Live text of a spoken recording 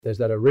There's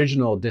that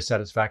original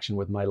dissatisfaction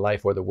with my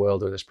life or the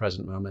world or this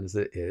present moment as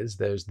it is.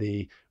 There's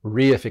the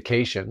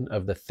reification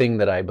of the thing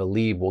that I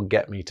believe will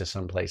get me to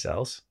someplace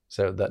else.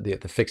 So that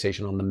the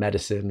fixation on the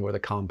medicine or the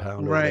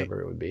compound or Right.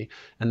 whatever it would be.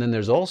 And then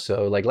there's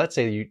also, like, let's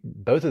say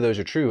both of those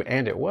are true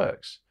and it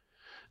works.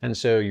 And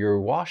so you're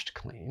washed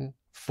clean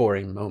for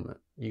a moment.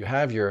 You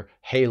have your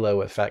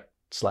halo effect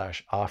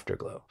slash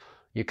afterglow.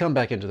 You come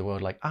back into the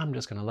world like, I'm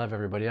just going to love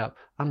everybody up.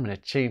 I'm going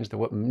to change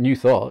the new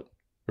thought,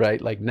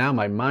 right? Like now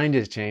my mind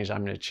has changed.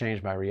 I'm going to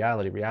change my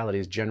reality. Reality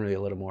is generally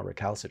a little more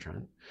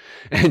recalcitrant.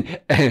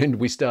 And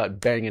we start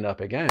banging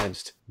up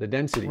against the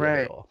density of it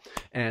Right. all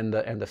and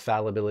the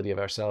fallibility of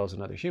ourselves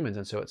and other humans.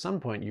 And so at some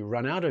point you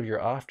run out of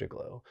your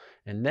afterglow.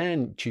 And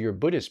then to your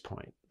Buddhist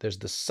point, there's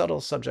the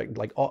subtle subject,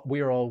 like we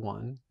are all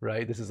one,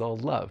 right? This is all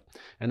love.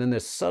 And then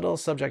this subtle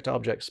subject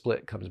object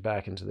split comes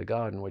back into the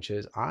garden, which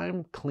is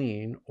I'm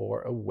clean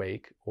or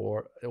awake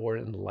or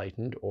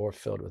enlightened or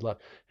filled with love.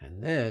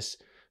 And this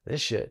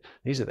shit,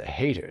 these are the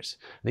haters.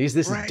 This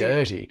is Right.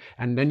 dirty.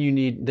 And then you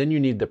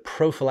need the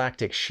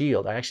prophylactic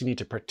shield. I actually need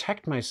to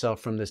protect myself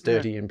from this Yeah.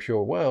 dirty,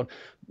 impure world,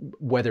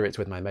 whether it's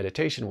with my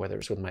meditation, whether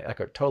it's with my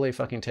Eckhart Tolle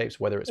fucking tapes,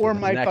 whether it's Or with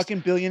the my next, fucking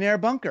billionaire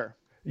bunker.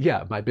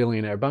 yeah, my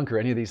billionaire bunker,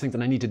 any of these things.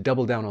 And I need to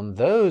double down on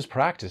those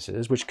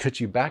practices, which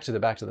cuts you back to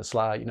the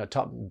slide,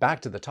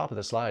 back to the top of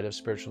the slide of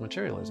spiritual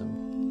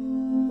materialism.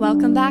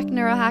 Welcome back,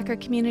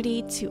 Neurohacker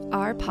community, to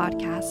our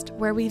podcast,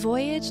 where we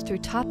voyage through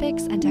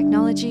topics and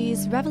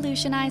technologies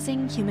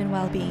revolutionizing human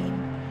well-being.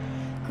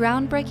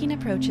 Groundbreaking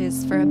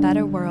approaches for a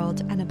better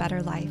world and a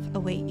better life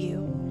await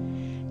you.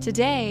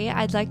 Today,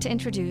 I'd like to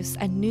introduce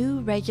a new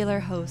regular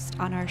host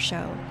on our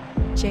show,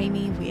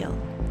 Jamie Wheal.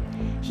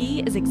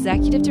 He is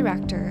Executive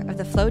Director of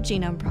the Flow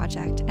Genome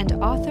Project and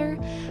author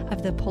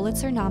of the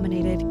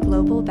Pulitzer-nominated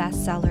global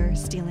bestseller,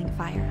 Stealing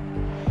Fire.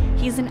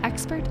 He's an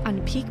expert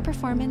on peak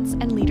performance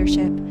and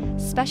leadership,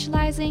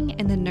 specializing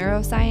in the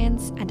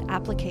neuroscience and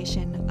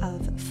application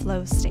of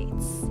flow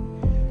states.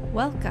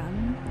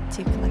 Welcome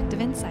to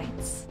Collective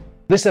Insights.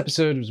 This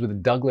episode was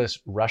with Douglas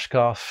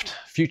Rushkoff,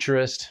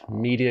 futurist,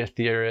 media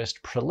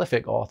theorist,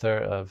 prolific author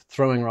of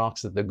Throwing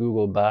Rocks at the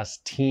Google Bus,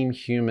 Team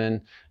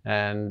Human,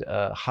 and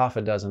half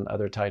a dozen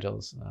other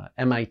titles.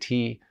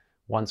 MIT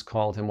once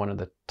called him one of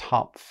the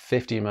top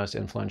 50 most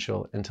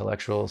influential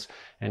intellectuals,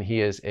 and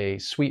he is a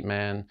sweet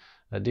man,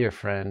 a dear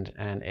friend,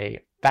 and a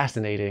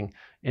fascinating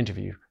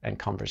interview and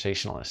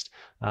conversationalist.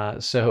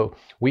 So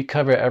we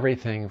cover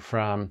everything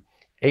from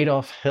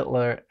Adolf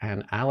Hitler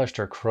and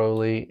Aleister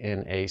Crowley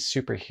in a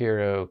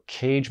superhero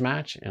cage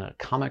match in a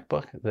comic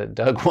book that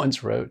Doug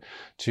once wrote,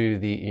 to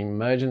the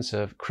emergence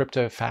of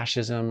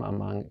crypto-fascism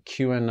among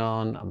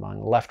QAnon,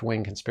 among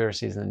left-wing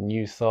conspiracies and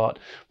New Thought,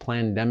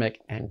 Plandemic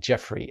and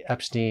Jeffrey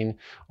Epstein,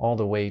 all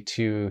the way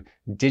to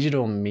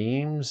digital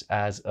memes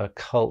as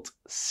occult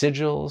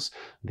sigils,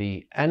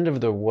 the end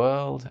of the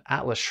world,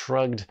 Atlas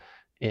Shrugged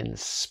in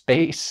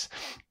space,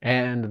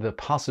 and the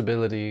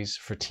possibilities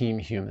for Team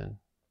Human.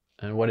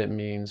 And what it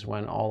means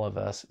when all of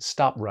us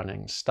stop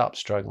running, stop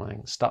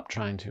struggling, stop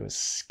trying to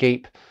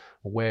escape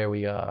where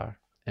we are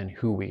and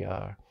who we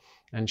are,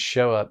 and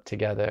show up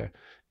together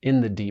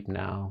in the deep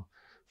now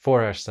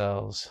for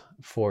ourselves,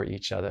 for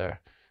each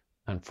other,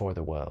 and for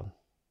the world.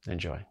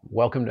 Enjoy.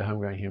 Welcome to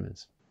Homegrown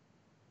Humans.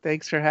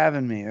 Thanks for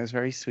having me. That was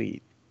very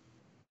sweet.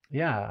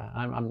 Yeah,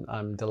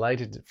 I'm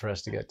delighted for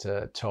us to get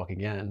to talk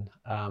again.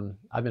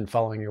 I've been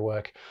following your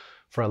work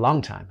for a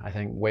long time. I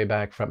think way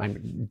back from,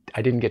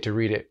 I didn't get to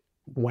read it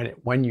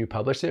when you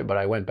published it, but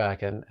I went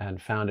back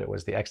and found it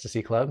was the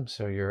Ecstasy Club.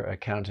 So your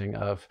accounting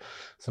of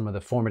some of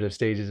the formative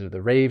stages of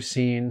the rave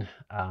scene,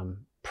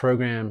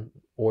 program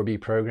or be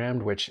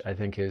programmed, which I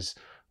think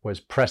was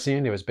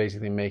prescient. It was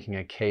basically making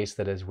a case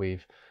that as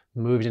we've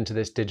moved into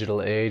this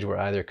digital age, we're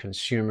either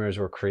consumers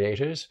or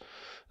creators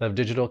of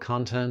digital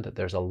content, that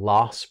there's a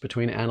loss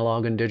between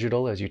analog and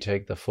digital as you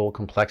take the full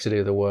complexity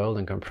of the world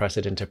and compress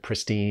it into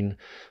pristine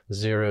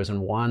zeros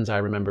and ones. I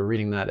remember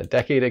reading that a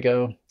decade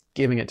ago,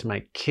 giving it to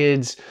my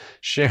kids,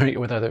 sharing it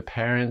with other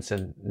parents,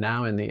 and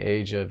now in the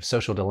age of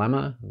Social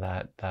Dilemma,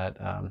 that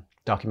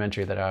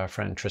documentary that our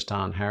friend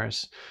Tristan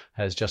Harris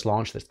has just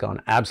launched that's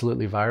gone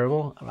absolutely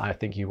viral. I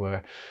think you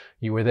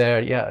were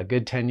there, yeah, a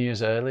good 10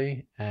 years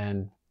early,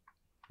 and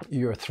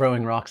you're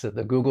throwing rocks at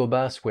the Google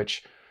bus,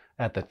 which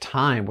at the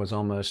time was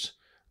almost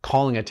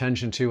calling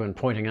attention to and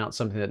pointing out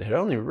something that had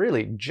only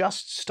really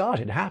just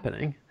started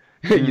happening.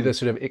 The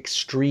sort of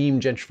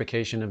extreme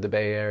gentrification of the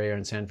Bay Area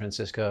and San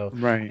Francisco,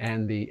 Right.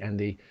 and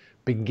the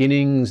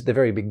beginnings, the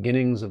very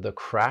beginnings of the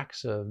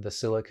cracks of the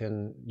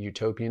Silicon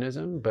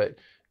utopianism. But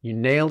you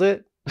nailed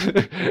it,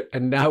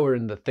 and now we're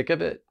in the thick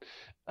of it.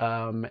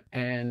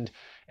 And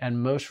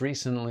most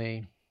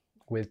recently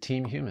with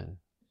Team Human,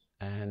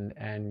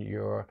 and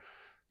your,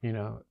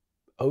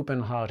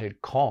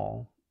 open-hearted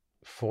call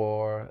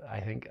for, I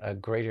think, a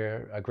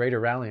greater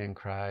rallying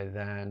cry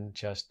than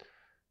just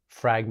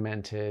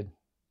fragmented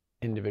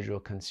individual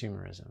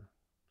consumerism.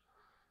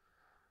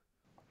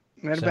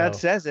 That about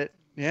says it.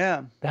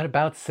 Yeah. That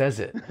about says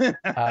it.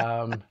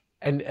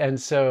 And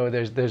so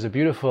there's a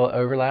beautiful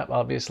overlap,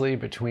 obviously,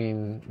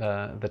 between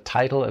the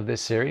title of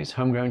this series,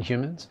 Homegrown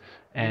Humans,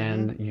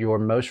 and your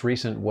most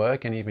recent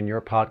work, and even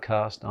your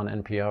podcast on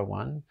NPR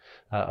One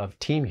of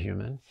Team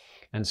Human.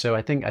 And so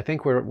I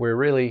think we're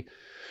really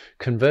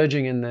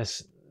converging in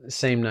this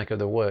same neck of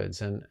the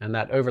woods, and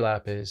that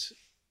overlap is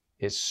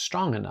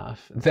strong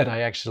enough that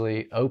I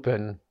actually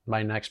open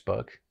my next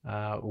book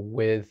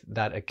with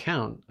that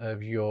account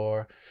of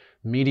your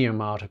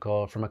Medium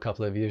article from a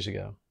couple of years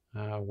ago,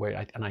 where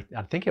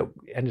I think it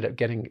ended up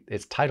getting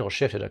its title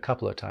shifted a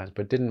couple of times,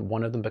 but didn't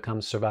one of them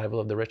become Survival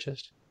of the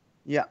Richest?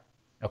 Yeah.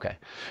 Okay,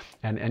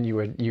 and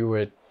you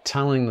were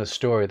telling the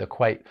story, the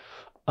quite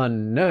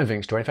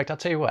unnerving story. In fact, I'll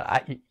tell you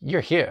what,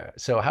 you're here,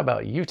 so how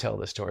about you tell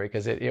the story?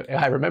 Because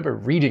I remember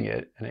reading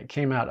it, and it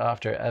came out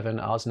after Evan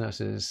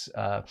Osnos's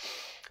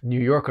New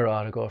Yorker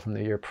article from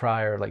the year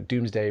prior, like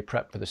Doomsday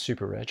Prep for the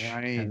Super Rich,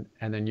 Right.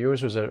 and then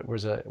yours was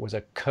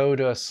a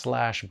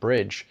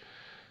coda/bridge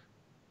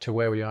to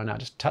where we are now.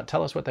 Just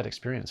tell us what that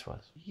experience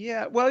was.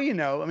 Yeah. Well,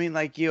 I mean,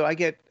 like you, I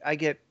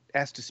get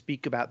asked to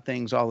speak about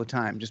things all the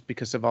time just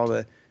because of all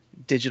the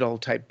digital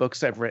type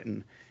books I've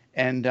written,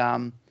 and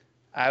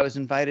I was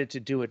invited to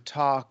do a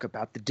talk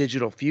about the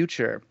digital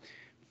future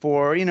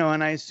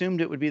and I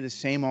assumed it would be the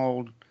same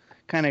old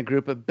kind of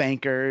group of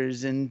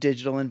bankers and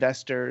digital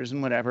investors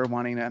and whatever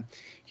wanting to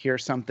hear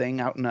something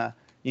out in a,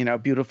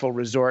 beautiful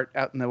resort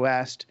out in the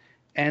West.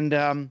 And,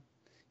 and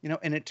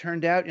it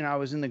turned out, I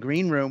was in the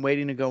green room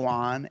waiting to go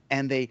on,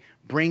 and they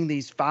bring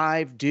these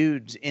 5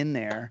 dudes in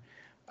there.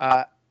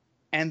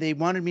 And they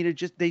wanted me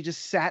to they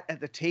just sat at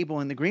the table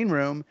in the green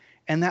room,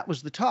 and that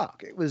was the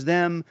talk. It was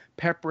them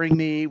peppering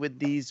me with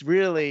these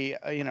really,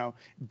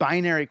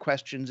 binary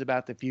questions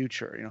about the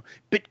future,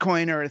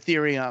 Bitcoin or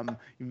Ethereum,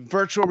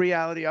 virtual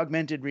reality,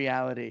 augmented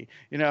reality,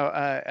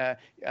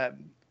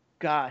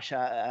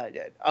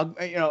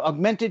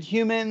 augmented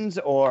humans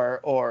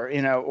or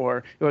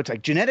it's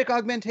like genetic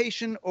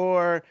augmentation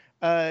or,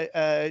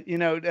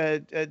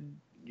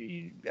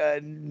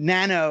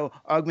 nano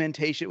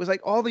augmentation. It was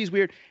like all these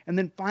weird, and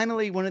then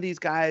finally one of these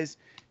guys,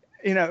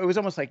 it was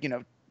almost like,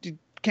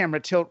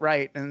 camera tilt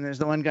right, and there's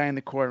the one guy in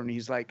the corner, and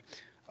he's like,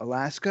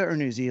 Alaska or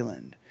New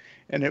Zealand?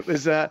 And it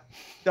was the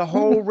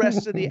whole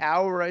rest of the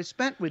hour I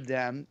spent with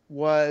them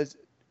was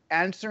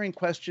answering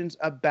questions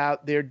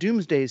about their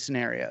doomsday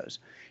scenarios,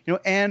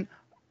 and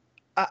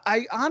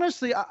I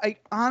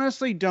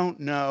honestly don't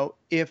know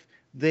if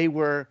they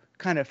were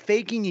kind of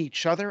faking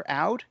each other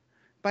out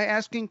by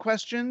asking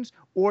questions,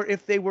 or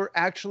if they were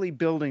actually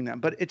building them.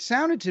 But it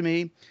sounded to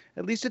me,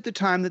 at least at the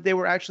time, that they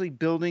were actually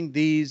building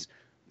these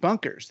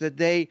bunkers, that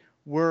they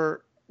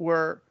were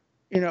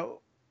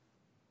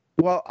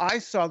well, I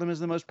saw them as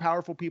the most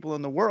powerful people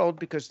in the world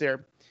because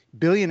they're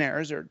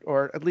billionaires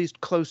or at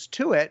least close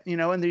to it,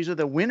 and these are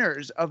the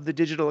winners of the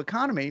digital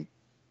economy,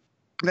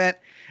 that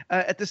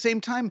at the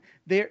same time,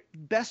 their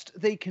best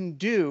they can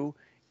do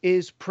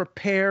is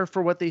prepare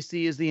for what they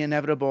see as the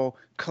inevitable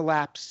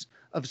collapse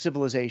of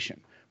civilization.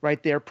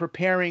 Right? They're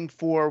preparing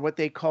for what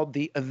they called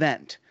the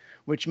event,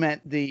 which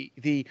meant the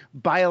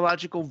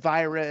biological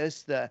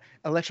virus, the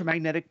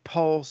electromagnetic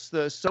pulse,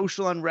 the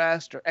social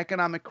unrest or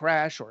economic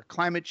crash or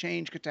climate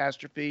change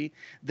catastrophe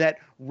that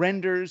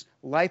renders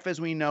life as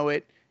we know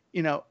it,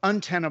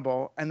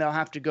 untenable. And they'll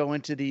have to go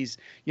into these,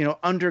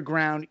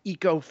 underground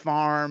eco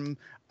farm,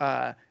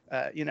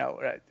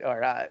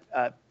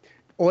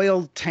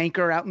 oil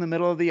tanker out in the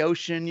middle of the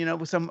ocean,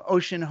 with some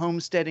ocean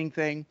homesteading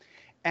thing.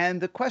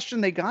 And the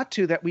question they got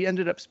to that we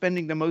ended up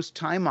spending the most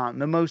time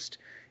on,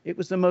 it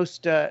was the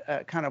most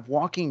kind of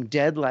Walking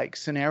Dead-like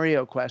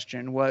scenario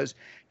question was,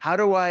 how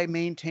do I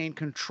maintain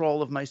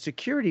control of my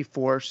security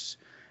force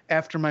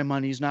after my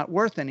money's not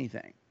worth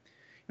anything?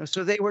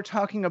 So they were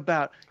talking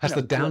about... That's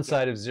the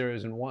downside of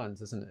zeros and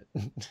ones, isn't it?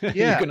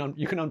 Yeah.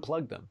 You can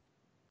unplug them.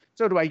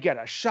 So do I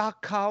get a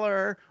shock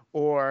collar,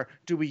 or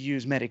do we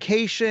use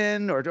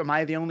medication, or am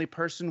I the only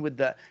person with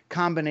the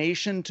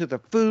combination to the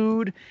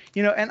food?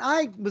 And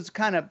I was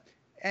kind of,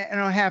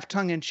 half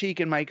tongue in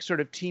cheek in my sort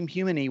of Team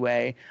Human-y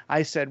way.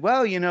 I said,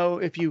 well,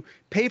 if you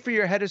pay for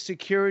your head of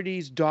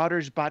security's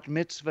daughter's bat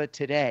mitzvah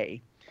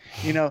today,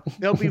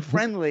 they'll be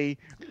friendly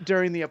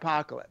during the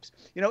apocalypse.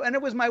 And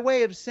it was my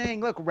way of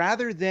saying, look,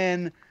 rather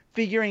than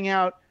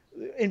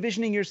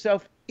envisioning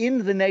yourself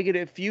in the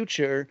negative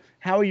future,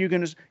 how are you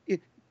going to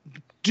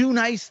do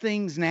nice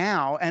things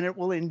now, and it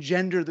will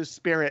engender the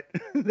spirit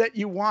that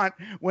you want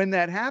when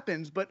that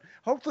happens. But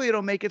hopefully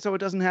it'll make it so it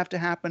doesn't have to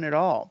happen at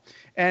all.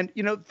 And,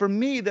 for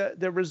me,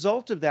 the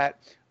result of that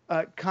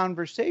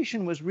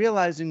conversation was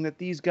realizing that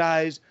these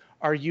guys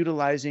are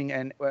utilizing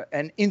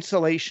an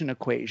insulation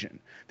equation,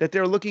 that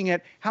they're looking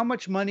at how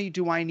much money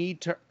do I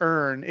need to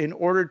earn in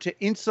order to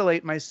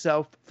insulate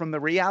myself from the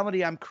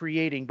reality I'm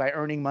creating by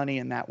earning money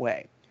in that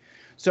way.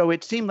 So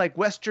it seemed like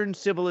Western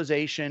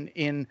civilization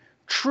in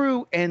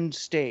true end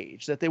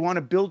stage, that they want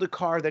to build a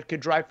car that could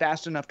drive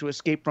fast enough to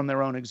escape from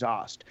their own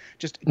exhaust,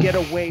 just get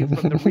away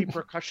from the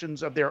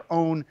repercussions of their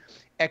own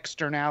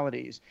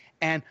externalities.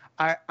 And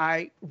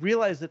I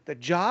realize that the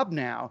job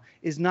now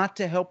is not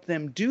to help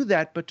them do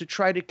that, but to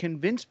try to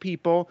convince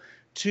people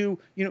to,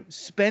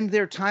 spend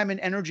their time and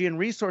energy and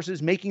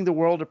resources making the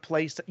world a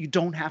place that you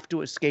don't have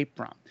to escape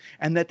from,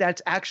 and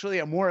that's actually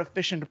a more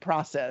efficient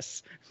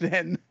process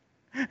than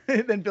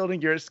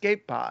building your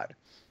escape pod.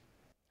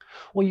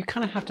 Well, you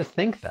kind of have to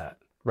think that,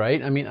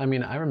 right? I mean,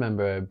 I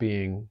remember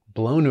being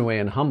blown away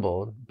and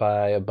humbled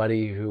by a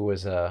buddy who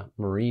was a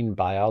marine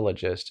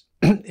biologist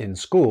in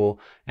school,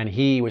 and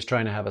he was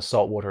trying to have a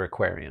saltwater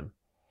aquarium.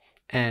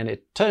 And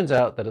it turns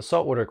out that a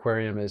saltwater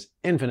aquarium is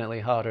infinitely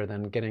harder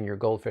than getting your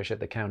goldfish at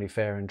the county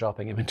fair and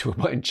dropping him into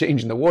and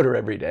changing the water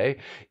every day.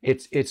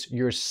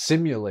 You're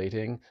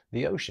simulating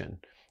the ocean.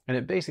 And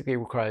it basically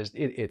requires,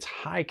 it's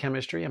high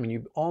chemistry. I mean,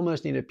 you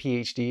almost need a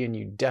PhD, and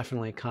you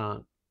definitely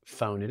can't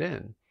phone it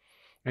in.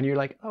 And you're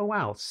like, oh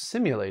wow,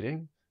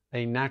 simulating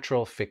a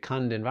natural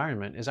fecund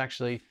environment is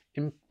actually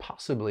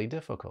impossibly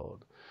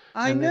difficult.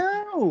 I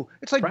know.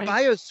 It's like right?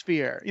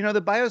 Biosphere.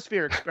 The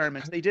Biosphere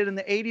experiments they did in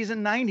the 80s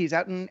and 90s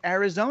out in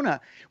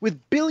Arizona with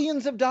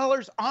billions of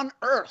dollars on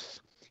Earth,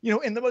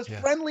 in the most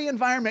friendly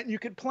environment. You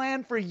could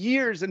plan for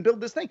years and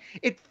build this thing.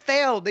 It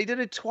failed. They did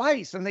it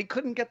twice, and they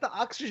couldn't get the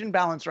oxygen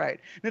balance right.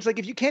 And it's like,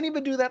 if you can't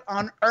even do that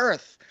on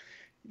Earth,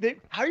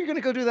 how are you going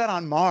to go do that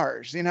on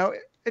Mars?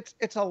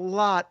 It's a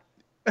lot,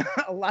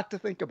 a lot to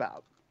think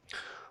about.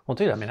 Well,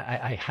 dude, I mean,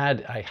 I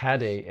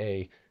had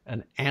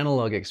an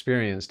analog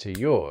experience to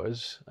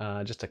yours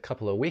just a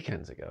couple of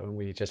weekends ago, and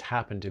we just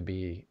happened to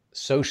be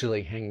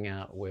socially hanging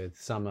out with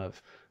some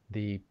of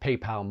the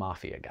PayPal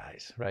mafia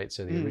guys, right?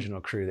 So the original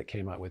crew that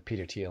came up with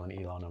Peter Thiel and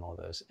Elon and all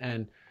those.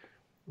 And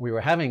we were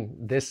having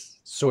this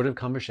sort of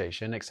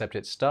conversation, except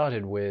it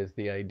started with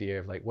the idea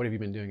of like, what have you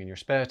been doing in your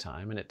spare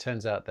time? And it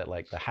turns out that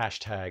like the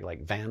hashtag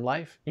like van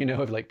life,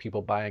 of like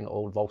people buying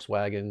old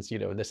Volkswagens,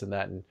 this and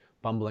that, and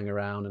bumbling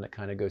around and it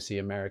kind of go see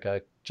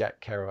America, Jack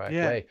Kerouac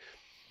way.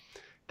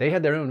 They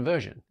had their own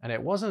version, and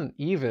it wasn't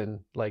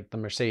even like the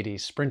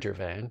Mercedes Sprinter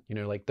van,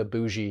 like the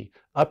bougie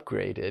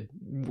upgraded,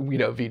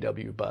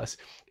 VW bus.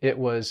 It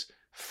was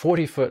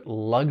 40-foot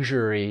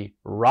luxury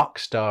rock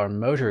star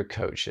motor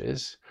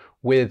coaches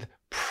with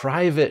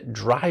private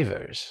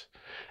drivers.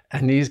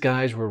 And these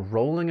guys were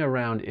rolling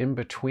around in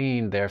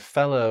between their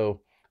fellow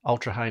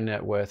ultra high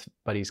net worth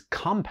buddies'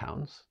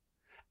 compounds,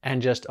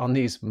 and just on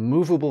these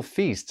movable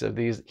feasts of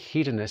these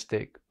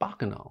hedonistic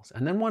bacchanals.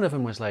 And then one of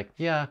them was like,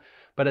 yeah,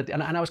 but,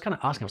 and I was kind of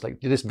asking, I was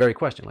like, this very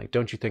question, like,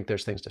 don't you think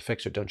there's things to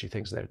fix, or don't you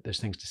think there's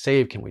things to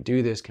save? Can we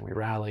do this? Can we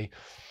rally?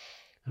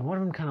 And one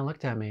of them kind of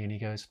looked at me and he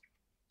goes,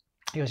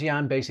 yeah,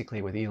 I'm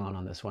basically with Elon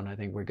on this one. I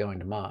think we're going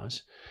to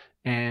Mars.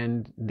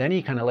 And then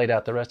he kind of laid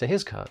out the rest of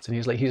his cards. And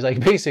he's like,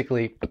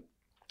 basically,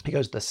 he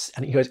goes,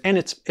 and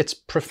it's a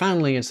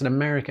profoundly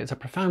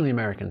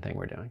American thing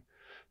we're doing.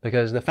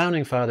 Because the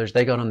founding fathers,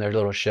 they got on their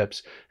little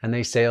ships and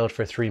they sailed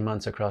for 3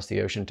 months across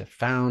the ocean to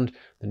found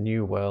the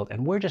new world.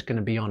 And we're just going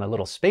to be on a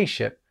little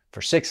spaceship for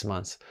 6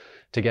 months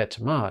to get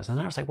to Mars. And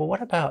I was like, well,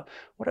 what about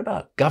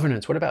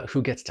governance? What about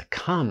who gets to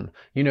come?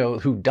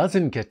 Who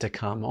doesn't get to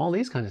come? All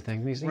these kinds of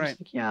things. He's like,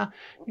 yeah,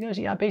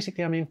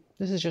 basically, I mean,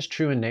 this is just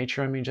true in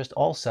nature. I mean, just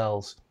all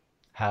cells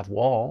have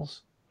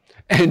walls.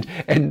 And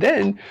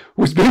then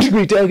was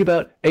basically talking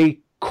about a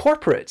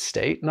corporate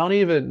state, not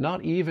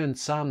even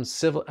some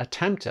civil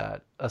attempt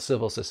at a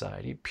civil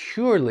society,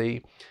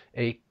 purely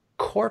a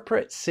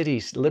corporate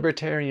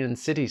libertarian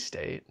city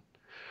state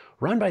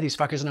run by these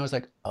fuckers. And I was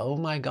like, oh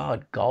my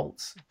God,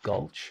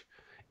 Gulch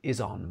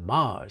is on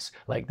Mars.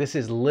 Like, this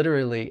is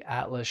literally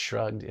Atlas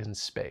Shrugged in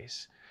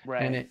space.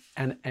 Right.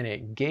 And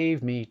it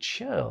gave me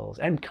chills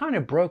and kind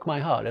of broke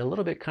my heart. A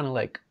little bit kind of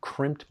like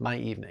crimped my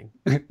evening,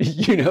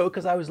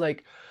 because I was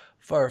like,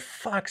 for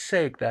fuck's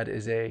sake, that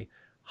is a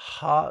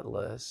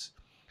heartless,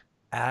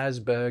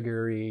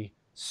 Aspergery,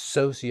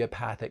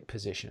 sociopathic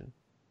position.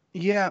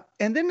 Yeah,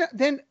 and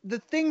then the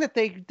thing that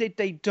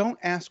they don't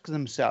ask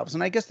themselves,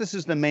 and I guess this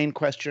is the main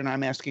question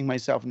I'm asking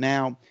myself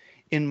now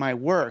in my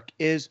work,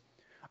 is,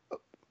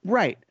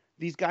 right,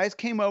 these guys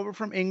came over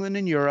from England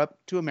and Europe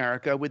to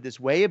America with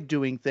this way of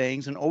doing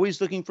things and always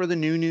looking for the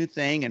new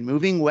thing and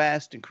moving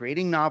west and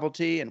creating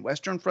novelty and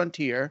Western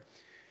frontier.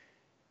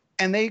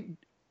 And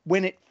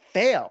when it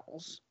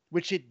fails,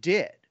 which it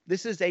did,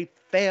 this is a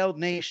failed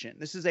nation.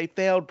 This is a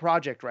failed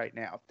project right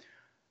now.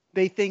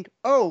 They think,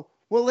 oh,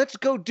 well, let's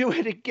go do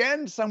it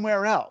again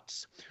somewhere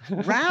else.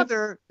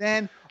 Rather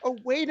than, oh,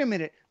 wait a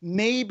minute,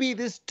 maybe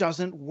this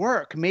doesn't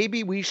work.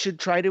 Maybe we should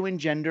try to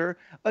engender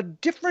a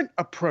different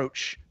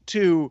approach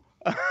to,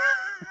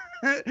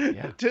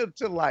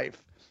 to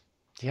life.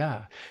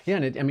 Yeah.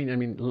 And I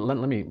mean,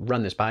 let me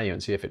run this by you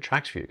and see if it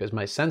tracks for you. Because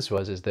my sense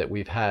is that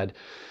we've had,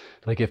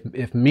 like,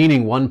 if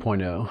Meaning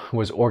 1.0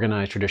 was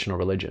organized traditional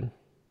religion,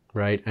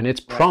 right? And its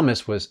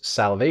promise was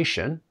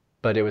salvation,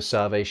 but it was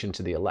salvation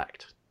to the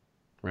elect,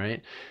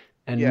 right?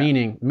 And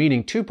Meaning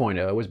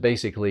 2.0 was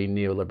basically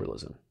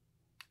neoliberalism.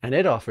 And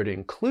it offered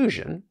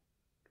inclusion,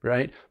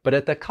 right? But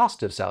at the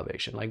cost of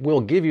salvation. Like,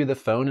 we'll give you the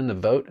phone and the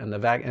vote and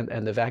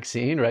the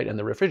vaccine, right, and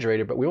the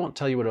refrigerator, but we won't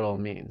tell you what it all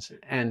means.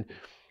 And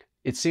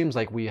it seems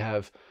like we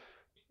have,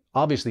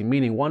 obviously,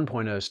 Meaning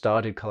 1.0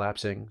 started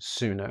collapsing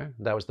sooner.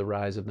 That was the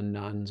rise of the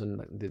nuns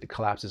and the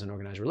collapses in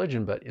organized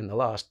religion. But in the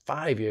last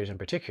 5 years in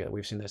particular,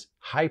 we've seen this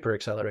hyper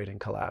accelerating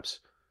collapse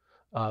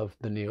of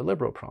the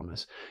neoliberal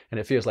promise. And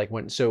it feels like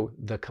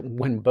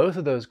when both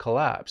of those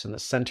collapse and the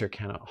center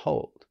cannot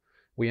hold,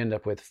 we end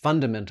up with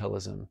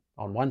fundamentalism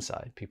on one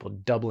side, people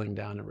doubling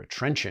down and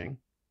retrenching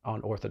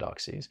on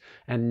orthodoxies,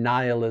 and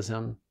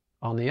nihilism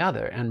on the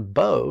other. And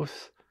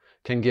both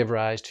can give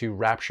rise to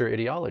rapture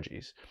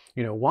ideologies.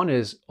 One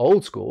is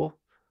old school.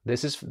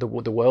 This is the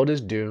world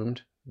is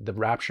doomed. The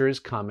rapture is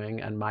coming,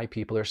 and my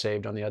people are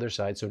saved on the other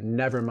side. So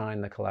never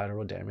mind the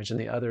collateral damage. And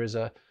the other is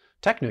a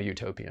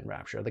techno-utopian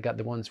rapture. They got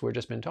the ones we've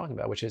just been talking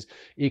about, which is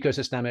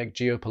ecosystemic,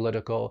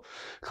 geopolitical,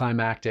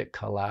 climactic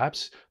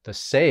collapse. The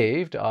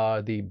saved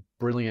are the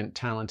brilliant,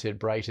 talented,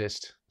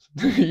 brightest,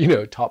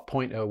 top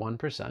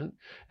 0.01%.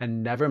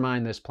 And never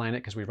mind this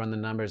planet, because we run the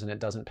numbers and it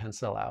doesn't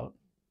pencil out.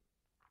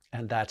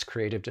 And that's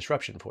creative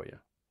disruption for you.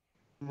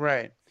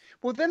 Right.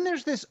 Well, then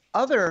there's this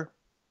other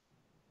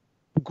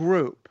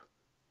group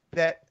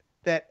that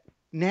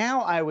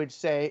now I would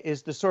say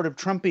is the sort of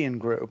Trumpian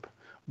group,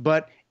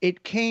 but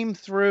it came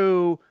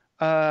through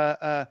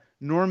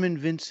Norman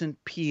Vincent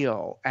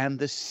Peale and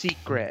The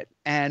Secret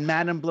and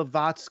Madame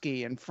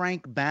Blavatsky and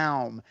Frank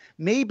Baum,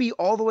 maybe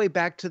all the way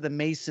back to the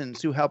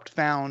Masons who helped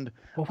found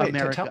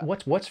America.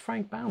 What's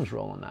Frank Baum's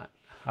role in that?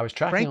 I was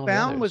tracking Frank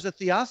Baum was a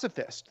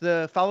theosophist,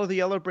 the Follow the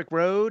Yellow Brick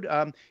Road.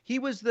 He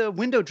was the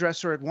window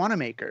dresser at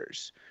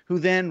Wanamaker's, who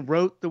then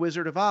wrote The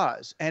Wizard of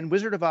Oz. And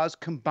Wizard of Oz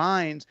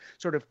combines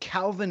sort of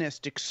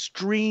Calvinist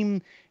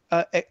extreme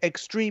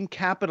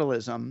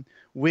capitalism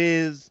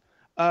with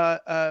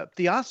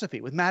theosophy,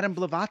 with Madame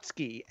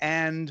Blavatsky.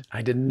 And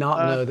I did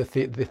not know the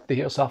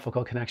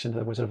theosophical connection to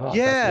The Wizard of Oz.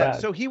 Yeah,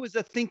 so he was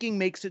a thinking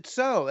makes it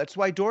so. That's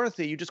why,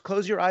 Dorothy, you just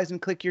close your eyes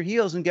and click your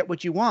heels and get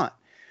what you want.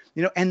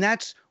 And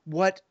that's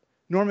what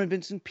Norman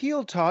Vincent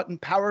Peale taught in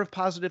Power of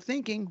Positive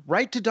Thinking,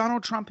 right to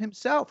Donald Trump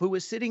himself, who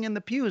was sitting in the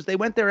pews. They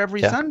went there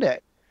every Sunday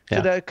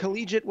to the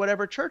collegiate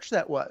whatever church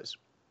that was.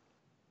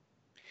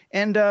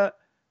 And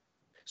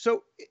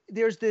so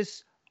there's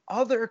this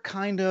other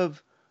kind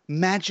of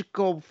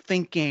magical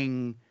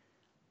thinking.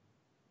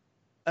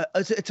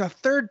 It's a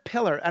third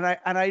pillar, and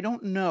I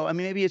don't know. I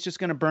mean, maybe it's just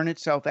going to burn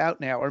itself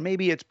out now, or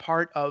maybe it's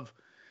part of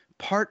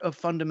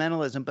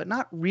fundamentalism, but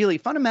not really.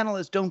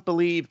 Fundamentalists don't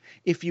believe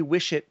if you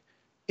wish it,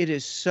 it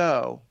is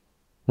so.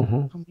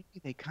 Well, maybe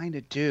they kind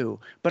of do.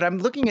 But I'm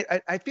looking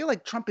at, I feel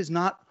like Trump is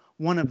not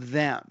one of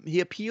them.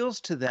 He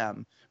appeals to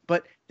them,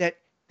 but that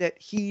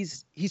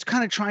he's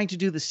kind of trying to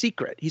do The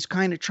Secret. He's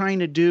kind of trying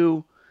to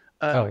do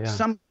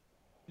some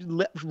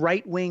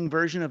right-wing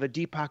version of a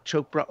Deepak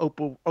Chopra,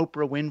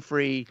 Oprah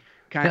Winfrey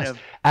kind of.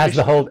 As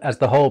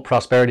the whole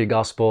prosperity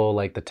gospel,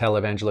 like the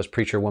televangelist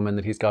preacher woman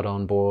that he's got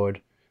on board,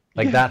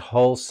 like that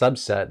whole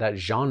subset, that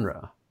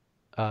genre.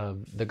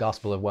 The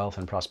gospel of wealth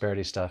and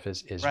prosperity stuff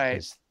is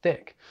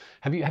thick.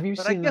 Have you seen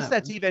that? I guess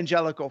that's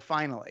evangelical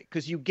finally,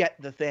 because you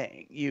get the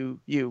thing.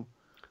 You.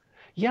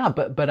 Yeah,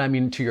 but I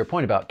mean, to your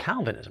point about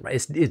Calvinism, right?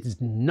 It's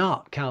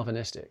not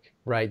Calvinistic,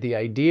 right? The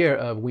idea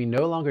of we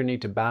no longer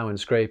need to bow and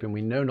scrape, and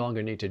we no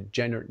longer need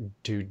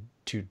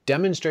to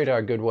demonstrate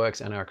our good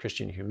works and our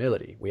Christian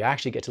humility. We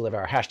actually get to live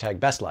our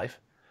 #best life.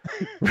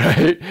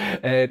 Right?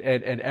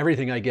 And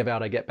everything I give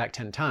out, I get back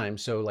 10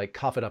 times. So like,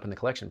 cough it up in the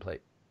collection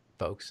plate,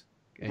 folks.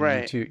 And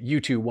right.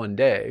 You two one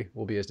day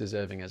will be as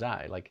deserving as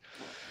I. Like,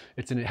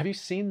 have you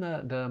seen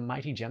the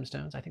Mighty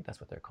Gemstones? I think that's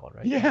what they're called,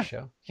 right? Yeah. That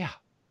show? Yeah,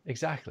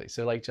 exactly.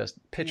 So like, just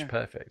pitch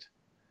perfect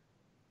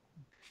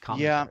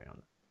commentary on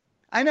it.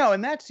 I know.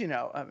 And that's, I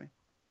mean,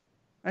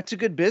 that's a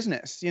good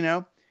business.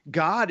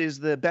 God is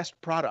the best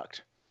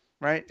product,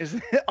 right? Is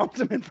the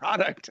ultimate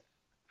product.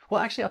 Well,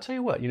 actually, I'll tell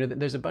you what,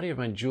 there's a buddy of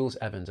mine, Jules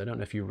Evans. I don't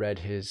know if you read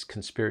his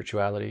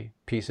conspirituality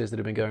pieces that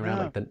have been going around,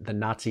 like the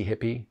Nazi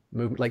hippie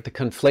movement, like the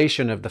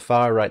conflation of the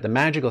far right, the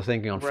magical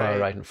thinking on far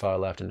right and far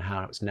left, and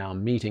how it's now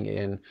meeting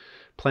in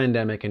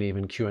plandemic and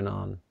even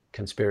QAnon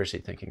conspiracy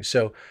thinking.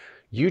 So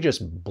you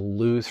just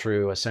blew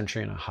through a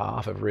century and a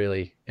half of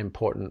really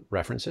important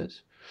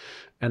references.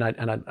 And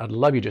I'd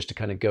love you just to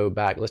kind of go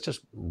back. Let's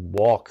just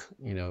walk,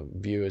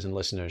 viewers and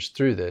listeners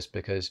through this,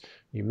 because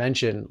you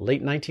mentioned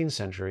late 19th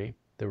century,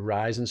 the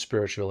rise in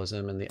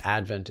spiritualism and the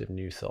advent of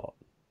New Thought.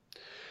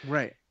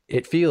 Right.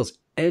 It feels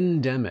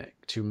endemic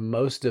to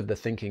most of the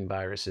thinking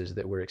viruses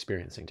that we're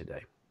experiencing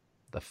today.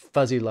 The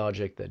fuzzy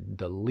logic,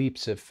 the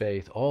leaps of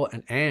faith,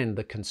 and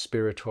the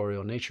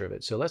conspiratorial nature of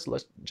it. So let's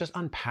just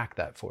unpack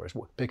that for us,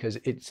 because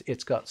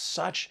it's got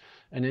such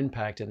an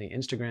impact in the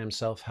Instagram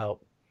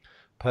self-help,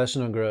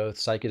 personal growth,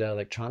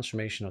 psychedelic,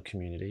 transformational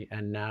community,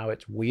 and now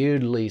it's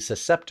weirdly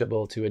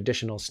susceptible to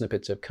additional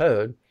snippets of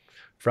code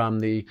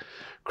from the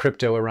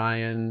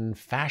crypto-Orion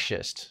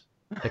fascist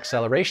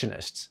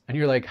accelerationists. And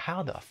you're like,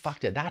 how the fuck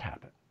did that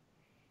happen?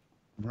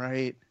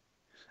 Right.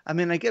 I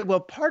mean, I get, well,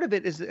 part of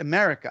it is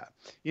America.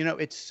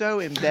 It's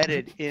so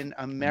embedded in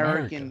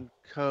America. American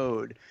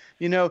code.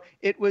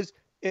 It was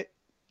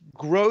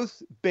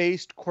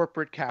growth-based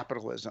corporate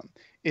capitalism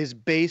is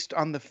based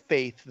on the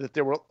faith that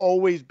there will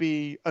always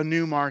be a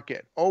new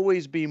market,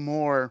 always be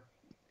more.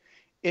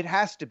 It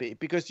has to be,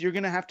 because you're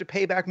going to have to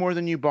pay back more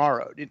than you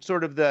borrowed. It's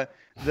sort of the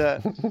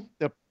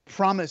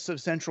promise of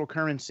central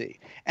currency.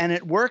 And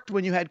it worked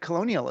when you had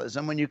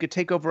colonialism, when you could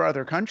take over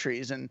other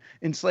countries and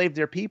enslave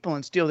their people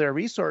and steal their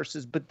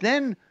resources. But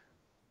then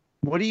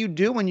what do you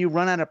do when you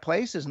run out of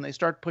places and they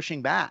start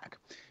pushing back?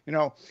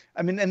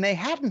 I mean, and they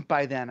hadn't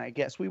by then, I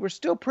guess. We were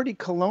still pretty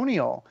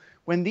colonial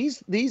when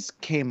these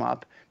came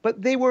up,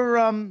 but they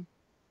were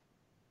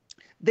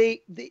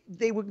they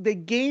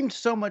gained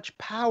so much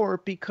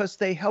power because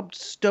they helped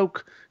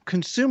stoke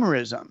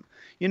consumerism.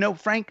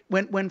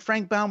 When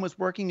Frank Baum was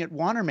working at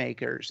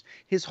Wanamaker's,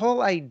 his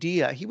whole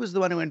idea, he was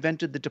the one who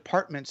invented the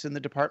departments in the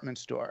department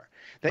store,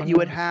 that you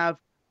would have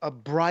a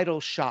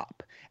bridal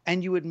shop,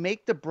 and you would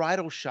make the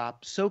bridal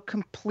shop so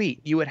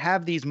complete. You would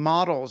have these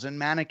models and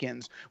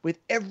mannequins with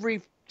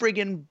every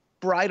friggin'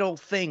 bridal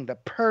thing, the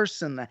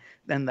purse and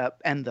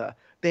the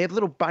they have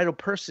little bridal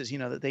purses,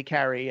 that they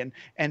carry,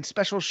 and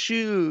special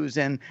shoes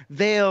and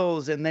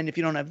veils, and then if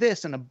you don't have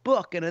this, and a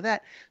book and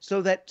that,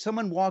 so that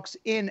someone walks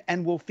in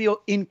and will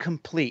feel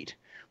incomplete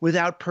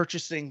without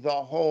purchasing the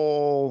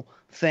whole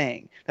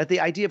thing. That the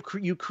idea of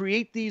you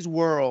create these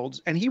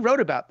worlds, and he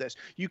wrote about this,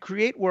 you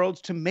create worlds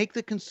to make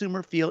the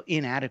consumer feel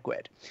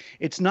inadequate.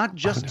 It's not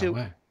just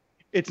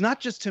It's not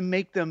just to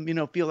make them,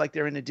 feel like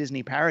they're in a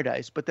Disney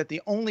paradise, but that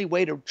the only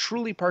way to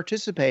truly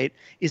participate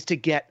is to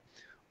get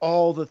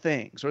all the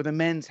things, or the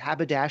men's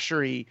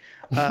haberdashery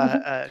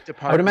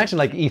department. I would imagine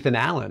like Ethan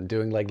Allen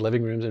doing like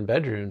living rooms and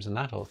bedrooms, and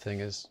that whole thing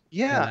is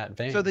in that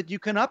vein. So that you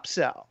can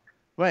upsell.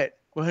 Right.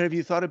 Well, have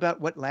you thought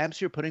about what lamps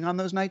you're putting on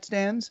those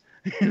nightstands?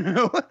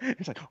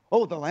 It's like,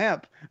 oh, the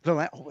lamp.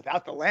 Oh,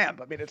 without the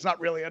lamp, I mean, it's not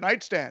really a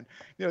nightstand.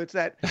 It's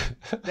that.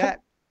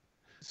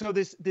 So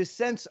this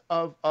sense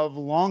of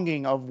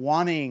longing, of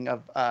wanting,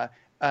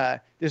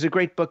 there's a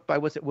great book by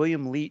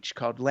William Leach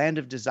called Land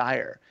of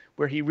Desire,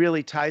 where he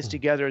really ties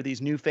together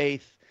these new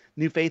faith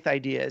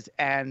ideas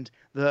and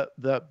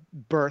the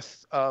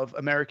birth of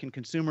American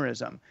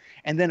consumerism.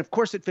 And then, of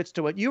course, it fits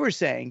to what you were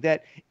saying,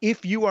 that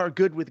if you are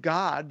good with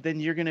God, then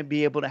you're going to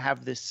be able to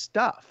have this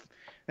stuff.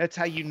 That's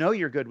how you know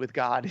you're good with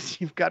God,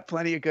 is you've got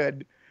plenty of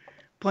good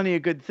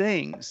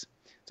things.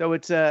 So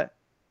it's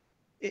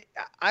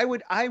I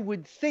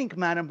would think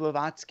Madame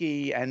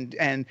Blavatsky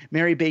and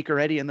Mary Baker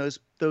Eddy and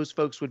those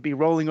folks would be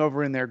rolling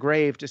over in their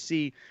grave to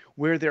see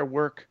where their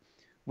work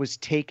was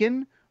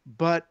taken,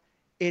 but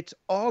it's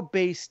all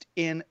based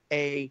in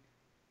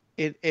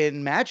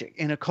magic,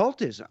 in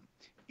occultism,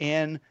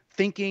 in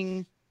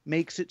thinking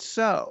makes it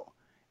so.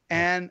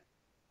 And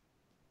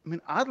I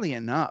mean, oddly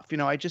enough,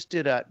 I just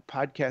did a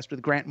podcast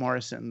with Grant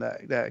Morrison,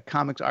 the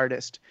comics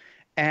artist,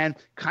 and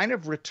kind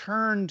of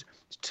returned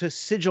to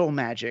sigil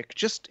magic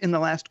just in the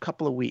last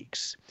couple of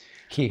weeks.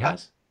 He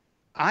has?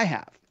 I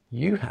have.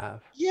 You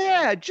have?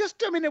 Yeah,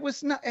 it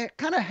was not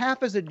kind of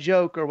half as a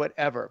joke or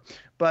whatever.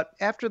 But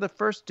after the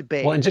first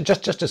debate... Well, and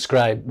just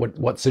describe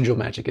what sigil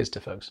magic is to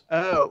folks.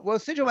 Oh, well,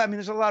 sigil,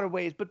 there's a lot of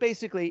ways, but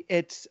basically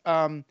it's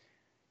a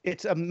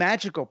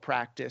magical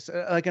practice,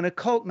 like an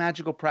occult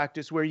magical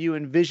practice where you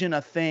envision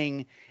a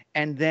thing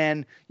and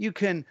then you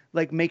can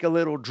like make a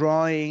little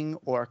drawing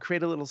or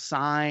create a little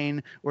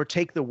sign or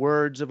take the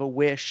words of a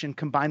wish and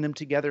combine them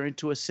together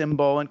into a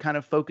symbol and kind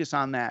of focus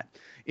on that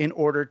in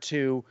order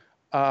to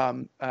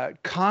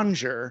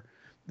conjure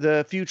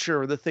the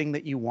future or the thing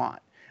that you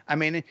want. I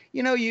mean,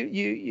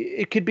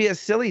 it could be a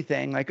silly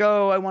thing like,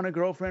 oh, I want a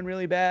girlfriend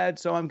really bad,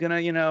 so I'm going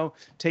to,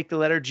 take the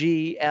letter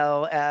G,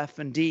 L, F,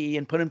 and D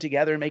and put them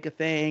together and make a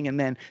thing and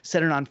then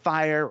set it on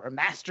fire or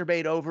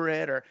masturbate over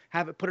it or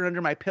put it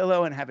under my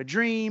pillow and have a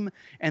dream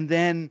and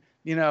then,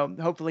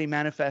 hopefully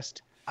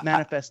manifest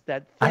that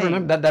thing. I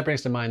remember that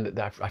brings to mind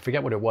that I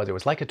forget what it was. It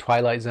was like a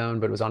Twilight Zone,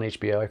 but it was on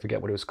HBO. I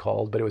forget what it was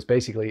called, but it was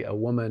basically a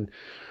woman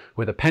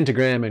with a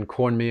pentagram and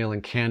cornmeal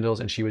and candles,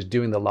 and she was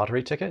doing the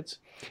lottery tickets,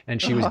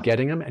 and she was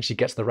getting them, and she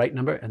gets the right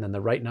number, and then the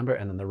right number,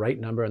 and then the right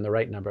number, and the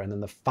right number, and then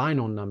the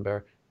final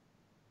number,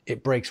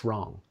 it breaks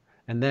wrong.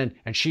 And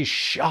she's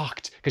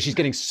shocked because she's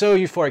getting so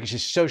euphoric and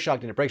she's so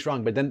shocked and it breaks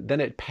wrong. But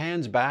then it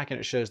pans back and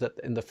it shows that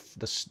in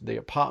the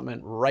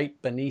apartment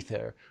right beneath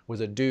her was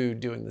a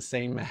dude doing the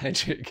same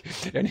magic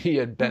and he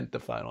had bent the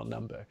final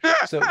number.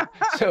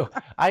 So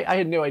I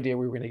had no idea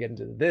we were going to get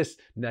into this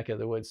neck of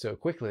the woods so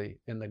quickly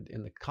in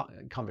the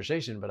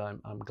conversation, but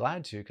I'm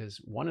glad to, because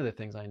one of the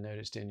things I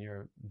noticed in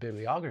your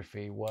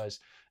bibliography was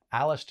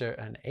Alistair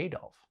and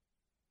Adolf.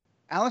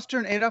 Alistair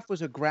and Adolf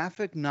was a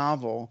graphic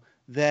novel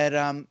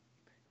that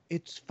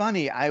it's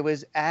funny. I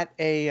was at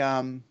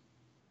a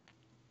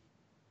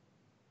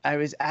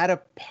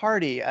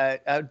party, a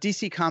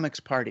DC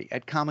Comics party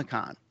at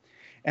Comic-Con,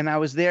 and I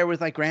was there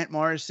with like Grant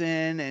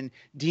Morrison and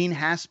Dean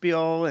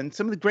Haspiel and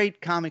some of the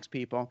great comics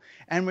people,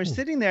 and we're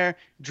sitting there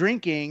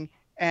drinking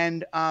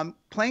and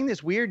playing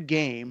this weird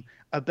game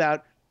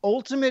about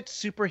ultimate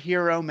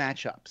superhero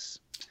matchups.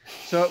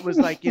 So it was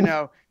like,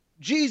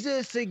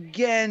 Jesus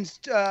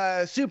against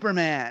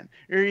Superman,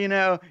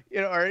 or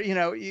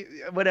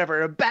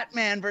whatever, a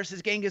Batman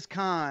versus Genghis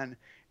Khan.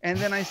 And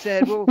then I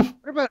said, well,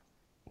 what about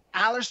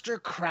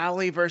Aleister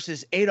Crowley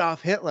versus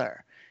Adolf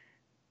Hitler?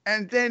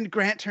 And then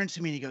Grant turns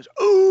to me and he goes,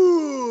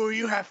 "Ooh,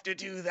 you have to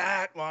do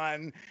that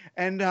one."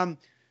 And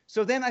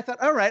so then I thought,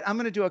 all right, I'm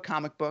going to do a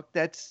comic book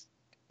that's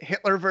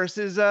Hitler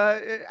versus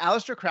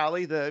Aleister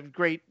Crowley, the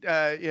great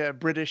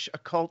British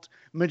occult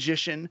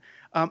magician,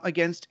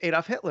 against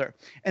Adolf Hitler.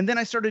 And then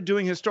I started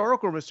doing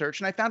historical research,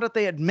 and I found out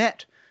they had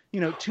met, 2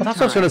 Well, that's times. what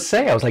I was going to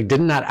say. I was like,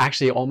 didn't that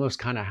actually almost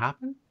kind of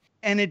happen?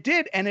 And it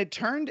did. And it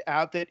turned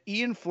out that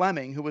Ian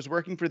Fleming, who was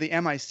working for the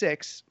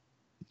MI6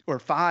 or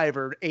 5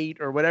 or 8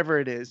 or whatever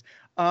it is,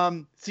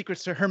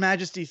 Her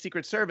Majesty's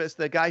Secret Service,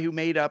 the guy who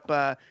made up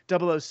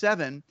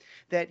 007,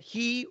 that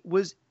he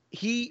was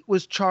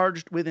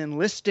charged with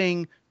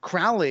enlisting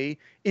Crowley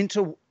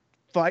to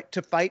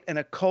fight an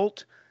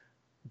occult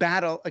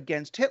battle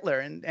against Hitler.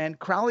 And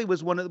Crowley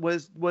was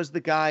was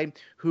the guy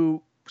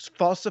who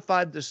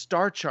falsified the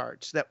star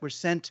charts that were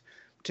sent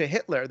to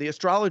Hitler, the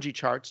astrology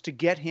charts, to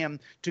get him,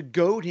 to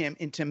goad him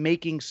into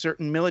making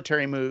certain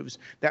military moves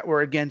that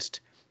were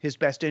against his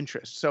best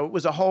interests. So it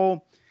was a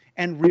whole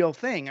and real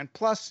thing. And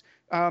plus,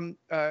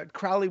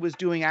 Crowley was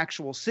doing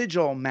actual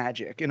sigil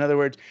magic. In other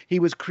words, he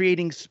was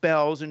creating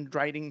spells and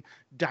writing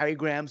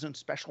diagrams and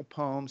special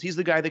poems. He's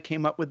the guy that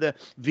came up with the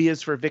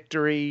Vias for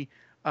Victory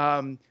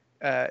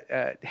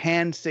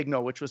hand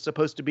signal, which was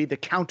supposed to be the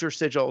counter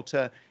sigil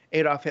to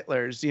Adolf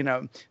Hitler's,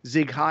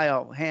 Sieg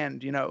Heil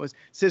hand. It was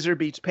scissor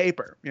beats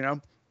paper.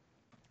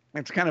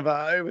 It's kind of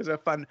it was a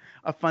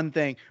fun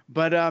thing.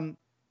 But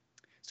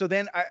so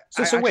then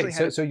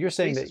so you're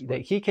saying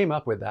that he came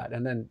up with that,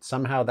 and then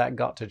somehow that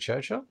got to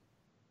Churchill?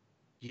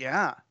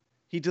 Yeah,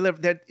 he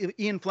delivered that.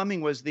 Ian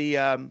Fleming was the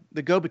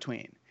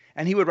go-between,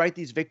 and he would write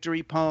these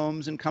victory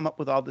poems and come up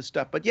with all this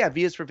stuff. But yeah,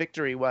 Vias for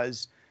Victory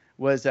was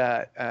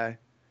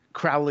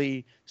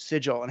Crowley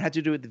sigil, and had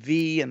to do with the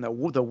V and the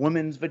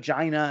woman's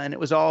vagina, and it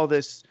was all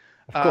this.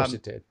 Of course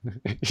it did.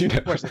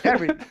 Of course,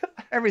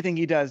 everything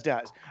he does.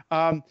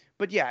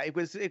 But yeah, it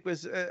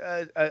was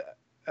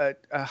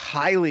a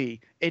highly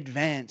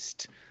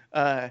advanced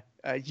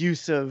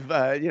use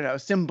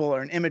of symbol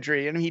or an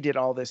imagery, and he did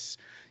all this.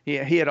 He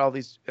had all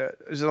these.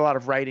 There's a lot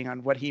of writing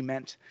on what he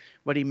meant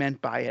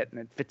by it, and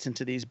it fits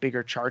into these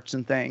bigger charts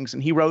and things.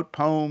 And he wrote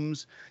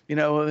poems,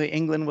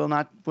 England will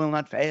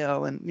not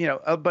fail, and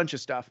a bunch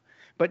of stuff.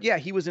 But yeah,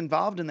 he was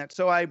involved in that.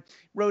 So I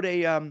wrote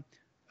a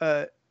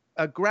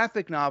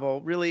graphic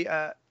novel, really,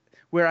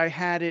 where I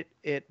had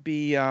it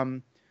be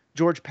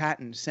George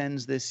Patton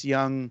sends this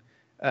young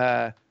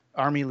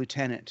Army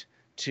lieutenant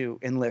to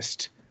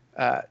enlist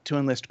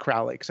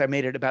Crowley, because I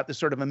made it about this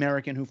sort of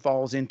American who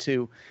falls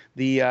into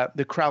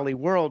the Crowley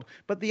world.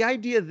 But the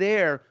idea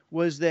there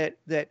was that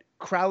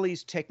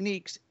Crowley's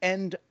techniques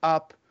end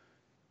up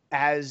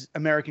as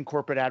American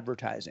corporate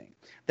advertising.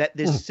 That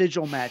this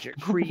sigil magic,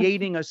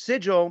 creating a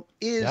sigil,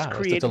 is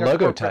creating it's a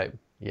logo type.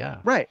 Yeah,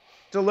 right.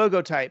 It's a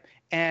logo type,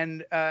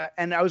 and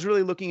I was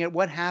really looking at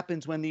what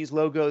happens when these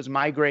logos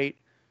migrate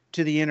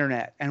to the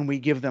internet and we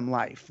give them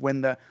life.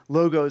 When the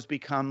logos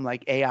become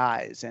like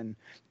AIs and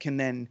can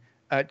then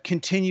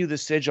continue the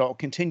sigil,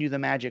 continue the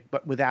magic,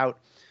 but without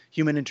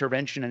human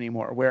intervention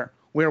anymore.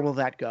 Where will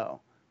that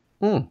go?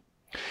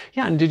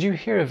 Yeah, and did you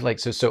hear of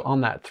so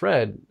on that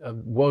thread of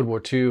World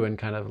War II and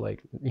kind of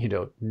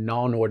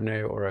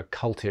non-ordinary or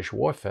occultish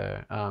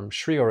warfare,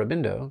 Sri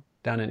Aurobindo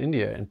down in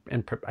India,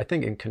 and I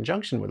think in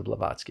conjunction with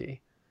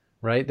Blavatsky,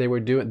 right? They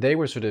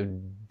were sort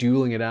of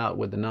dueling it out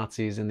with the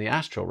Nazis in the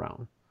astral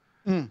realm.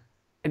 And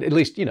at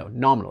least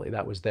nominally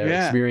that was their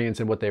experience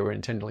and what they were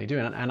intentionally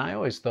doing. And I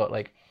always thought,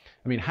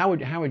 how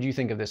would you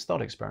think of this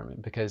thought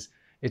experiment? Because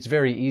it's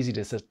very easy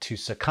to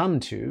succumb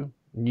to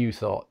new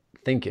thought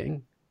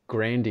thinking,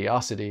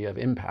 grandiosity of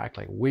impact,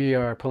 like we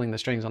are pulling the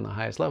strings on the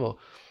highest level.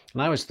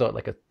 And I always thought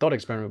a thought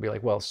experiment would be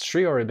well,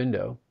 Sri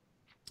Aurobindo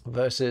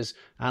versus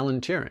Alan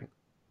Turing,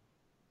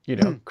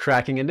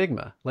 cracking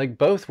Enigma.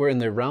 Both were in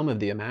the realm of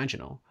the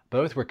imaginal.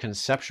 Both were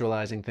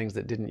conceptualizing things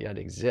that didn't yet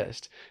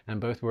exist,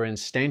 and both were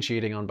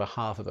instantiating on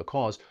behalf of a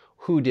cause.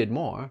 Who did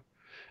more?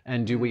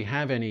 And do we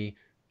have any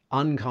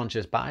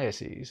unconscious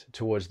biases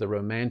towards the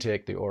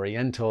romantic, the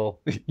oriental,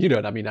 you know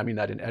what I mean? I mean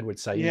that in Edward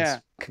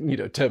Said's,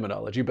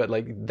 terminology, but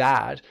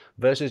that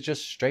versus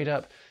just straight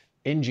up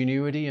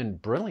ingenuity and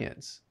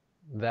brilliance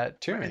that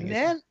Turing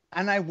is.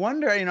 And I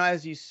wonder,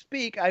 as you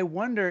speak, I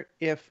wonder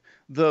if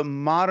the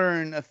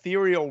modern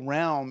ethereal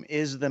realm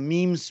is the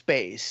meme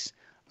space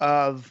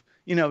of,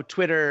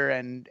 Twitter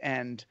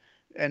and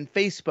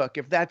Facebook,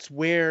 if that's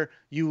where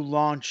you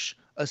launch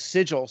a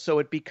sigil, so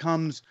it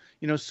becomes,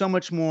 so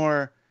much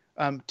more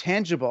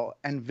tangible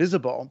and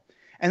visible.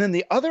 And then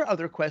the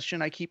other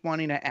question I keep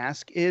wanting to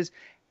ask is,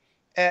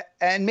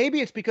 and maybe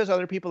it's because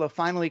other people have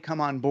finally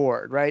come on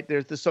board, right?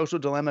 There's the social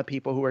dilemma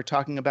people who are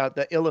talking about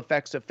the ill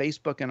effects of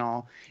Facebook and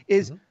all,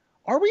 is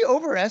are we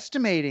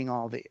overestimating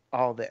all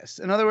this?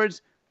 In other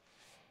words,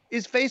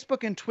 is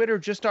Facebook and Twitter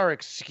just our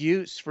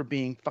excuse for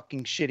being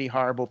fucking shitty,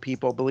 horrible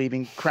people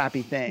believing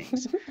crappy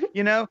things?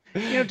 Do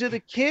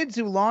the kids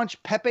who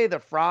launched Pepe the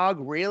Frog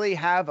really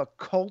have a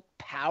cult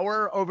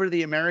power over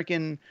the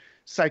American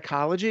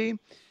psychology?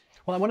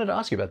 Well, I wanted to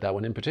ask you about that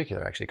one in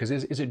particular, actually, because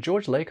is it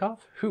George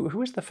Lakoff?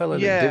 Who is the fellow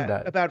that did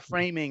that? About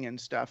framing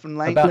and stuff and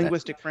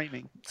linguistic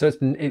framing. So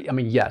I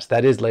mean, yes,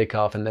 that is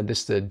Lakoff, and then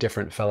this is a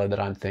different fellow that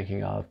I'm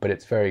thinking of, but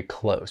it's very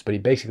close. But he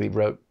basically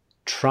wrote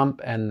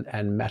Trump and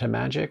Meta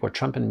Magic, or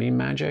Trump and Meme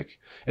Magic.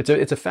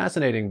 It's a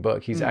fascinating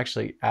book. He's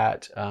actually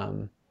at I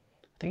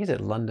think he's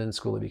at London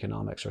School of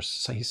Economics, or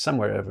he's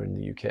somewhere over in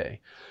the UK,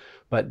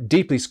 but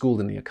deeply schooled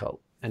in the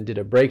occult, and did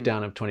a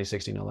breakdown of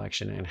 2016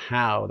 election and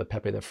how the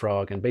Pepe the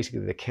Frog and basically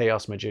the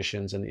chaos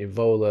magicians and the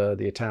Evola,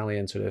 the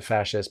Italian sort of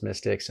fascist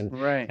mystics,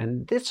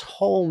 and this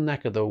whole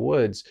neck of the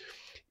woods,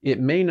 it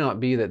may not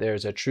be that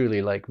there's a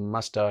truly like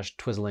mustache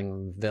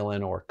twizzling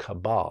villain or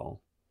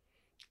cabal.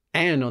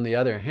 And on the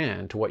other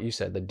hand, to what you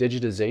said, the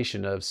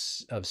digitization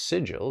of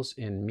sigils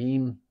in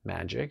meme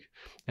magic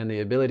and the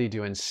ability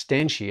to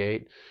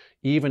instantiate,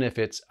 even if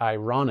it's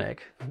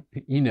ironic,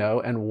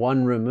 and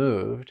one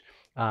removed,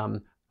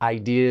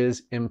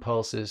 ideas,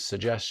 impulses,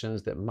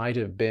 suggestions that might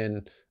have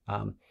been,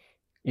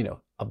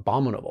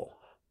 abominable,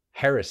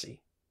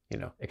 heresy,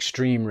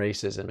 extreme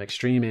racism,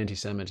 extreme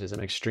anti-Semitism,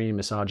 extreme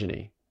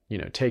misogyny,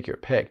 take your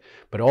pick,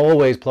 but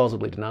always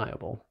plausibly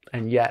deniable,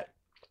 and yet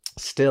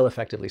still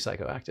effectively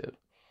psychoactive.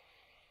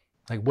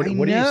 Like, what do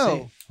you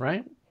say,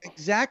 right?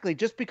 Exactly.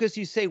 Just because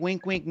you say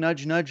wink, wink,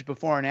 nudge, nudge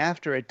before and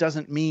after, it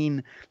doesn't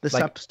mean the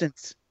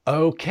substance.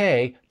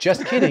 Okay,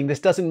 just kidding. This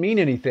doesn't mean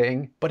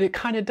anything, but it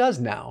kind of does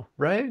now,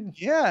 right?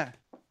 Yeah.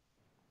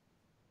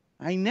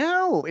 I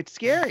know. It's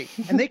scary.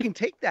 And they can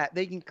take that.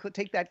 They can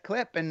take that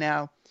clip and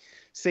now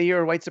say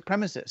you're a white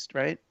supremacist,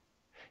 right?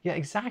 Yeah,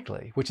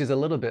 exactly. Which is a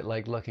little bit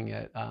like looking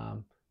at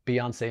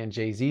Beyonce and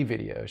Jay-Z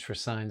videos for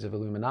signs of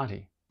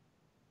Illuminati.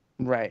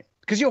 Right.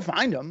 Because you'll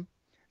find them.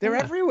 They're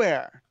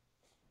everywhere.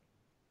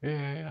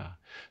 Yeah.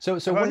 So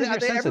what is your sense of that? Are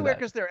they everywhere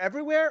because they're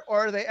everywhere,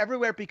 or are they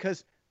everywhere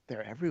because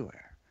they're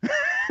everywhere?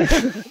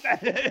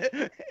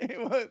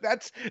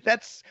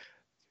 That's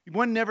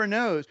one never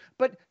knows.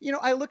 But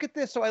I look at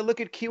this, so I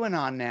look at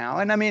QAnon now,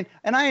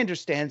 and I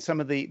understand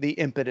some of the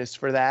impetus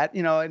for that,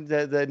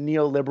 the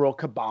neoliberal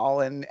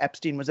cabal, and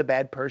Epstein was a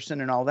bad person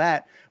and all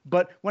that.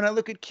 But when I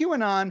look at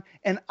QAnon,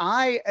 and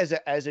I,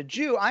 as a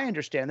Jew, I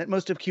understand that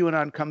most of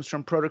QAnon comes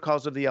from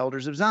Protocols of the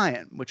Elders of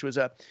Zion, which was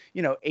a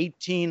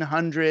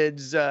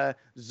 1800s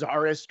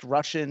czarist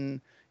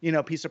Russian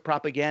piece of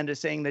propaganda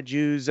saying that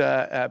Jews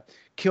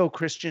kill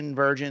Christian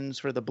virgins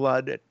for the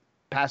blood at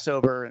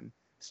Passover and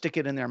stick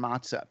it in their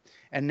matzah.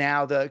 And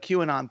now the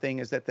QAnon thing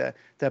is that the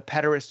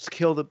pederasts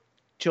kill the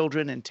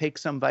children and take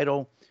some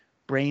vital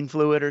brain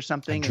fluid or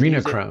something.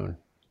 Adrenochrome.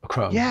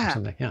 Or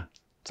something. Yeah.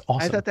 It's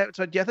awesome.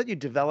 I thought you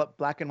developed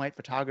black and white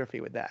photography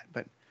with that,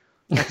 but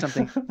that's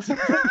something.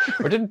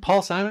 Or didn't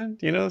Paul Simon,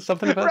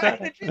 something about right,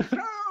 that?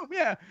 Adrenochrome.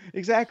 Yeah,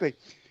 exactly.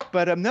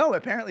 But no,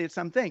 apparently it's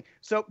something.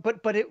 So,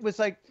 but it was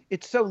like,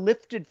 it's so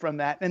lifted from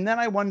that. And then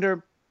I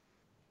wonder,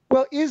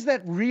 well, is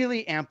that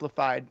really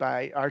amplified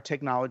by our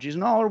technologies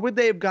and all, or would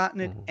they have gotten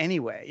it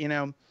anyway?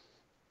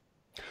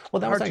 Well,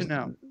 that hard was to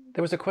know.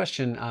 There was a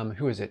question,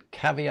 who is it?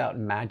 Caveat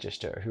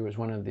Magister, who was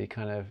one of the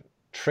kind of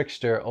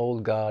trickster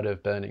old god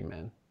of Burning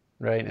Man,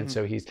 right? And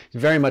so he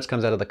very much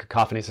comes out of the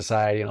Cacophony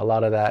Society and a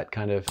lot of that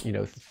kind of,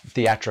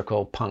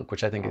 theatrical punk,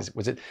 which I think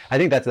I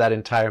think that's that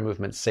entire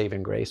movement,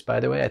 Saving Grace, by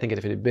the way. I think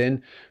if it had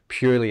been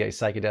purely a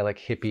psychedelic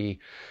hippie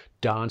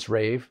dance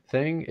rave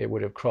thing, it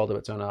would have crawled up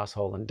its own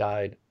asshole and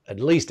died at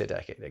least a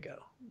decade ago.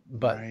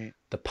 But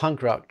the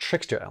punk rock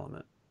trickster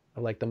element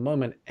of like the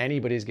moment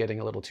anybody's getting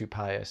a little too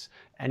pious,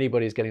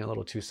 anybody's getting a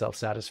little too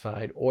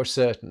self-satisfied or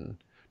certain,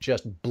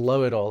 just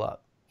blow it all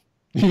up.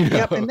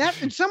 Yep, and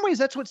that in some ways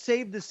that's what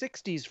saved the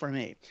 60s for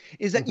me,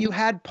 is that you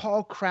had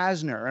Paul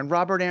Krasner and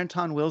Robert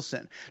Anton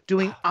Wilson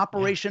doing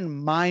Operation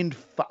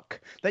Mindfuck,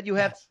 that you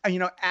have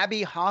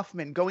Abby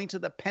Hoffman going to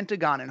the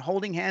Pentagon and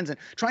holding hands and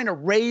trying to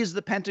raise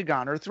the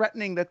Pentagon, or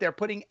threatening that they're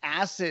putting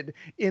acid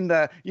in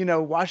the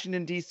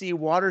Washington D.C.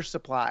 water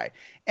supply.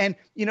 And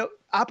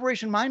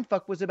Operation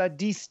Mindfuck was about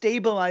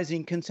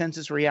destabilizing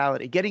consensus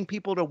reality, getting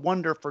people to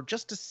wonder for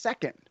just a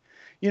second.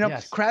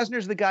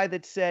 Krasner's the guy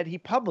that said, he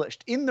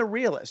published in The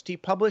Realist, he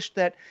published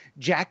that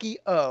Jackie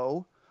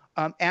O,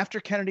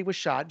 after Kennedy was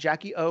shot,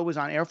 Jackie O was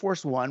on Air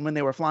Force One when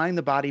they were flying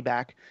the body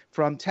back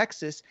from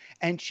Texas,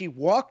 and she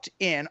walked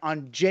in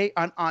on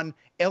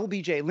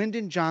LBJ,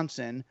 Lyndon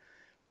Johnson,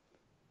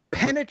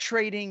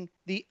 penetrating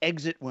the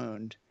exit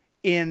wound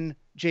in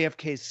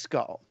JFK's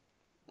skull.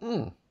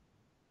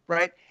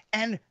 Right?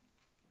 And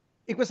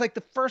it was like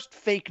the first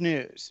fake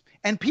news,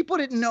 and people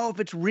didn't know if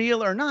it's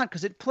real or not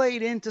because it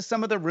played into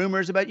some of the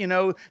rumors about,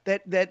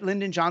 that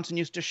Lyndon Johnson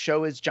used to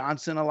show his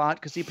Johnson a lot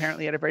because he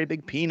apparently had a very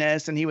big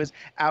penis and he was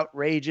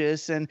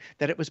outrageous, and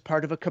that it was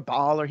part of a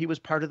cabal, or he was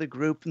part of the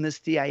group in the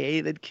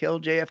CIA that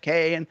killed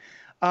JFK.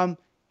 And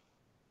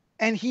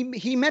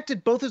he meant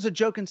it both as a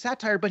joke and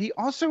satire, but he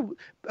also,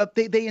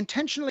 they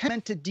intentionally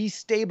meant to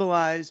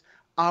destabilize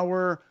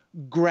our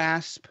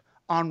grasp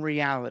on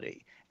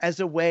reality, as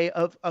a way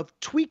of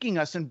tweaking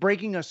us and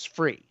breaking us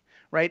free,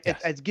 right?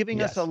 Yes. As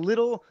giving us Yes. a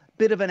little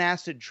bit of an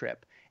acid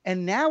trip.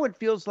 And now it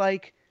feels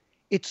like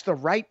it's the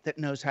right that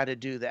knows how to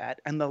do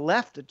that, and the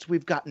left,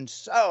 we've gotten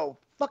so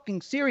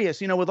fucking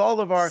serious, with all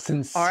of our, and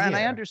I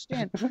Sincere.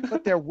 understand,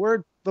 but the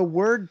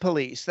word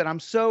police, that I'm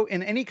so,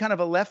 in any kind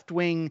of a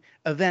left-wing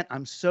event,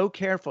 I'm so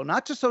careful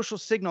not to social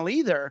signal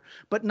either,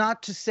 but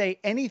not to say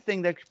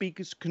anything that could be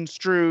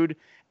construed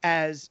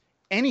as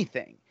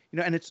anything,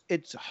 and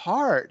it's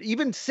hard.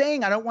 Even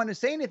saying I don't want to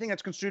say anything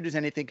that's construed as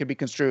anything could be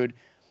construed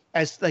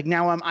as, like,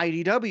 now I'm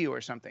IDW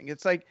or something.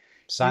 It's like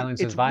Silence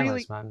is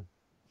violence, really, man.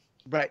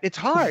 right. It's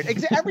hard.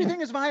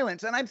 Everything is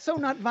violence. And I'm so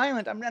not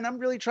violent. I'm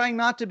really trying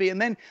not to be.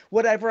 And then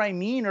whatever I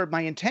mean or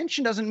my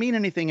intention doesn't mean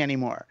anything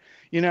anymore.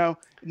 Now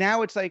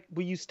it's like,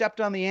 well, you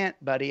stepped on the ant,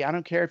 buddy. I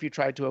don't care if you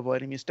tried to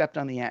avoid him. You stepped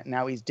on the ant.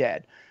 Now he's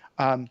dead.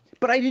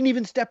 But I didn't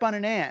even step on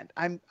an ant.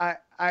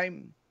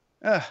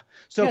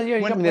 So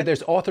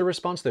there's author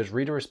response, there's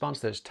reader response,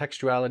 there's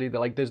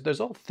textuality. There's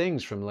all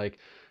things from like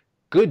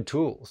good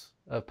tools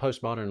of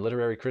postmodern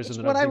literary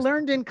criticism. It's what I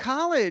learned in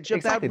college.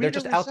 Exactly. They're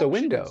just out the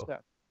window.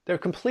 Stuff. They're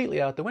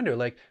completely out the window.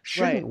 Like,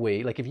 shouldn't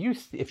we, like, if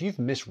you've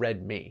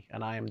misread me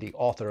and I am the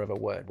author of a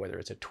word, whether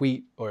it's a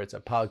tweet or it's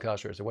a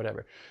podcast or it's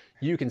whatever,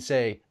 you can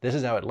say, this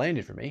is how it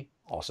landed for me.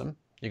 Awesome.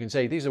 You can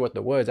say, these are what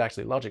the words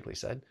actually logically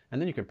said.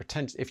 And then you can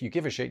pretend, if you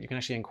give a shit, you can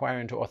actually inquire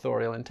into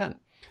authorial intent.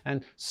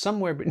 And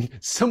somewhere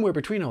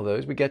between all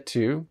those, we get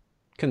to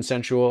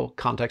consensual,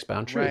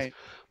 context-bound truth. Right.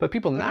 But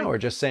people now are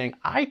just saying,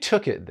 I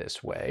took it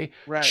this way.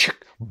 Right.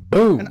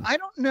 Boom. And I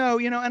don't know,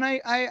 and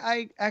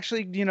I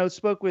actually,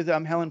 spoke with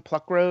Helen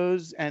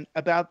Pluckrose and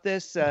about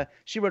this.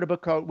 She wrote a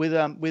book called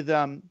with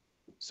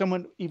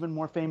someone even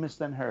more famous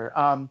than her.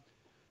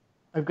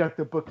 I've got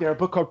the book there, a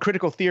book called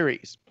Critical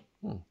Theories.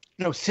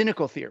 No,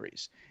 Cynical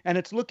Theories. And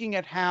it's looking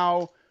at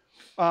how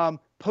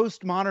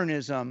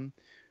postmodernism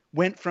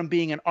went from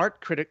being an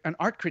art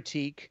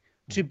critique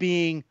to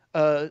being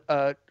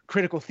a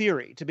critical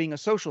theory, to being a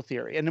social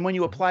theory. And then when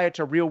you apply it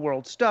to real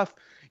world stuff,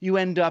 you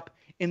end up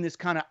in this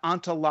kind of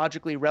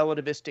ontologically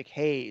relativistic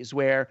haze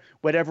where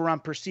whatever I'm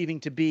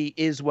perceiving to be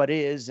is what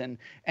is, and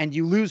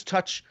you lose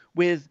touch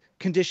with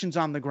conditions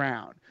on the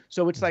ground.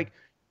 So it's like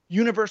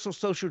universal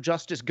social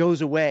justice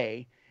goes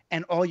away,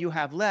 and all you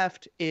have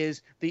left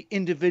is the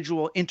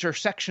individual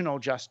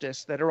intersectional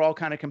justice that are all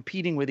kind of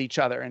competing with each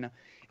other.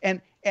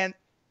 And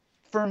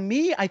for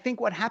me, I think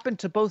what happened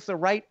to both the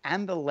right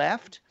and the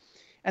left,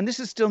 and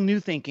this is still new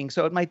thinking,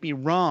 so it might be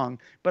wrong,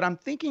 but I'm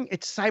thinking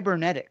it's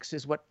cybernetics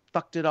is what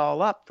fucked it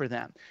all up for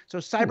them.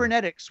 So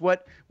cybernetics,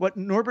 what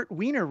Norbert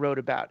Wiener wrote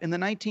about in the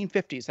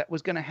 1950s, that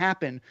was going to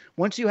happen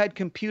once you had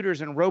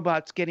computers and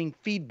robots getting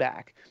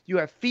feedback. You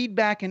have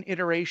feedback and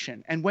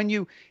iteration. And when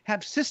you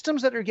have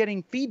systems that are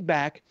getting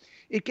feedback,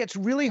 it gets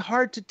really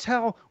hard to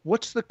tell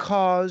what's the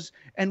cause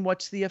and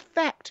what's the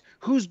effect,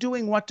 who's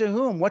doing what to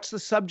whom, what's the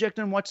subject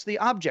and what's the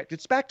object.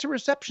 It's back to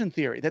reception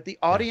theory, that the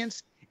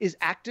audience is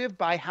active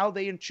by how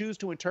they choose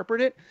to interpret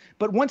it.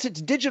 But once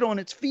it's digital and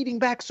it's feeding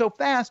back so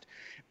fast,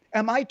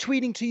 am I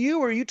tweeting to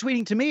you or are you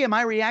tweeting to me? Am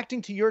I reacting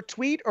to your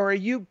tweet or are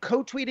you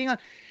co-tweeting on?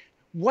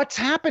 What's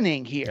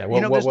happening here? Yeah,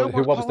 what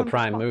was the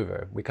prime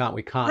mover? We can't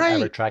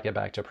ever track it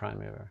back to prime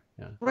mover.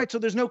 Yeah. Right. So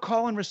there's no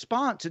call and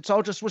response. It's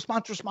all just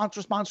response.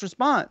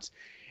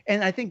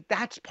 And I think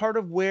that's part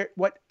of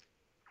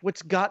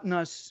what's gotten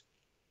us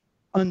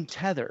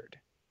untethered.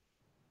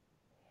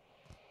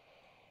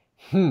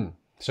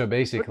 So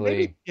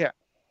basically,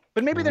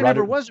 but maybe there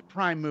never was a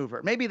prime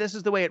mover. Maybe this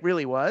is the way it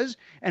really was,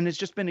 and it's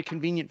just been a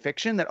convenient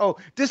fiction that, oh,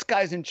 this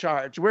guy's in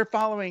charge, we're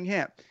following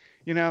him.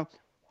 We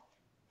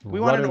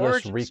want an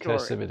origin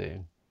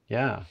recursivity.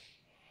 Story.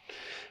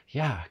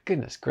 Yeah.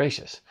 Goodness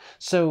gracious.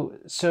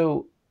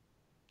 So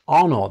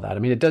on all that, I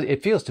mean,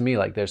 it feels to me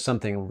like there's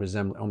something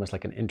resembling almost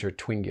like an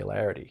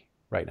intertwingularity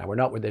right now.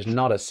 There's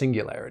not a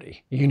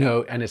singularity,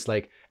 and it's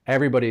like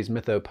everybody's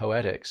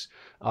mythopoetics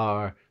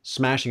are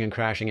smashing and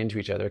crashing into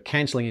each other,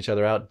 canceling each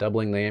other out,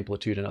 doubling the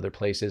amplitude in other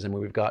places. And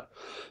we've got,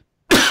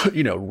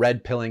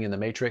 red pilling in the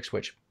Matrix,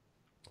 which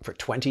for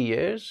 20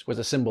 years was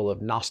a symbol of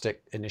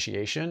Gnostic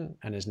initiation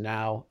and is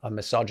now a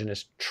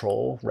misogynist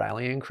troll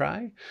rallying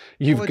cry.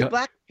 It's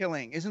black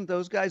pilling. Isn't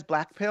those guys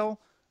black pill?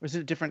 Or is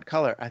it a different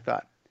color? I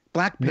thought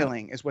black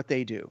pilling is what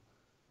they do.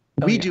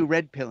 We do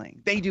red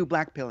pilling. They do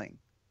black pilling.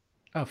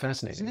 Oh,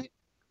 fascinating. Isn't it?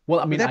 Well,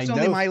 I mean, that's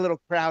only my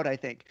little crowd, I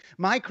think.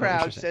 My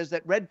crowd says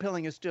that red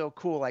pilling is still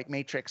cool, like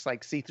Matrix,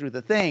 like see through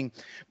the thing.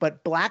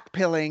 But black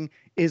pilling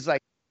is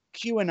like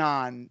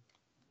QAnon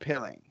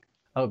pilling.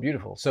 Oh,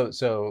 beautiful.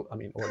 So I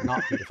mean, or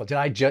not beautiful. Did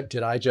I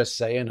just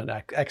say in an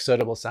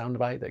excerptable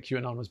soundbite that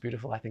QAnon was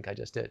beautiful? I think I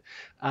just did.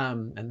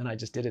 And then I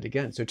just did it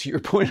again. So to your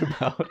point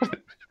about...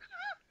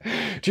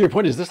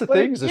 is this a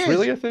thing? Is this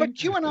really a thing? But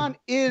QAnon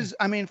is,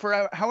 I mean,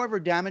 for however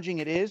damaging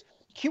it is,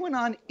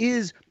 QAnon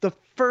is the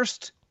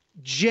first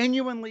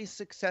genuinely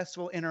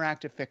successful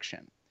interactive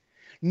fiction.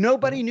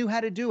 Nobody knew how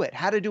to do it,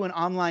 how to do an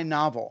online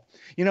novel,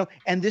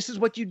 and this is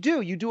what you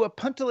do. You do a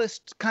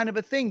puntillist kind of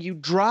a thing. You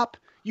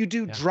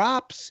do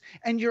drops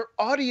and your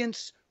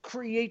audience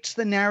creates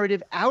the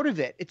narrative out of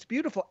it. It's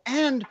beautiful,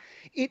 and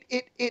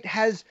it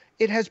has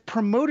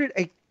promoted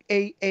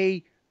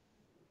a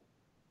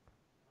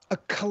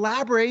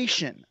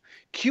collaboration.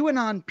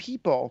 QAnon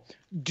people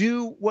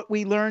do what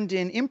we learned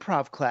in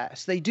improv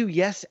class. They do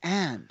yes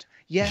and.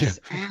 Yes,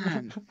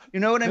 and you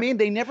know what I mean?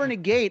 They never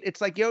negate. It's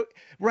like,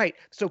 right.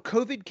 So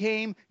COVID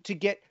came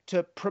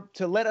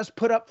to let us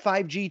put up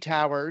 5G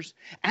towers,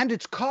 and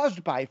it's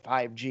caused by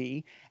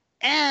 5G,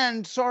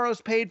 and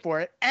Soros paid for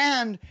it,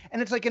 and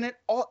it's like,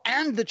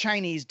 and the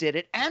Chinese did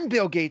it, and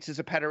Bill Gates is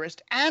a pederast,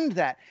 and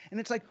that, and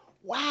it's like,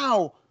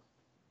 wow.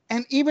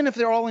 And even if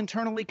they're all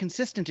internally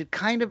consistent,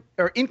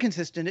 or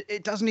inconsistent,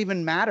 it doesn't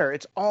even matter.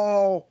 It's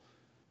all.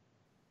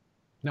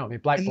 No, I mean,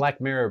 Black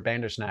Mirror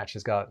Bandersnatch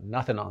has got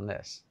nothing on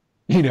this.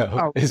 You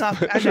know,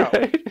 I know.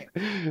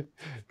 Right?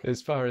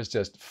 As far as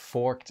just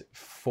forked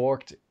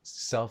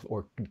self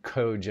or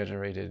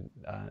code-generated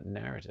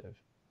narrative.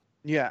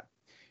 Yeah,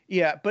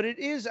 but it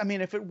is. I mean,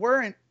 if it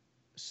weren't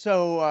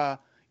so,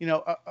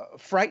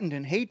 frightened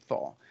and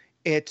hateful,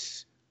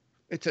 it's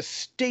a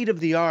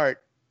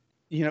state-of-the-art,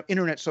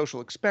 internet social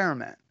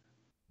experiment.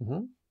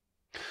 Mm-hmm.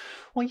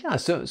 Well, yeah.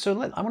 So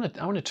I want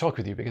to talk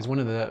with you because one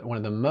of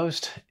the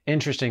most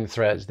interesting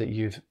threads that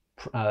you've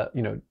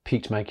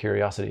piqued my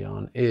curiosity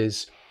on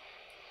is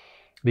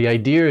the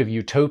idea of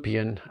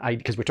utopian,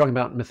 because we're talking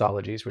about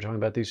mythologies, we're talking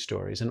about these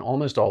stories, and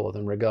almost all of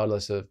them,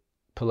 regardless of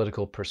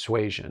political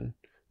persuasion,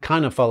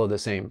 kind of follow the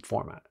same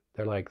format.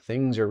 They're like,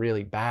 things are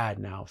really bad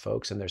now,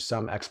 folks, and there's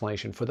some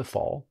explanation for the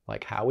fall,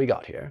 like how we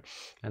got here.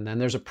 And then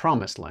there's a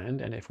promised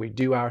land, and if we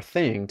do our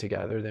thing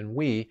together, then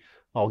we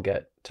all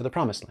get to the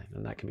promised land.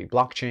 And that can be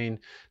blockchain,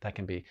 that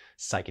can be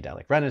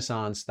psychedelic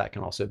renaissance, that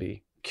can also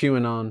be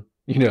QAnon,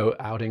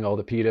 outing all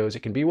the pedos.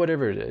 It can be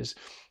whatever it is.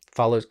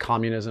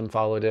 Communism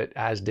followed it,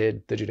 as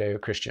did the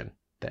Judeo-Christian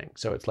thing.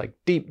 So it's like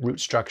deep root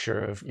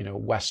structure of,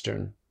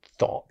 Western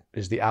thought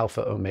is the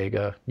alpha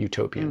omega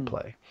utopian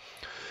play.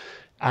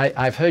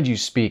 I've heard you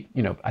speak,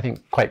 I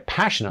think quite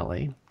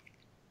passionately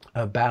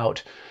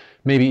about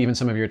maybe even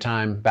some of your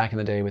time back in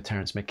the day with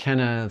Terence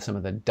McKenna, some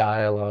of the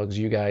dialogues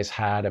you guys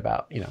had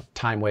about,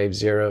 time wave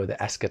zero, the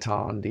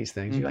eschaton, these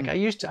things. You're like,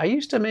 I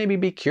used to maybe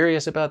be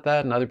curious about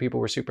that, and other people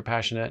were super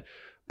passionate.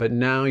 But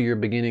now you're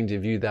beginning to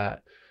view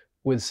that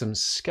with some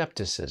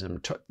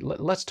skepticism.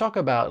 Let's talk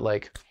about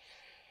like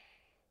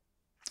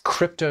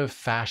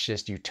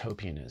crypto-fascist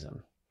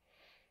utopianism.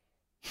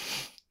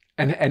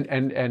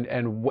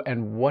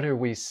 And what are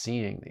we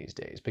seeing these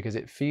days? Because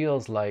it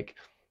feels like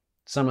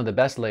some of the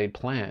best laid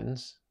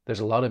plans,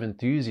 there's a lot of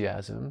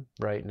enthusiasm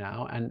right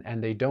now,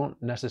 and they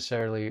don't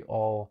necessarily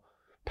all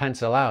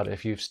pencil out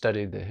if you've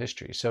studied the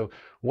history. So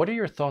what are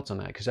your thoughts on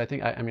that? Because I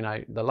think,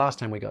 the last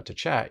time we got to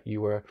chat,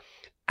 you were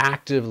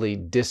actively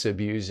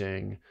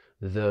disabusing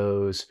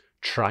those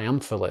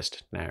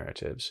triumphalist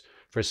narratives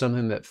for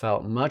something that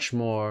felt much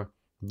more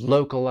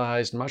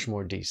localized, much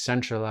more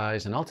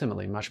decentralized, and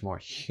ultimately much more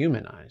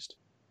humanized.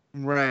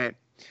 Right.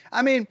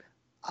 I mean,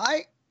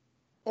 I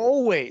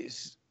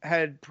always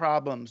had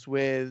problems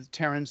with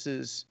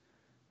Terence's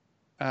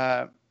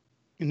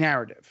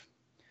narrative,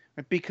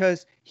 right?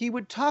 Because he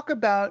would talk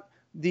about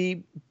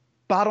the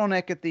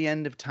bottleneck at the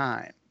end of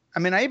time. I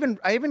mean, I even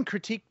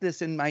critiqued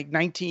this in my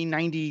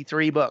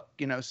 1993 book,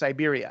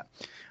 Siberia.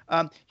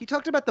 He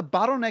talked about the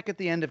bottleneck at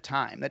the end of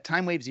time, that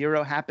time wave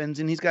zero happens,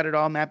 and he's got it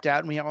all mapped out,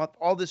 and we have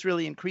all this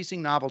really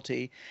increasing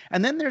novelty.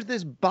 And then there's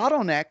this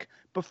bottleneck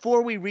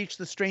before we reach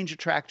the strange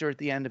attractor at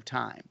the end of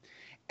time.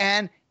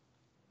 And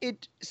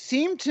it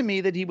seemed to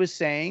me that he was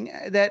saying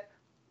that,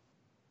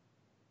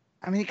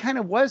 he kind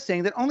of was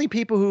saying that only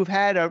people who've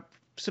had a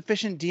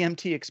sufficient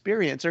DMT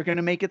experience are going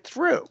to make it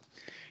through,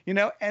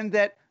 and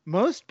that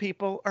most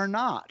people are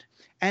not.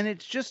 And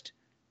it's just,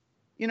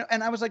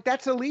 and I was like,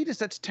 that's elitist.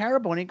 That's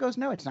terrible. And he goes,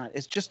 no, it's not.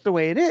 It's just the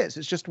way it is.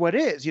 It's just what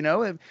is,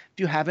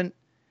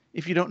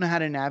 if you don't know how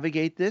to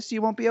navigate this,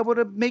 you won't be able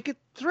to make it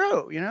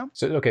through,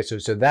 So, okay.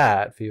 So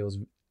that feels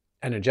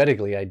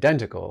energetically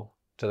identical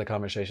to the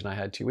conversation I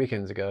had 2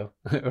 weekends ago,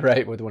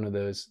 right? With one of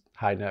those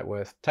high net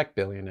worth tech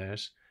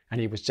billionaires. And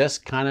he was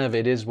just kind of,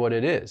 it is what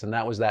it is. And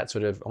that was that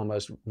sort of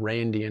almost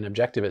Randian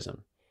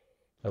objectivism.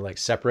 Like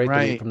separate the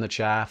wheat from the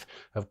chaff.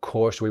 Of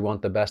course, we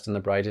want the best and the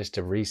brightest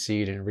to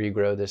reseed and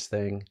regrow this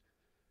thing.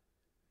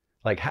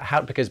 Like how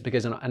because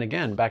and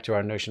again, back to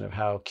our notion of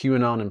how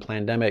QAnon and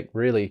Plandemic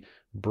really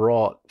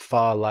brought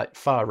far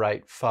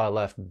right, far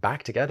left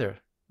back together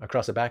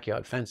across a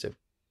backyard fence of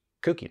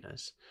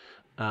kookiness.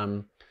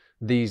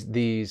 This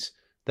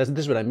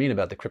is what I mean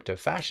about the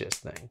crypto-fascist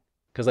thing.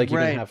 Because you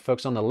can have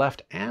folks on the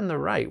left and the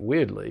right,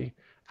 weirdly,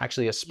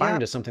 actually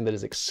aspiring to something that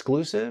is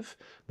exclusive,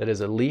 that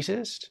is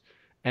elitist,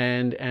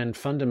 and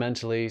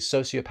fundamentally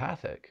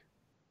sociopathic.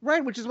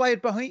 Right, which is why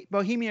at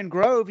Bohemian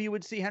Grove, you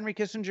would see Henry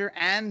Kissinger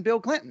and Bill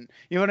Clinton.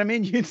 You know what I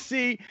mean? You'd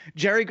see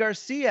Jerry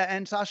Garcia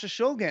and Sasha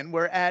Shulgin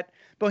were at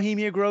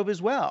Bohemian Grove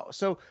as well.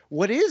 So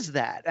what is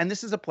that? And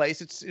this is a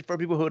place, it's for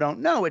people who don't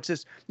know, it's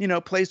this,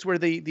 place where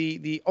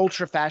the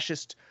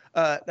ultra-fascist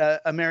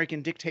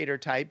American dictator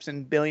types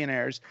and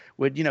billionaires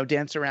would,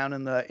 dance around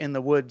in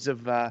the woods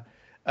of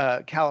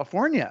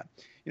California.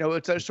 You know,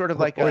 it's a sort of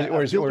like a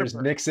or as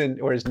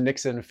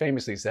Nixon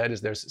famously said,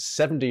 is there's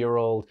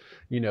 70-year-old,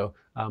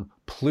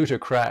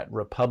 plutocrat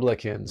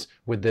Republicans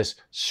with this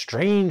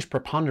strange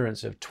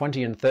preponderance of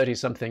 20 and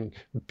 30-something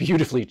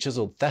beautifully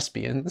chiseled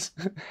thespians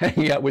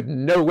hanging out with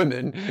no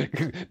women.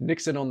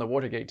 Nixon on the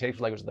Watergate tapes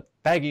like it was the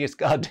faggiest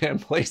goddamn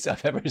place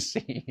I've ever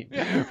seen.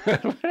 Yeah.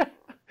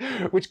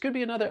 Which could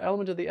be another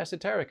element of the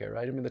esoterica,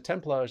 right? I mean, the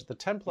Templars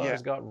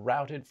got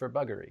routed for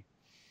buggery.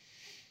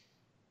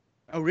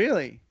 Oh,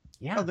 really?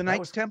 Yeah. Oh, the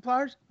Knights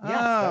Templars? Yeah,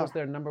 oh. That was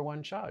their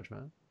 #1 charge,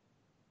 man.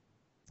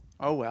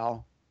 Oh,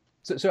 well.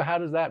 So how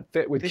does that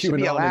fit with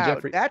QAnon and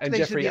Jeffrey Epstein? That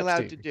they should be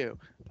allowed to do.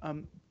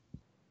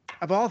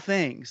 Of all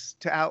things,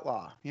 to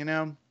outlaw,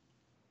 Okay.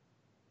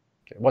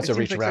 What's a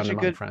reach around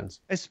among friends?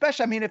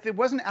 Especially, I mean, if it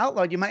wasn't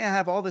outlawed, you might not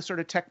have all this sort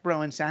of tech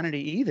bro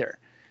insanity either.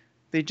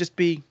 They'd just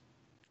be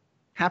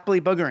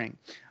happily buggering.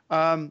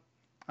 Oh,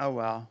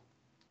 well.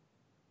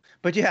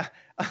 But yeah,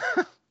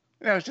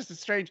 it's just a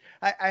strange,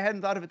 I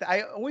hadn't thought of it.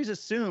 I always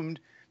assumed,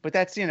 but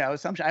that's,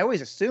 assumption. I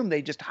always assumed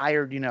they just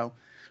hired,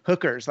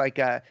 hookers like,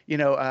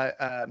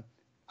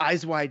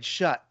 Eyes Wide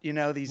Shut,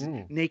 these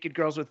naked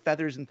girls with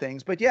feathers and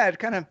things. But yeah,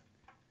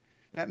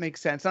 that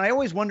makes sense. And I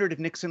always wondered if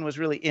Nixon was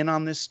really in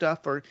on this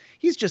stuff, or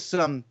he's just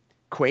some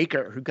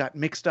Quaker who got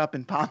mixed up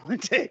in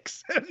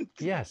politics.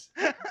 Yes.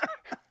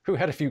 Who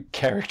had a few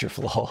character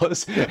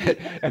flaws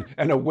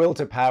and a will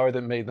to power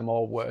that made them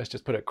all worse.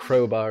 Just put a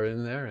crowbar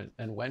in there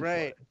and went for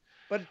it.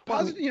 But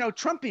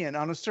Trumpian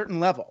on a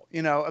certain level,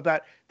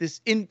 about this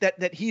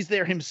that he's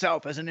there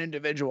himself as an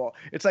individual.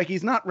 It's like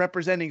he's not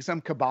representing some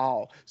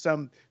cabal,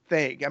 some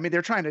thing. I mean,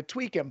 they're trying to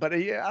tweak him, but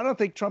I don't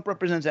think Trump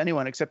represents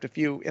anyone except a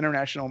few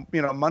international,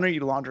 money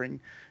laundering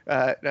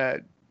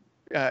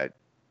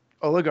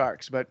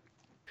oligarchs. But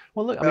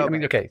well, look, I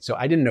mean, okay. So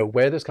I didn't know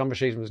where this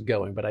conversation was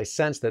going, but I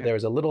sensed that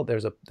there's a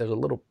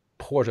little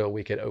portal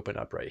we could open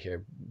up right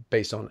here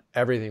based on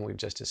everything we've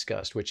just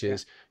discussed, which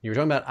is you were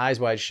talking about Eyes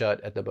Wide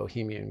Shut at the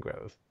Bohemian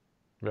Grove,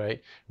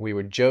 right? We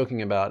were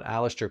joking about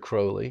Aleister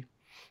Crowley,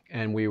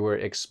 and we were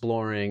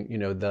exploring,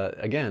 I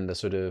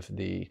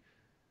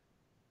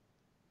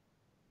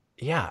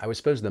would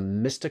suppose the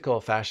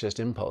mystical fascist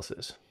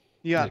impulses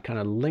that kind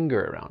of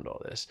linger around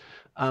all this.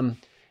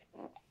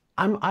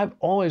 I've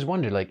always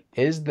wondered, like,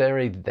 is there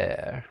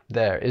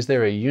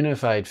a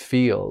unified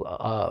field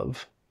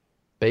of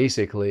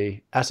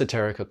basically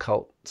esoteric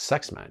occult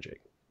sex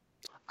magic?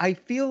 I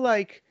feel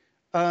like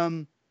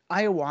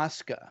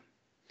ayahuasca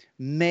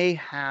may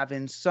have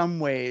in some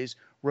ways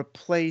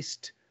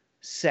replaced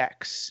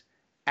sex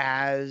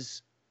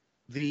as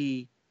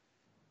the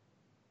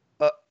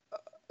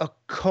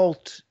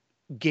occult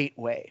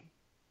gateway.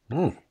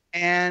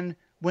 And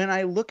when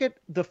I look at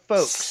the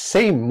folks...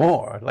 Say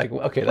more. Like,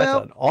 okay,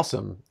 that's an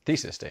awesome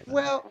thesis statement.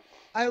 Well,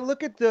 I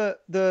look at the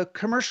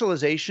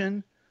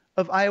commercialization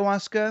of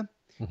ayahuasca.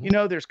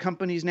 There's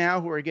companies now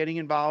who are getting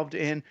involved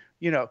in,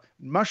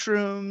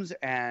 mushrooms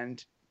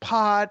and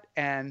pot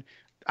and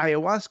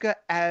ayahuasca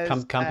as...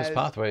 Compass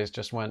Pathways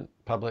just went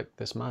public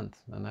this month,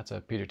 and that's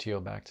a Peter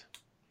Thiel-backed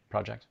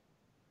project.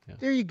 Yeah.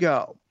 There you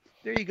go.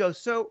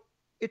 So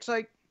it's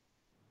like...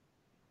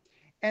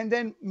 And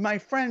then my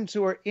friends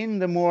who are in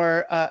the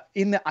more,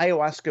 in the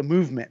ayahuasca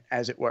movement,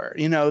 as it were,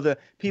 the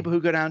people who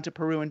go down to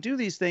Peru and do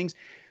these things,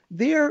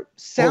 they're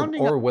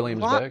sounding or a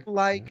Williamsburg. lot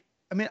like...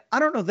 I mean, I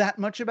don't know that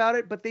much about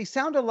it, but they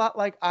sound a lot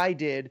like I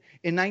did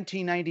in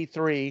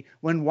 1993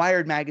 when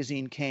Wired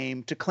magazine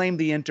came to claim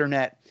the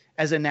internet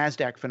as a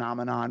NASDAQ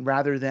phenomenon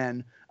rather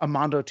than a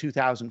Mondo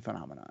 2000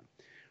 phenomenon,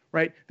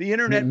 right? The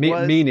internet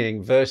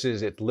meaning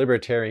versus its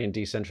libertarian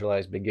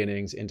decentralized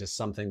beginnings into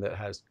something that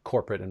has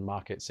corporate and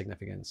market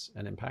significance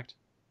and impact.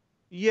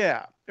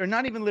 Yeah, or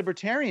not even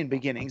libertarian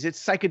beginnings.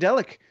 It's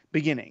psychedelic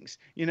beginnings.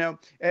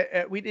 It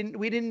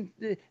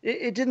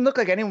didn't look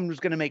like anyone was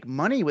going to make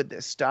money with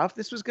this stuff.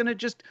 This was going to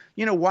just,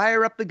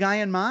 wire up the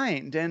Gaian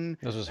mind. And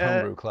this was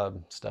homebrew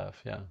club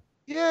stuff. Yeah.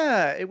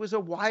 Yeah, it was a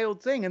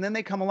wild thing. And then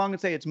they come along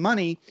and say it's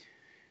money.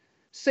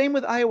 Same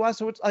with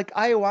ayahuasca. It's like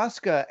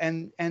ayahuasca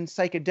and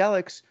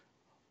psychedelics.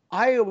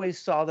 I always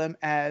saw them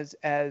as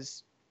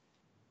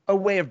a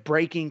way of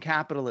breaking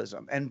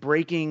capitalism and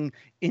breaking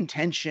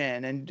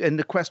intention and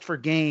the quest for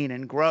gain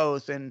and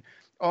growth and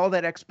all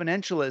that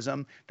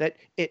exponentialism that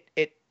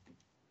it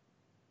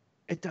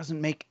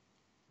doesn't make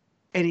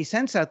any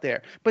sense out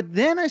there. But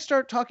then I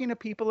start talking to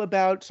people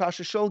about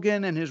Sasha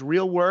Shulgin and his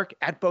real work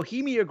at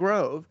Bohemia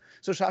Grove.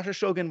 So Sasha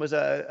Shulgin was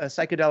a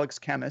psychedelics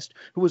chemist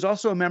who was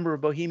also a member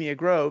of Bohemia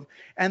Grove,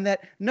 and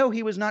that, no,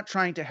 he was not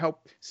trying to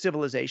help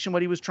civilization.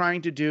 What he was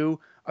trying to do,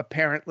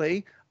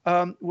 apparently,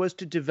 was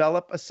to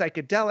develop a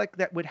psychedelic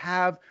that would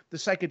have the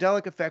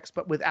psychedelic effects,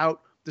 but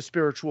without the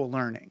spiritual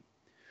learning,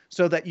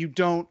 so that you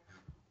don't.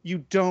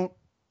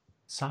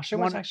 Sasha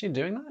was actually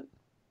doing that?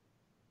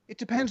 It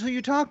depends who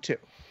you talk to.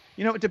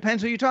 It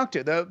depends who you talk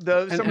to.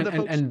 Some of the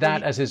folks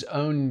as his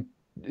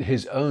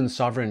own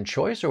sovereign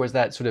choice, or was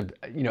that sort of,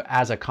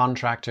 as a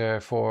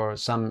contractor for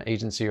some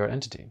agency or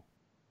entity?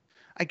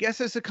 I guess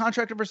as a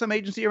contractor for some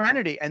agency or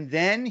entity, and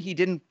then he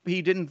didn't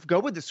go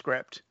with the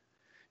script.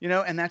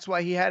 and that's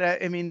why he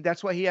had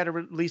that's why he had to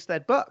release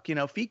that book.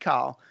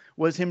 Fecal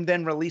was him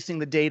then releasing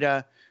the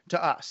data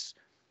to us.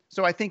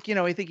 So I think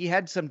he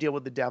had some deal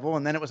with the devil,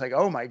 and then it was like,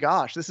 oh my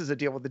gosh, this is a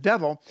deal with the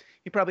devil.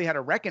 He probably had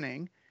a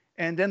reckoning,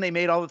 and then they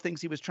made all the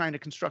things he was trying to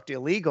construct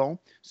illegal.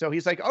 So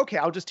he's like, okay,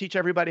 I'll just teach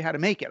everybody how to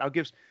make it. I'll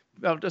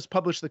just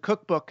publish the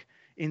cookbook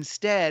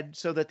instead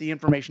so that the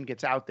information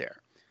gets out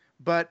there.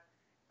 But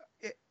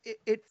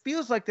it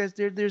feels like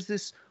there's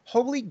this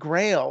holy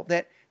grail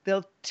that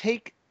they'll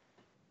take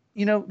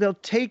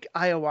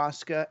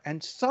ayahuasca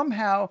and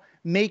somehow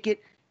make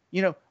it,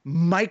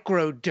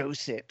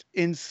 microdose it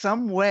in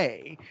some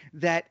way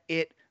that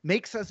it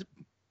makes us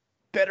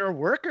better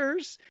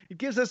workers. It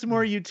gives us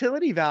more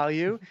utility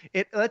value.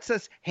 It lets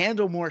us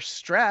handle more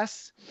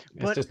stress.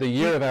 It's just the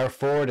year of our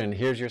Ford, and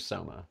here's your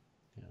Soma.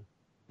 Yeah.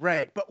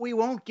 Right. But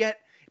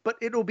but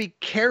it'll be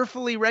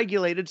carefully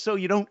regulated so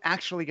you don't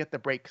actually get the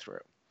breakthrough.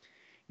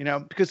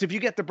 Because if you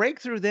get the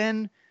breakthrough,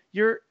 then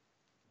you're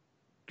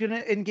going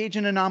to engage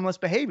in anomalous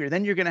behavior.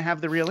 Then you're going to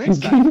have the real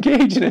insight.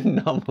 Engage in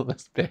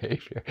anomalous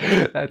behavior.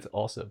 That's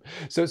awesome.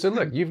 So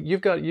look,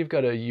 you've got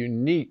a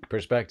unique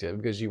perspective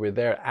because you were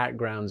there at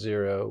ground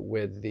zero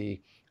with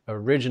the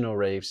original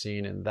rave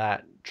scene and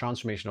that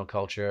transformational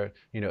culture.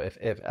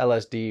 If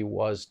LSD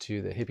was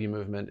to the hippie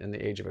movement in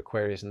the age of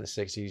Aquarius in the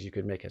 60s, you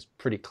could make a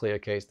pretty clear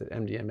case that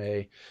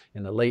MDMA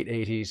in the late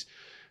 80s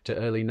to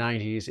early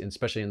 90s, and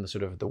especially in the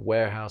sort of the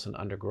warehouse and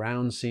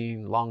underground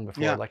scene, long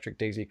before Electric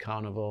Daisy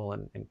Carnival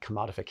and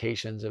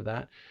commodifications of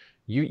that.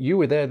 You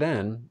were there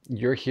then,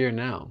 you're here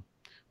now.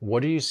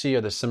 What do you see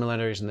are the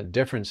similarities and the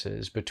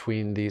differences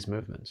between these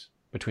movements,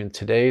 between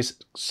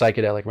today's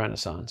psychedelic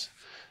renaissance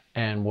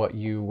and what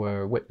you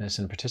were witness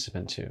and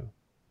participant to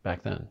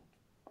back then?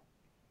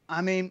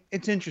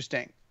 It's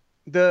interesting.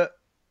 The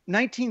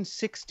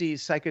 1960s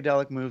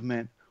psychedelic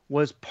movement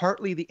was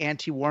partly the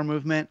anti-war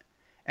movement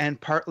and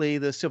partly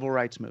the civil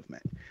rights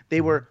movement.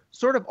 They were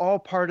sort of all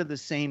part of the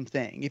same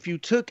thing. If you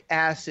took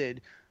acid,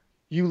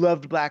 you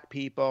loved black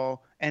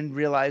people and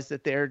realized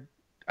that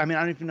I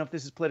don't even know if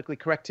this is politically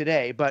correct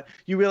today, but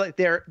you realize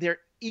they're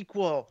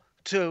equal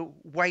to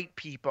white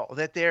people,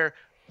 that they're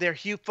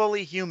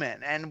fully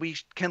human and we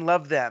can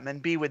love them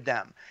and be with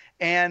them.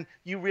 And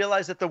you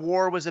realize that the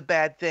war was a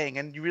bad thing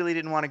and you really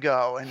didn't want to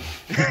go. And,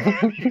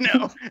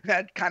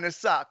 that kind of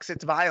sucks.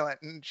 It's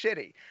violent and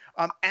shitty.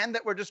 And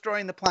that we're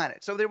destroying the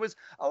planet. So there was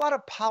a lot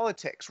of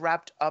politics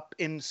wrapped up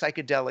in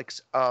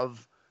psychedelics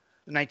of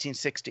the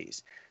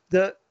 1960s.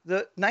 The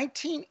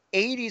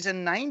 1980s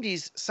and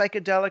 90s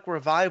psychedelic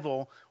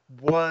revival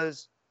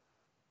was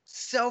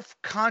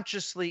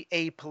self-consciously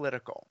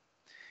apolitical.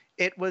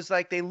 It was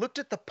like they looked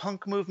at the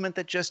punk movement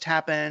that just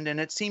happened and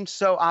it seemed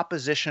so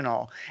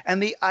oppositional.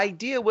 And the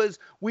idea was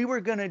we were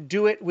going to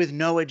do it with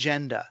no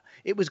agenda.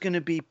 It was going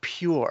to be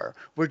pure.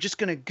 We're just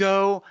going to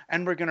go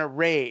and we're going to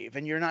rave.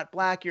 And you're not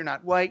black, you're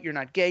not white, you're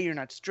not gay, you're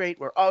not straight.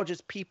 We're all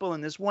just people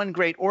in this one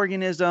great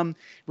organism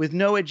with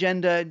no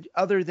agenda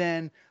other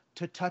than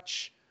to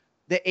touch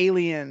the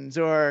aliens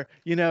or,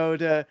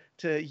 to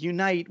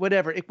unite,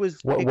 whatever.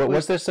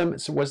 Was there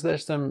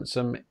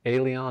some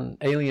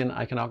alien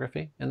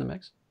iconography in the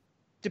mix?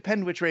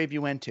 Depend which rave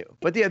you went to.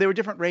 But yeah, there were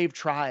different rave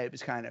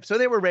tribes kind of. So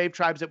there were rave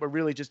tribes that were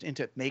really just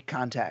into make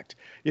contact.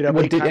 Did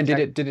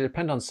it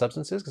depend on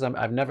substances? Because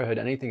I've never heard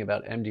anything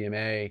about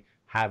MDMA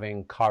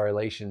having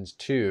correlations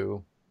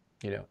to,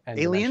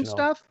 alien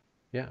stuff?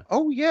 Yeah.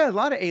 Oh yeah, a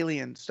lot of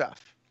alien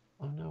stuff.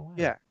 Oh no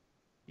way. Yeah.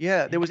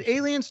 Yeah, there was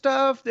alien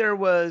stuff. There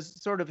was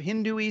sort of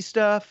Hindu-y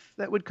stuff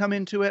that would come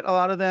into it, a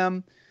lot of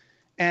them.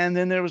 And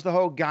then there was the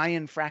whole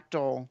Gaian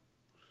fractal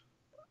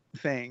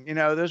thing.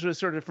 Those were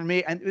sort of for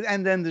me.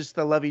 And then there's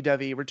the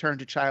lovey-dovey return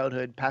to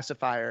childhood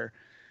pacifier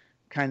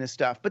kind of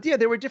stuff. But yeah,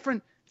 there were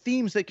different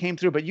themes that came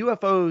through, but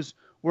UFOs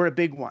were a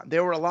big one.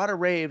 There were a lot of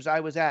raves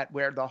I was at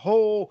where the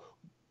whole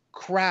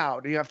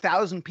crowd,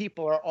 1,000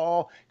 people are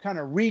all kind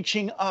of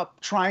reaching up,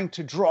 trying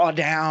to draw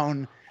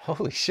down.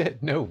 Holy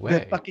shit, no way.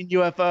 The fucking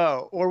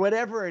UFO or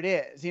whatever it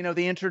is, the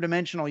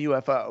interdimensional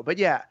UFO. But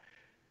yeah,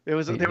 there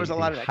was a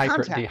lot of that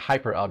contact. The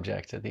hyper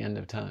object at the end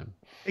of time.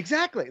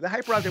 Exactly, the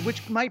hyper object,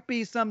 which might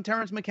be some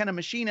Terrence McKenna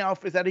machine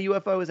elf. Is that a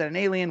UFO? Is that an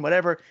alien?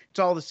 Whatever. It's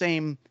all the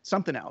same,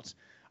 something else.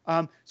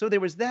 So there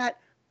was that,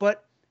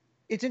 but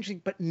it's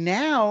interesting. But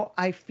now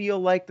I feel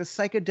like the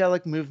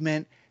psychedelic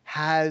movement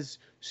has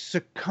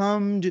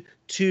succumbed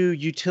to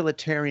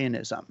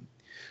utilitarianism.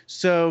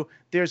 So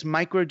there's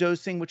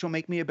microdosing, which will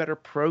make me a better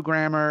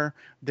programmer.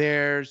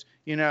 There's,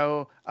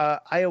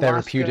 ayahuasca.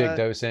 Therapeutic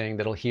dosing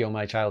that'll heal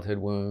my childhood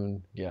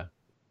wound. Yeah.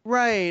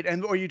 Right.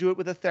 Or you do it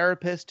with a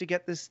therapist to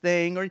get this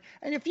thing. And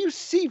if you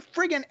see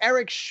friggin'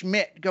 Eric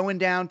Schmidt going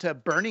down to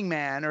Burning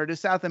Man or to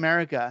South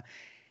America,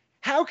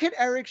 how could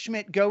Eric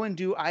Schmidt go and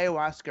do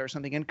ayahuasca or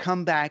something and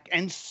come back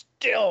and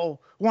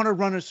still want to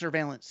run a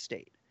surveillance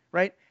state,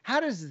 right? How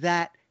does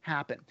that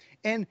happen?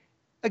 And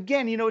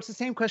again, it's the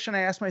same question I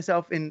asked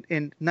myself in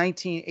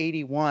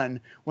 1981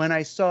 when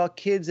I saw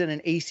kids in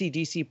an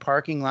AC/DC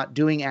parking lot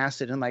doing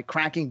acid and like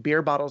cracking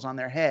beer bottles on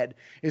their head,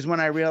 is when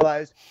I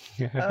realized,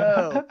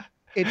 oh,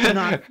 it's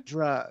not a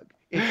drug.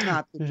 It's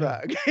not the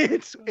drug.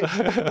 It's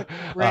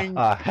bring...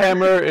 a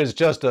hammer is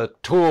just a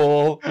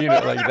tool,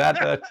 like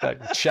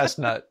that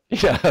chestnut.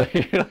 Yeah,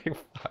 you're like,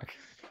 fuck.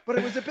 But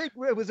it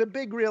was a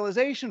big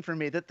realization for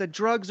me that the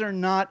drugs are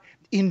not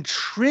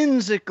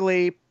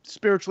intrinsically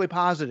spiritually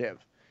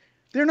positive.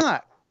 They're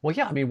not. Well,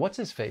 yeah, I mean, what's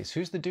his face?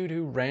 Who's the dude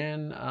who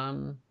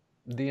ran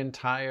the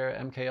entire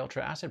MK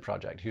Ultra acid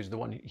project? Who's the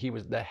one? He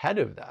was the head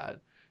of that.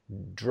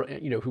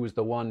 Who was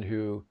the one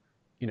who,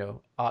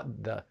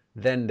 the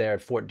then there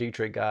Fort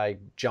Detrick guy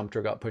jumped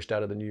or got pushed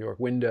out of the New York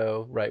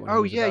window, right when he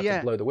was about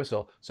to blow the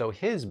whistle. So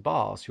his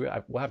boss, who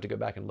we'll have to go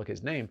back and look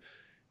his name,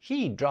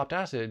 he dropped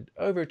acid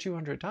over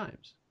 200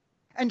 times.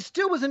 And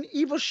still was an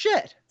evil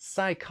shit.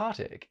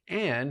 Psychotic,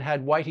 and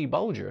had Whitey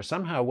Bulger.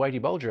 Somehow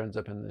Whitey Bulger ends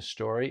up in this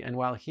story, and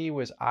while he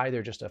was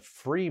either just a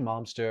free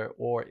mobster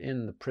or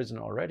in the prison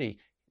already,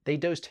 they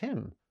dosed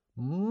him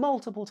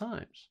multiple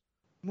times.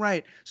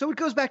 Right. So it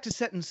goes back to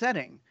set and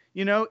setting.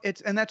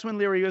 And that's when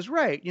Leary was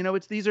right.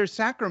 These are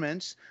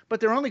sacraments, but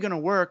they're only going to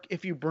work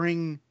if you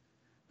bring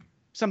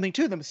something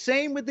to them.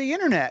 Same with the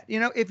internet.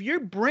 If you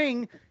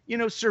bring,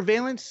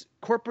 surveillance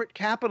corporate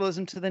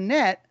capitalism to the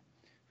net,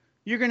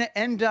 you're going to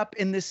end up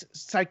in this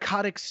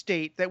psychotic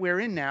state that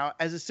we're in now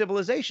as a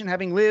civilization,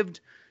 having lived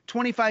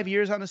 25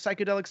 years on a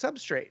psychedelic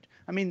substrate.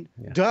 I mean,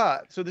 duh.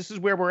 So this is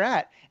where we're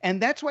at.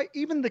 And that's why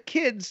even the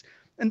kids,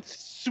 and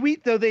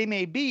sweet though they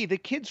may be, the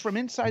kids from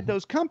inside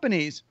those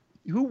companies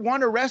who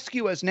want to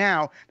rescue us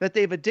now that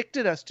they've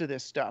addicted us to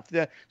this stuff,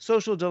 the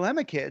social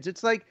dilemma kids,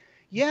 it's like,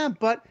 yeah,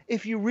 but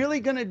if you're really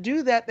going to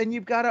do that, then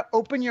you've got to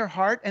open your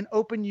heart and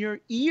open your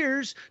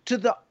ears to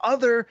the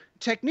other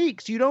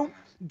techniques. You don't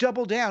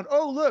double down.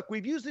 Oh, look,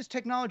 we've used this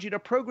technology to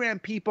program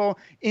people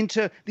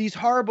into these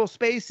horrible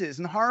spaces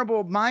and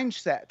horrible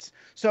mindsets.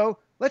 So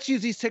let's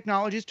use these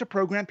technologies to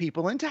program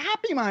people into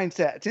happy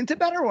mindsets, into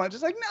better ones.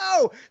 It's like,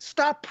 no,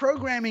 stop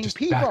programming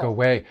people.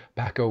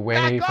 Back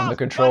away from the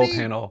control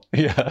panel.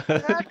 Yeah.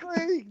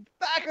 Exactly.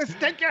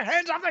 Take your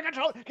hands off the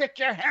control. Get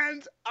your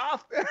hands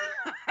off.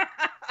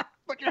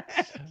 Put your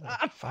hands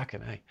off.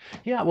 Fucking A.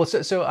 Yeah. Well,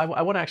 so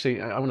I want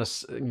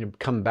to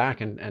come back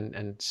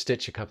and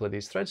stitch a couple of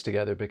these threads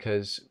together,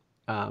 because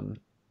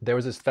there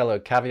was this fellow,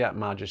 Caveat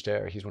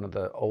Magister. He's one of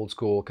the old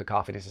school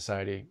Cacophony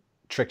Society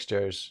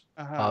tricksters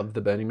of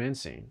the Burning Man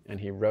scene. And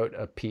he wrote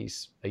a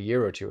piece a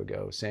year or two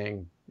ago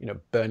saying,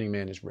 Burning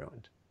Man is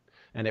ruined.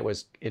 And it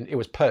was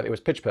perfect. It was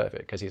pitch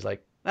perfect, because he's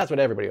like, that's what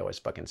everybody always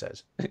fucking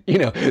says.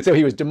 So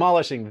he was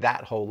demolishing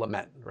that whole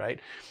lament,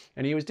 right?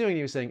 And he was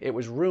saying it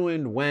was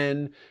ruined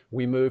when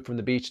we moved from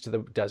the beach to the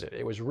desert.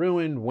 It was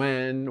ruined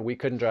when we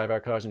couldn't drive our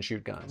cars and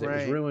shoot guns. Right.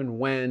 It was ruined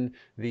when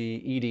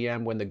the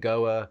EDM, when the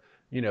Goa,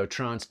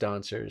 trance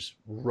dancers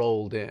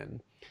rolled in.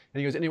 And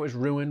he goes, and it was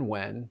ruined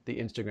when the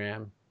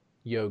Instagram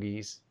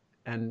yogis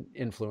and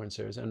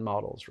influencers and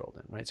models rolled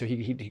in, right? So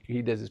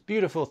he does this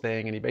beautiful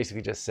thing, and he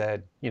basically just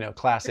said,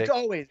 classic. It's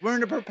always, we're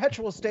in a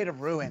perpetual state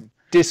of ruin.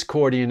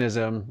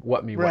 Discordianism,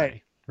 what me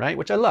way, right?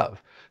 Which I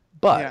love.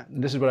 But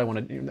this is what I want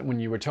to do. When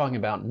you were talking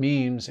about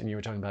memes, and you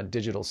were talking about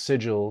digital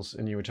sigils,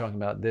 and you were talking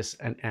about this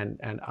and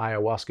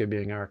ayahuasca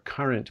being our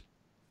current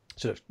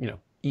sort of,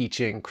 I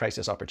Ching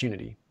crisis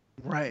opportunity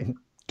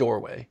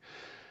doorway,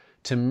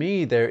 to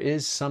me, there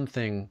is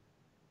something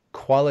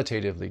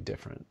qualitatively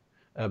different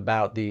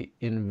about the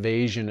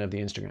invasion of the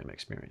Instagram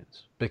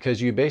experience, because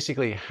you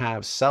basically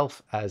have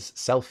self as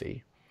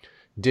selfie,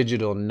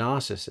 digital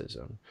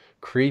narcissism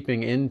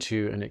creeping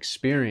into an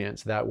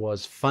experience that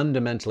was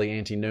fundamentally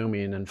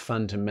antinomian and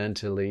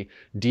fundamentally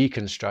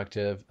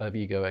deconstructive of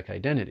egoic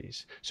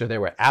identities. So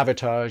there were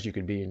avatars. You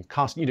could be in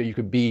costume, you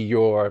could be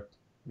your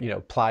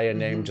playa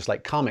name, just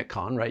like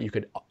Comic-Con, right? You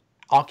could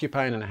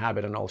occupy and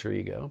inhabit an alter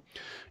ego.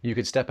 You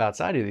could step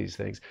outside of these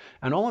things.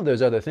 And all of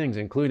those other things,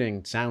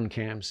 including sound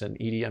camps and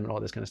EDM and all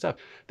this kind of stuff,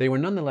 they were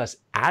nonetheless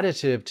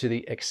additive to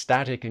the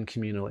ecstatic and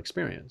communal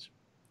experience.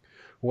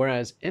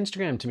 Whereas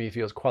Instagram to me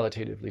feels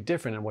qualitatively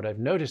different. And what I've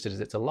noticed is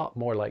it's a lot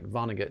more like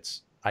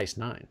Vonnegut's Ice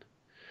 9.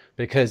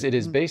 Because it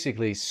is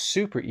basically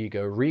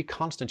superego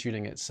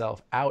reconstituting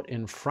itself out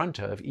in front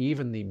of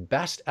even the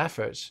best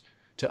efforts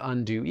to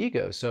undo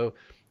ego. So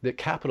the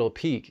Capitol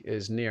Peak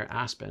is near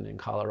Aspen in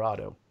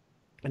Colorado.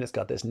 And it's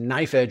got this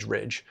knife edge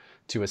ridge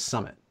to a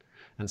summit.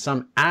 And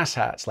some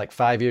asshats like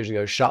 5 years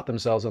ago shot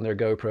themselves on their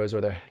GoPros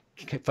or their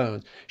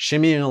phones,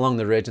 shimmying along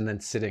the ridge and then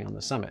sitting on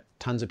the summit.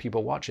 Tons of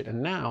people watch it.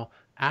 And now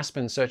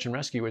Aspen Search and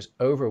Rescue is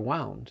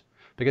overwhelmed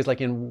because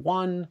like in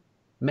one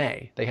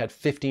May, they had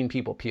 15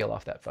 people peel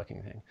off that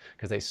fucking thing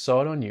because they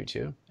saw it on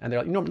YouTube. And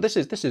they're like, this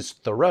is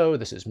Thoreau,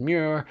 this is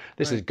Muir,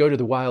 this is Go to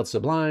the Wild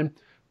Sublime.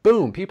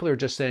 Boom, people are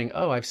just saying,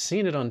 oh, I've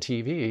seen it on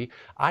TV,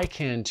 I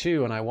can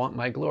too, and I want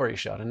my glory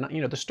shot. And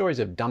the stories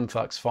of dumb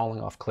fucks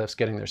falling off cliffs,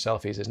 getting their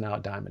selfies is now a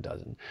dime a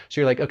dozen.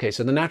 So you're like, okay,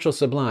 so the natural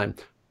sublime,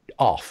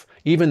 off.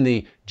 Even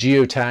the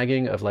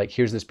geotagging of like,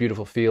 here's this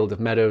beautiful field of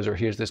meadows or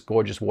here's this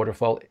gorgeous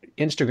waterfall,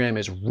 Instagram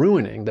is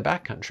ruining the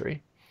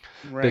backcountry.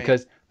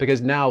 Right.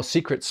 Because now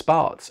secret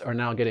spots are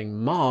now getting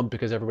mobbed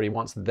because everybody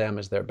wants them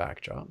as their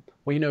backdrop.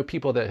 Well, you know,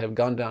 people that have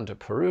gone down to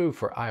Peru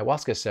for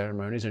ayahuasca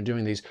ceremonies are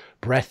doing these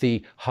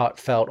breathy,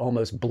 heartfelt,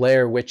 almost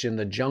Blair Witch in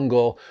the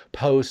jungle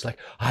posts like,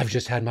 I've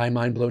just had my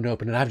mind blown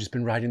open and I've just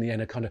been riding the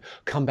anaconda.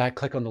 Come back,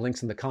 click on the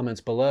links in the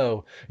comments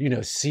below. You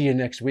know, see you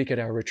next week at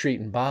our retreat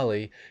in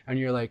Bali. And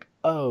you're like,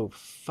 oh,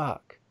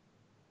 fuck.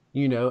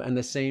 You know, and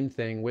the same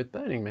thing with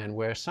Burning Man,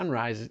 where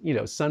sunrises, you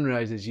know,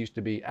 sunrises used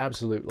to be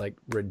absolute like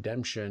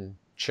redemption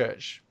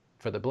church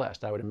for the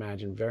blessed. I would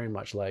imagine very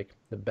much like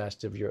the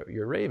best of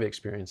your rave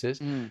experiences.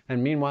 Mm.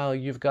 And meanwhile,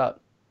 you've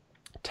got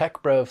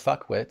tech bro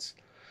fuckwits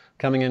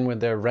coming in with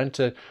their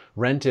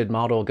rented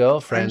model And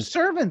girlfriends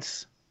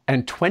servants.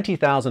 and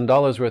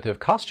 $20,000 worth of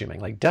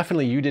costuming. Like,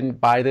 definitely you didn't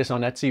buy this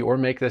on Etsy or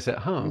make this at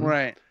home.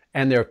 Right.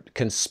 And they're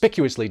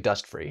conspicuously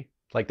dust free.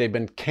 Like, they've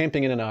been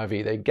camping in an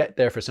RV. They get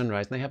there for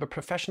sunrise and they have a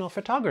professional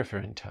photographer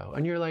in tow.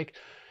 And you're like,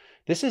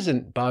 this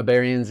isn't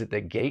barbarians at the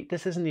gate.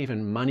 This isn't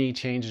even money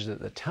changers at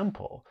the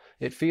temple.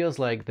 It feels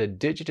like the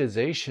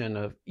digitization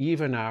of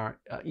even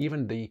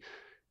the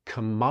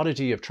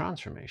commodity of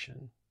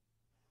transformation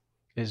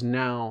is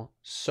now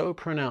so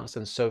pronounced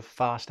and so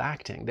fast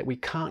acting that we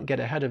can't get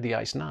ahead of the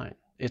Ice Nine.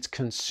 It's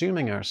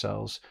consuming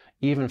ourselves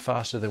even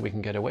faster than we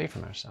can get away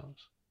from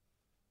ourselves.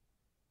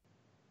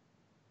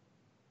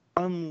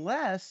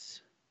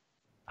 Unless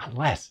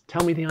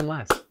Tell me the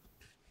unless.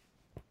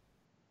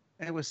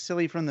 it was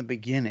silly from the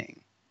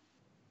beginning.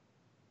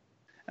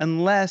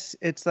 Unless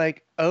it's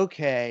like,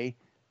 okay,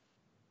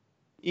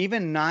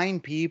 even 9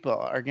 people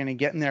are going to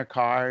get in their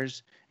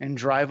cars and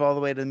drive all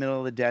the way to the middle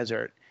of the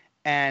desert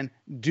and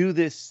do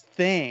this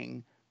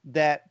thing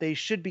that they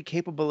should be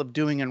capable of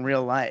doing in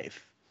real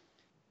life.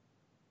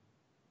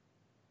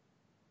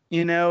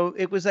 You know,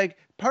 it was like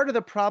part of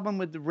the problem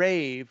with the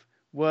rave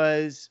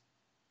was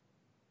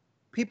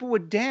people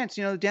would dance,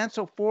 you know, dance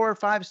till 4 or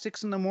 5,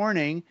 6 in the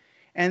morning,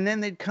 and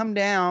then they'd come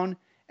down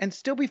and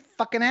still be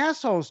fucking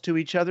assholes to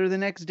each other the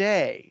next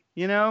day.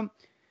 You know,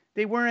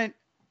 they weren't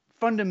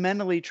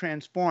fundamentally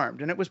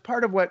transformed. And it was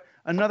part of what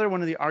another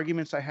one of the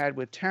arguments I had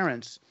with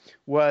Terence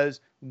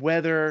was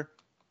whether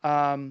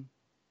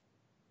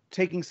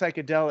taking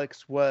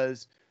psychedelics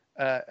was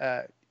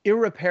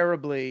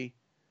irreparably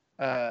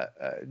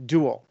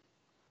dual.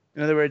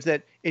 In other words,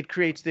 that it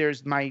creates,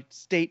 there's my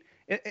state,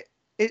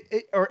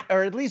 or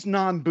at least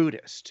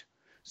non-Buddhist.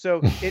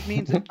 So it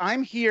means that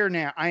I'm here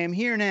now. I am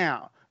here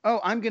now. Oh,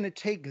 I'm going to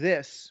take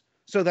this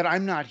so that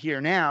I'm not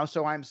here now.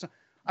 So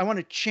I want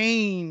to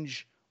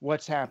change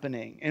what's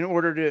happening in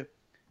order to,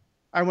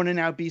 I want to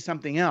now be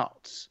something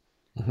else.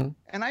 Mm-hmm.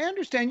 And I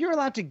understand you're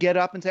allowed to get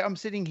up and say, I'm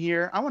sitting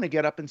here. I want to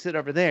get up and sit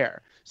over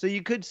there. So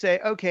you could say,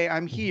 okay,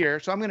 I'm here.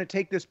 So I'm going to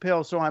take this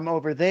pill. So I'm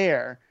over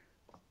there.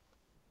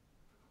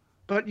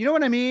 But you know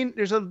what I mean?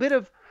 There's a bit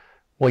of,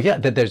 well, yeah,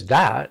 there's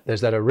that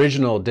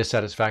original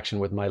dissatisfaction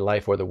with my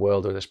life or the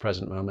world or this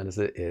present moment as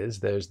it is.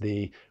 There's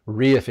the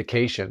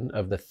reification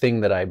of the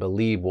thing that I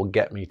believe will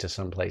get me to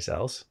someplace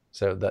else.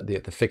 So that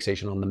the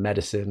fixation on the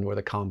medicine or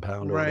the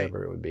compound or right.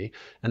 whatever it would be.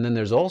 And then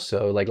there's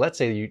also, like, let's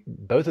say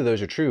both of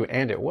those are true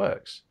and it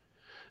works.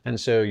 And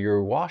so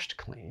you're washed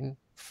clean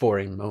for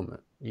a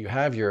moment. You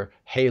have your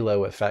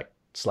halo effect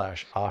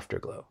 /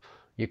 afterglow.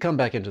 You come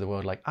back into the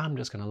world like, I'm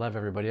just going to love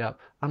everybody up.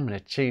 I'm going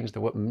to change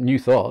the new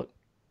thought.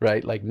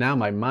 Right? Like, now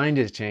my mind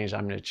has changed.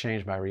 I'm going to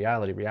change my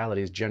reality.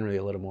 Reality is generally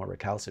a little more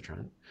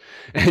recalcitrant.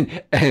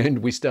 And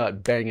we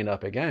start banging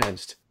up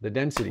against the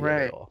density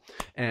right. of it all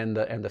and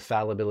the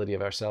fallibility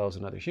of ourselves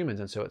and other humans.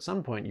 And so at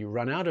some point you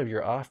run out of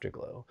your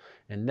afterglow.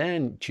 And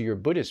then to your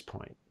Buddhist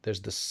point, there's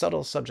the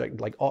subtle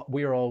subject, like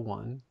we are all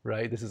one,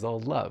 right? This is all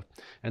love.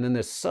 And then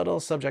this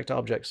subtle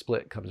subject-object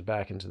split comes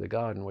back into the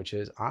garden, which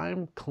is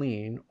I'm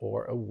clean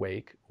or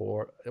awake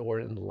or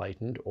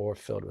enlightened or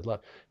filled with love.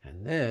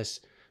 And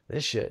this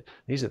shit,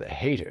 these are the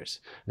haters.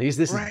 This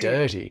right. is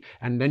dirty.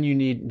 And then you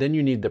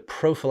need the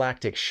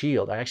prophylactic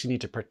shield. I actually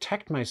need to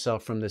protect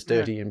myself from this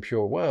dirty,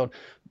 impure world,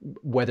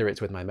 whether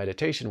it's with my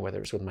meditation, whether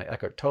it's with my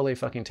Eckhart Tolle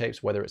fucking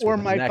tapes, whether it's or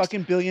with my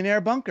fucking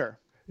billionaire bunker.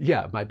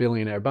 Yeah, my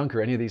billionaire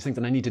bunker, any of these things.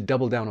 And I need to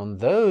double down on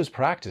those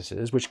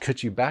practices, which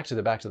cuts you back to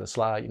the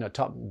slide,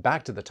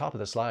 back to the top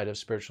of the slide of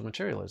spiritual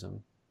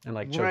materialism and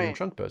like Chogyam right.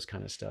 Trungpa's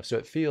kind of stuff. So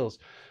it feels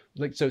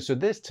like, so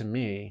this to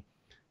me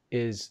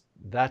is,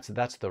 that's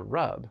the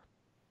rub.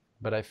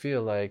 But I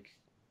feel like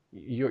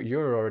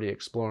you're already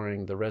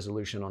exploring the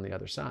resolution on the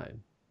other side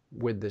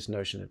with this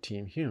notion of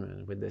team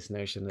human, with this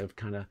notion of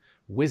kind of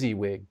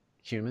WYSIWYG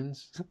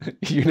humans,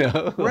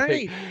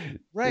 Right,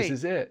 right. This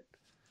is it.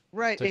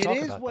 Right. So it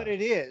is what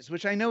it is,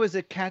 which I know is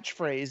a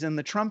catchphrase in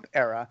the Trump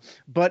era.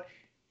 But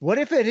what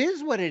if it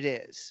is what it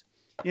is?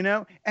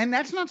 And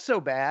that's not so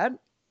bad.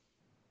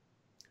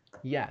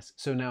 Yes.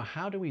 So now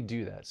how do we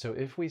do that? So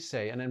if we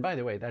say, and then by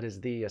the way, that is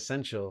the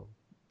essential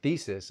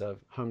thesis of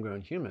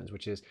Homegrown Humans,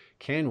 which is,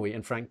 can we,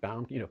 and Frank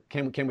Baum,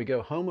 can we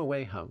go home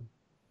away home?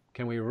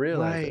 Can we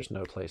realize right. there's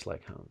no place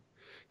like home?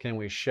 Can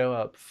we show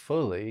up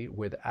fully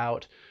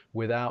without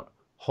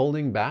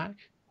holding back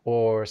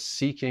or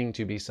seeking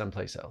to be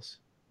someplace else?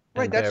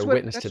 Right. and bear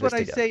witness to That's this what I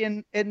together. say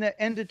in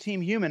the End of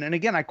Team Human. And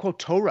again, I quote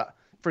Torah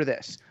for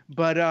this.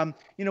 But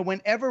you know,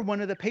 whenever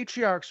one of the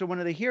patriarchs or one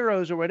of the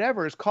heroes or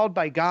whatever is called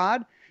by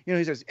God, you know,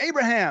 he says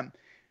Abraham.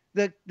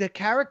 The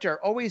character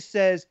always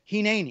says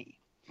Hineni,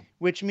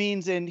 which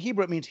means in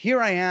Hebrew it means here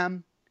I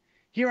am,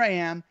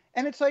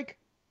 and it's like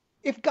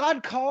if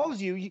God calls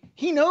you,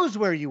 He knows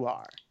where you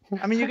are.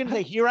 I mean, you're going to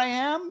say here I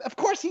am. Of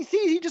course, He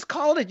sees. He just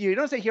called at you. You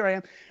don't say here I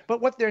am. But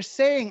what they're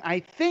saying, I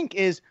think,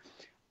 is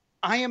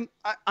I'm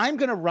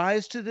going to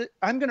rise to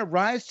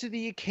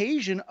the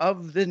occasion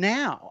of the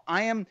now.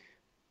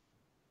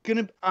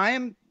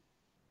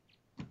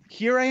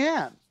 Here I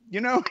am,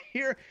 you know,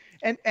 here.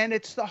 And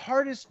it's the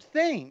hardest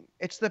thing.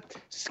 It's the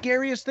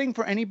scariest thing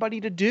for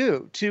anybody to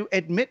do, to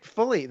admit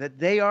fully that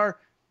they are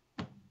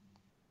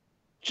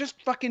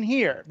just fucking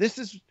here. This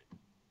is.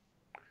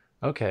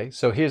 Okay,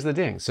 so here's the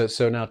thing.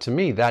 So now to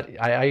me, that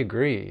I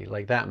agree.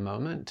 Like that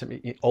moment, to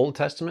me, Old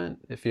Testament,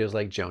 it feels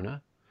like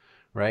Jonah,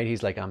 right?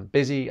 He's like, I'm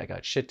busy, I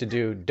got shit to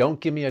do. Don't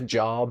give me a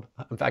job.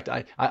 In fact,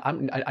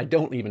 I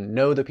don't even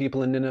know the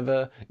people in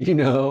Nineveh, you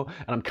know,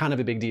 and I'm kind of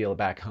a big deal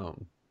back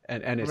home.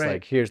 And it's Right.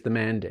 like, here's the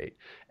mandate.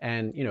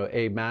 And, you know,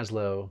 Abe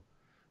Maslow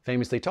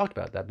famously talked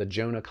about that, the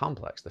Jonah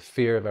complex, the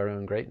fear of our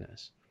own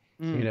greatness,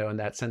 you know, and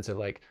that sense of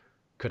like,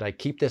 could I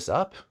keep this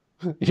up?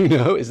 You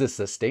know, is this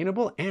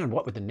sustainable? And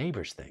what would the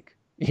neighbors think?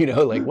 You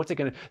know, like what's it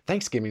going to,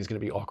 Thanksgiving is going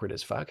to be awkward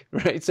as fuck,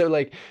 right?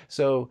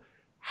 So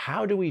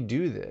how do we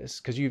do this?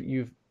 Because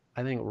you've,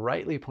 I think,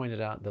 rightly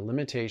pointed out the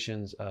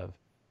limitations of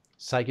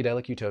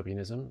psychedelic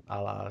utopianism,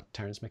 a la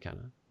Terence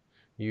McKenna.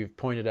 You've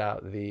pointed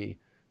out the,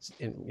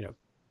 you know,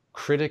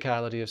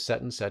 criticality of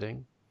set and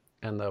setting,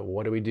 and the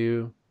what do we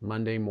do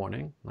Monday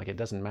morning? Like it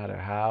doesn't matter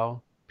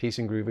how peace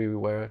and groovy we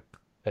were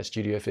at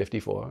Studio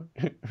 54,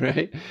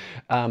 right?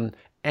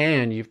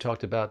 And you've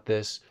talked about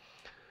this,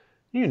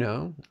 you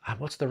know,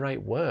 what's the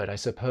right word? I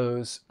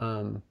suppose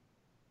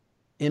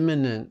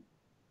immanent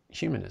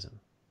humanism.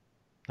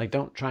 Like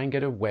don't try and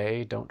get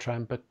away, don't try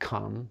and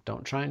become,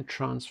 don't try and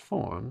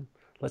transform.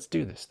 Let's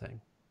do this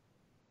thing.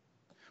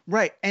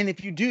 Right. And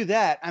if you do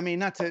that, I mean,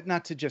 not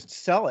to just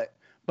sell it,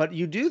 but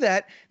you do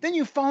that, then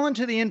you fall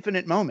into the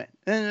infinite moment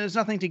and there's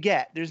nothing to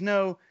get. There's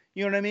no,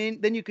 you know what I mean?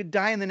 Then you could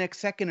die in the next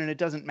second and it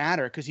doesn't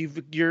matter because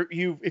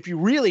if you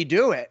really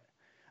do it,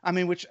 I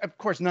mean, which of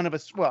course none of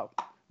us, well,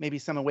 maybe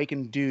some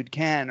awakened dude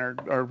can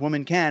or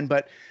woman can,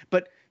 but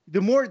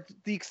the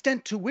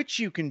extent to which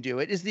you can do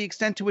it is the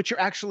extent to which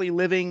you're actually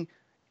living,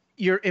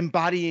 you're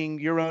embodying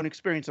your own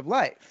experience of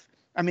life.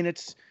 I mean,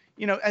 it's,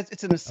 you know,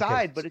 it's an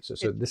aside, Okay, but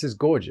so this is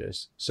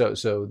gorgeous.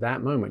 So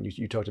that moment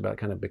you talked about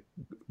kind of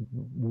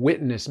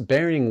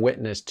bearing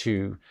witness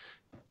to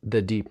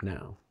the deep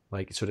now,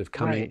 like sort of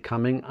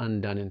coming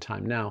undone in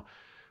time. Now,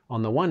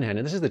 on the one hand,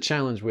 and this is the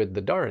challenge with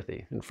the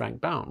Dorothy and Frank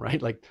Baum,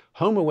 right? Like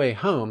home away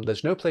home,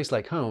 there's no place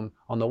like home.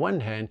 On the one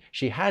hand,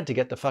 she had to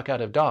get the fuck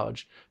out of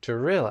Dodge to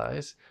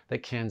realize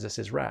that Kansas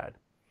is rad,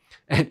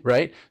 and,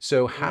 right?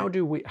 So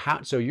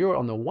so you're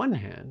on the one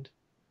hand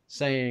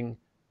saying,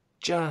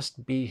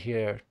 just be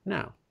here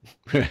now,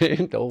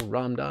 right? The old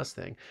Ram Dass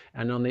thing.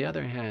 And on the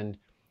other hand,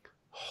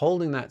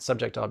 holding that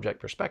subject-object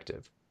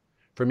perspective,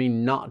 for me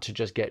not to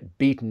just get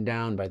beaten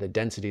down by the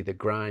density, the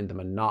grind, the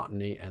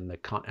monotony, and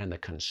the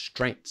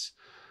constraints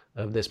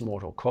of this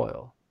mortal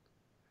coil.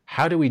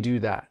 How do we do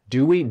that?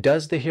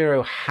 Does the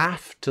hero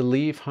have to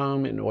leave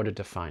home in order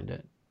to find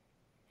it?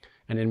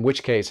 And in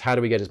which case, how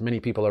do we get as many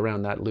people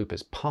around that loop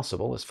as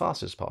possible, as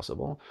fast as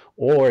possible?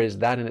 Or is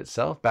that in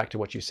itself, back to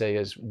what you say,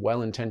 is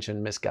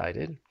well-intentioned,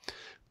 misguided?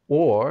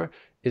 Or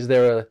is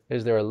there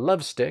a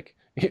love stick,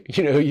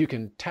 you know, you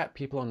can tap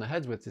people on the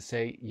heads with to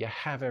say, you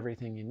have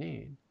everything you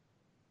need.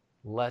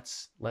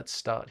 Let's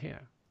start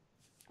here.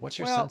 What's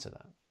your sense of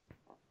that?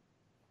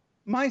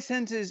 My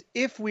sense is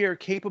if we are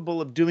capable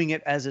of doing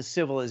it as a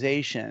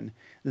civilization,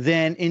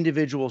 then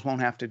individuals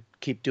won't have to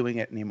keep doing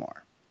it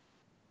anymore.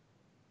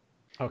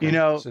 Okay. You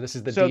know, so this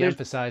is the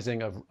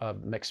de-emphasizing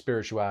of mixed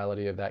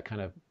spirituality, of that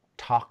kind of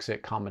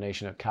toxic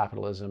combination of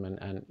capitalism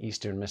and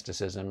Eastern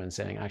mysticism, and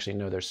saying, actually,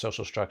 no, there's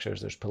social structures,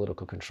 there's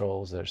political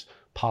controls, there's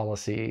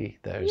policy,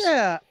 there's...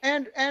 Yeah,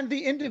 and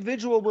the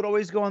individual would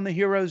always go on the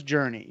hero's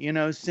journey, you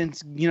know,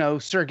 since, you know,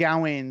 Sir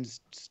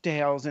Gawain's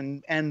tales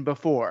and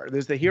before.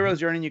 There's the hero's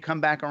journey and you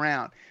come back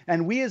around.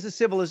 And we as a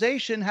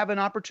civilization have an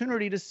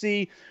opportunity to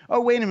see,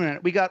 oh, wait a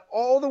minute, we got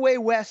all the way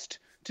west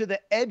to the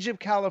edge of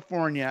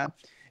California,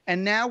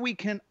 and now we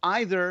can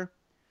either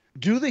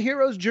do the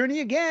hero's journey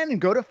again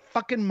and go to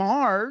fucking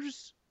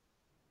Mars,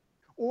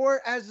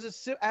 or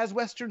as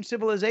Western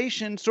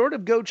civilization sort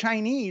of go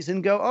Chinese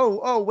and go,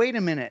 oh, wait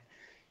a minute.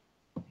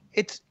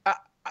 It's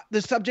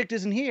the subject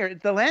isn't here.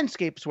 The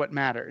landscape's what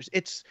matters.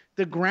 It's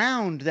the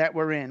ground that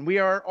we're in. We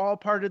are all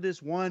part of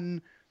this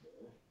one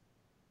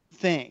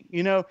thing.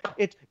 You know,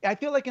 I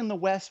feel like in the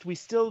West, we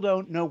still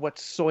don't know what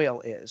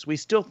soil is. We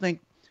still think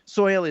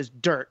soil is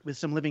dirt with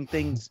some living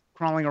things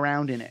crawling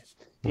around in it.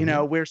 You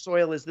know, where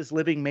soil is this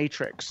living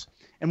matrix.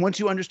 And once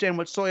you understand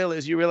what soil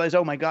is, you realize,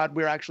 oh my God,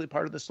 we're actually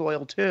part of the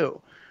soil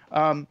too.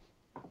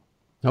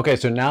 Okay,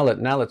 so now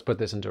let's put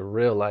this into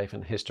real life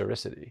and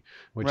historicity,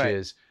 which Right.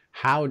 is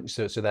how,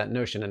 so that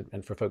notion,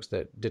 and for folks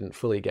that didn't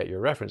fully get your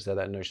reference there,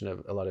 that notion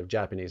of a lot of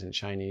Japanese and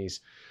Chinese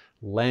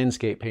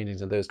landscape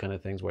paintings and those kind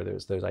of things where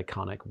there's those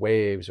iconic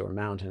waves or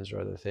mountains or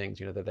other things,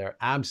 that they're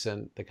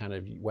absent the kind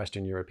of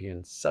Western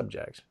European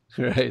subject,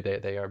 right?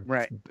 They are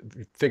Right.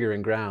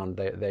 figuring ground.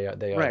 They are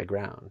the Right.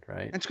 ground,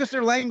 right? And it's because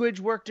their language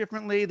worked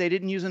differently. They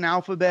didn't use an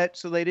alphabet,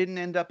 so they didn't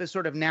end up as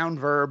sort of noun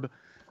verb,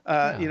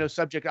 Yeah.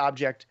 subject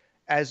object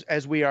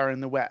as we are in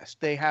the West.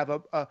 They have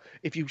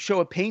if you show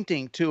a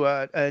painting to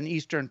an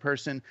Eastern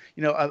person,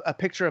 a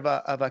picture of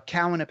a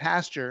cow in a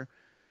pasture,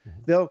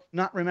 they'll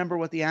not remember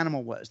what the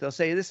animal was. They'll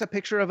say this is a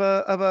picture of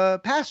a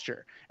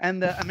pasture,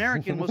 and the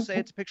American will say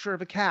it's a picture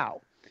of a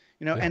cow.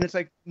 Yeah. And it's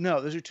like,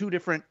 no, those are two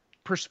different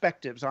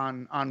perspectives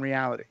on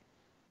reality.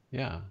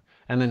 Yeah.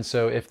 And then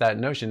so if that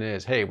notion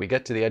is, hey, we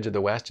get to the edge of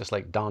the West, just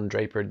like Don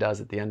Draper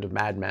does at the end of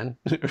Mad Men,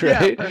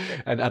 right?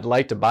 Perfect. And I'd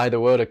like to buy the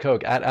world of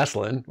Coke at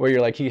Esalen, where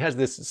you're like, he has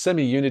this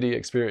semi-unity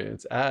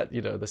experience at,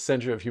 the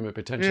center of human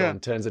potential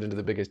and turns it into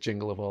the biggest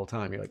jingle of all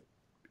time. You're like,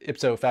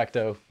 ipso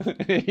facto,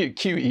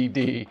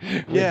 QED,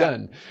 we're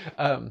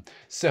done.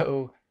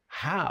 So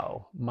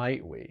how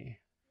might we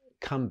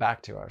come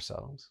back to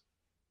ourselves,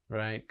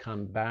 right?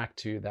 Come back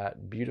to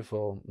that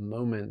beautiful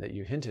moment that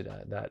you hinted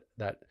at,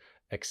 that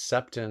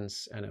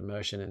acceptance and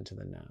immersion into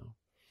the now,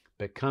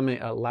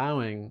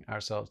 allowing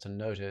ourselves to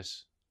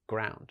notice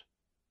ground,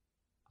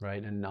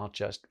 right? And not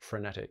just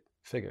frenetic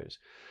figures.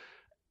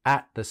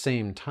 At the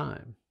same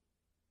time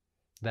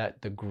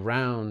that the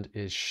ground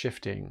is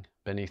shifting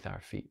beneath our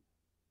feet.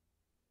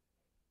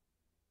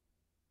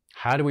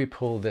 How do we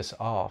pull this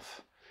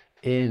off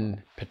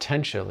in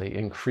potentially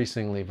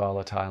increasingly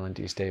volatile and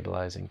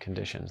destabilizing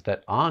conditions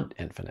that aren't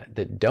infinite,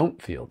 that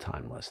don't feel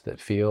timeless, that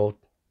feel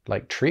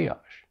like triage?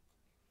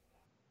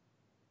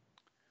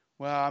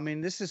 Well, I mean,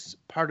 this is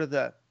part of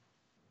the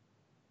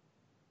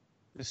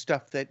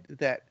stuff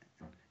that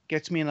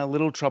gets me in a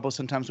little trouble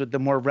sometimes with the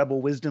more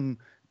rebel wisdom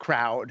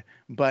crowd.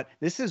 But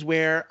this is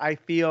where I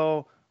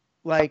feel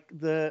like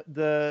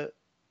the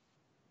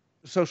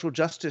social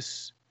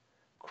justice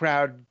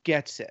crowd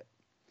gets it.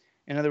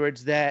 In other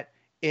words, that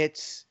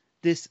it's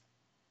this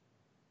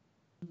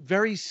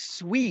very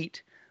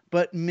sweet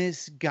but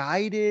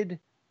misguided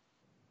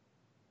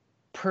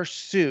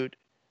pursuit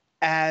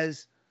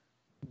as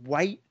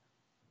white,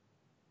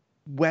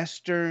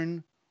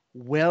 Western,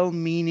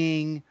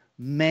 well-meaning,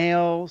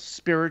 male,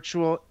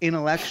 spiritual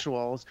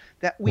intellectuals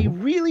that we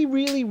really,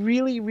 really,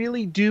 really,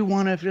 really do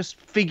want to just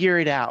figure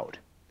it out.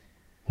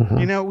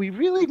 We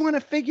really want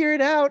to figure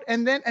it out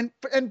and then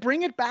and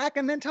bring it back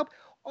and then tell,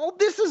 oh,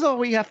 this is all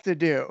we have to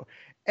do.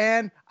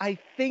 And I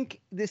think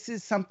this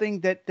is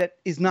something that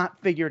is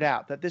not figured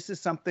out, that this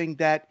is something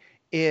that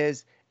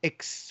is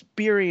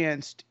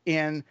experienced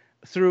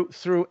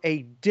through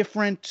a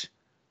different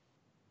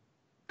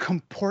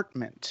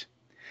comportment,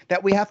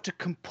 that we have to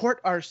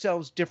comport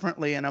ourselves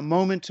differently in a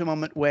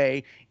moment-to-moment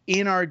way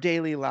in our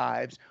daily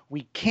lives.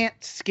 We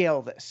can't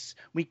scale this.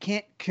 We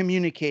can't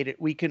communicate it.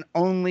 We can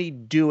only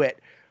do it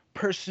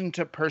person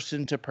to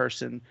person to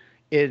person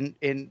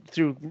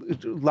through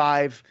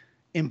live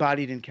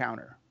embodied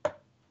encounter.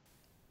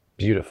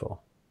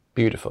 Beautiful.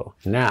 Beautiful.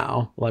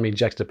 Now, let me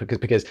juxtapose,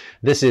 because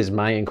this is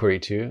my inquiry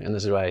too, and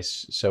this is why I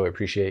so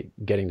appreciate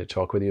getting to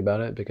talk with you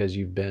about it, because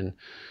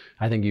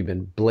I think you've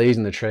been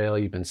blazing the trail,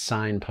 you've been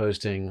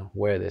signposting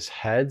where this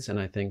heads, and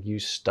I think you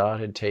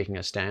started taking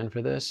a stand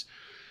for this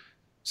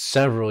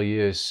several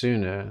years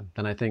sooner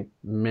than I think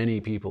many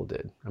people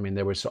did. I mean,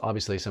 there was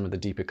obviously some of the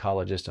deep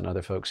ecologists and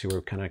other folks who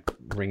were kind of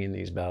ringing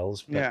these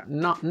bells, but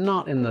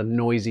not in the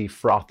noisy,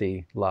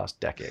 frothy last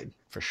decade,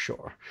 for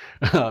sure.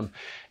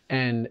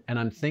 And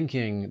I'm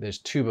thinking there's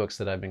two books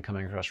that I've been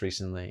coming across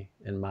recently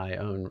in my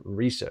own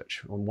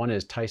research. One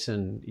is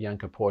Tyson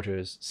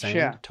Yunkaporta's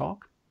Sand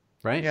Talk,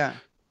 right? Yeah.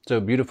 So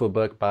beautiful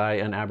book by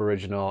an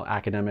Aboriginal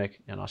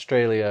academic in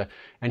Australia.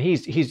 And I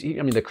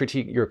mean, the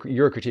critique,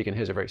 your critique and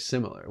his are very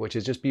similar, which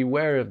is just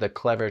beware of the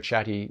clever,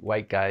 chatty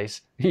white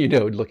guys,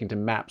 looking to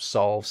map,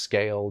 solve,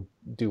 scale,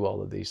 do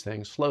all of these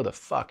things. Slow the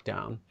fuck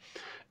down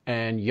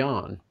and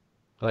yawn.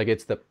 Like,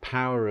 it's the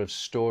power of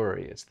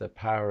story. It's the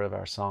power of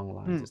our song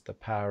lines. It's the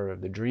power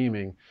of the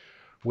dreaming,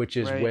 which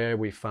is where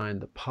we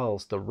find the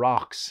pulse. The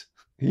rocks,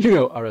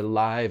 are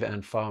alive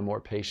and far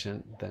more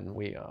patient than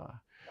we are.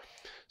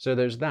 So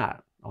there's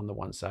that on the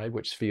one side,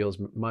 which feels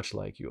much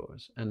like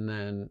yours. And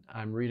then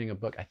I'm reading a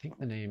book. I think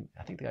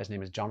the guy's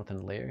name is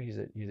Jonathan Lear. He's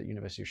at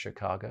University of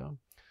Chicago,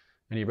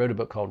 and he wrote a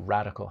book called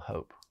Radical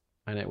Hope.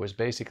 And it was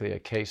basically a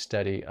case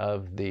study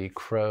of the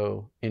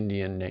Crow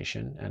Indian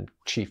nation and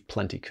Chief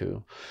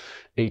Plentycoo,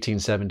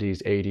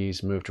 1870s,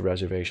 80s, moved to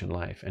reservation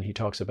life. And he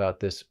talks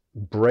about this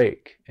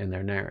break in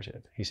their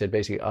narrative. He said,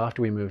 basically,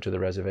 after we moved to the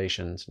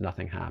reservations,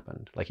 nothing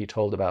happened. Like, he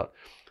told about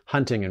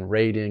hunting and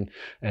raiding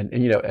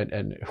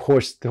and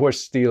horse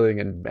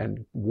stealing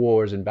and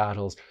wars and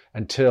battles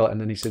and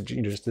then he said,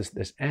 just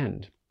this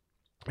end.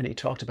 And he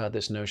talked about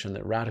this notion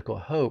that radical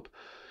hope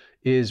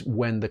is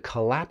when the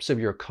collapse of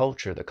your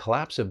culture, the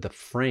collapse of the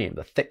frame,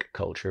 the thick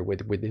culture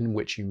within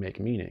which you make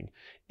meaning,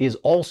 is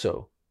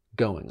also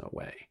going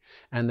away,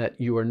 and that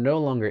you are no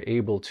longer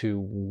able to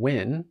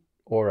win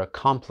or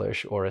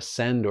accomplish or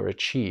ascend or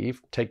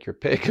achieve, take your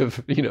pick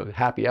of,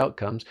 happy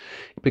outcomes,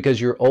 because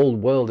your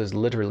old world is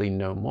literally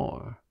no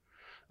more.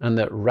 And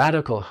that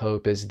radical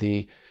hope is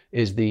the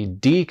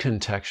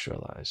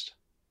decontextualized,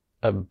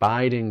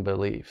 abiding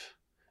belief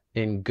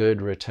in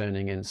good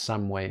returning in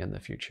some way in the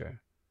future,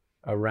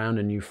 around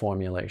a new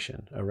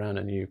formulation, around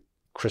a new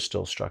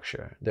crystal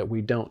structure that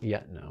we don't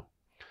yet know.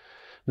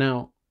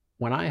 Now,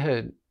 when I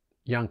heard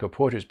Janko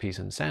Porter's piece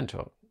in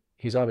Sandtalk,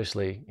 he's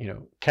obviously,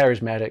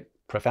 charismatic,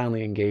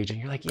 profoundly engaging.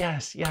 You're like,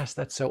 yes,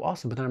 that's so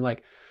awesome. But then I'm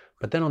like,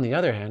 but then on the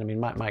other hand, I mean,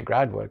 my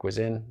grad work was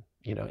in,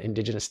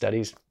 Indigenous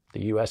studies,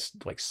 the US,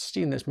 like,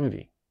 seeing this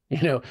movie,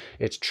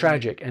 it's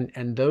tragic.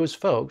 And those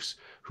folks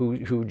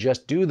who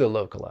just do the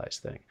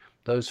localized thing,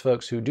 those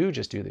folks who do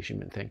just do the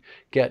human thing,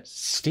 get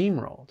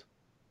steamrolled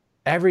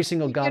every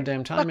single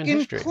goddamn time in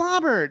history.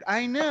 Clobbered,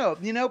 I know,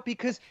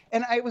 because,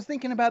 and I was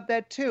thinking about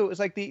that too. It was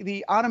like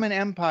the Ottoman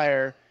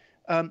Empire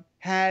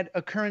had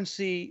a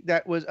currency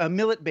that was a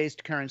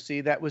millet-based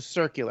currency that was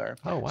circular.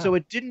 Oh, wow. So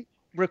it didn't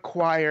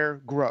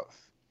require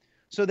growth.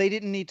 So they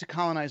didn't need to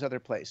colonize other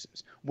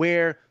places.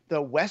 Where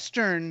the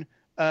Western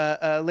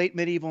late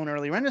medieval and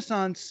early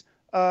Renaissance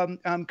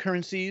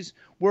currencies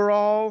were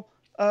all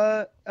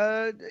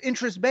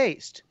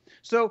interest-based.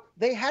 So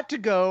they had to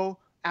go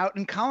out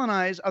and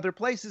colonize other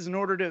places in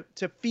order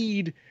to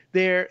feed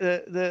their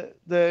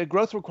the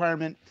growth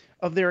requirement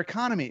of their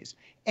economies.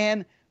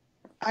 And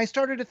I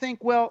started to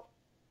think, well,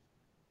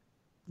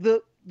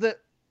 the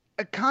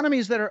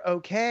economies that are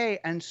okay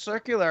and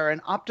circular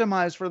and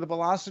optimized for the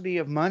velocity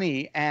of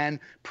money and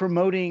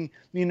promoting,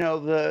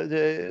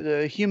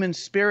 the human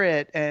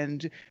spirit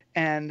and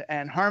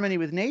harmony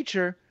with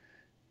nature,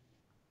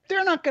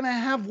 they're not going to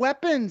have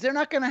weapons. They're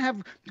not going to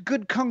have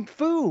good kung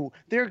fu.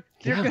 You're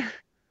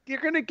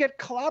going to get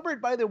clobbered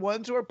by the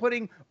ones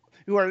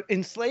who are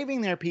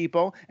enslaving their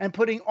people and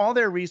putting all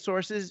their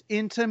resources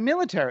into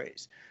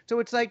militaries. So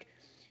it's like,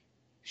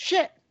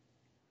 shit.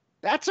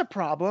 That's a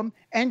problem.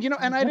 And,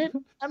 and I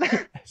didn't.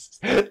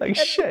 Like,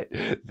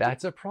 shit,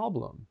 that's a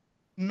problem.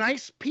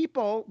 Nice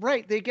people,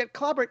 right, they get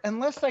clobbered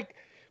unless, like,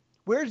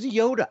 where's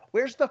Yoda?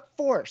 Where's the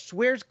Force?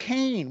 Where's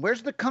Kane?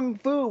 Where's the Kung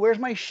Fu? Where's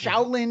my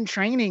Shaolin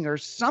training or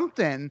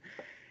something?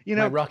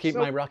 My Rocky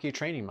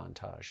training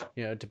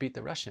montage, to beat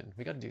the Russian.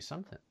 We got to do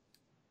something.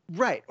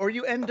 Right. Or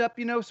you end up,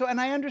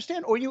 and I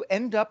understand, or you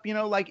end up,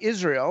 like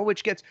Israel,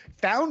 which gets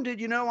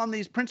founded, on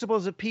these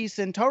principles of peace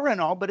and Torah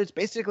and all, but it's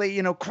basically,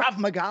 Krav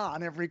Maga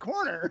on every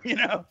corner,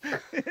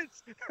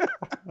 It's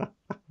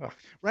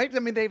right. I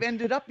mean, they've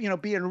ended up,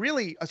 being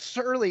really a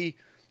surly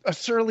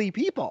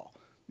people,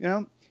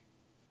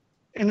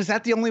 And is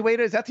that the only way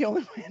to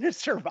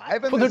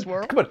survive in this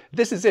world? Come on,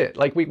 this is it.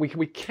 Like,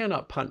 we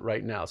cannot punt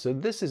right now. So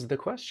this is the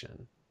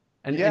question.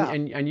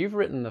 And you've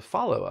written the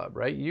follow-up,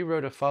 right? You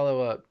wrote a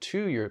follow-up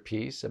to your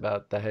piece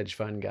about the hedge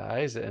fund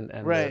guys and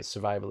right. The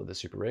survival of the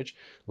super rich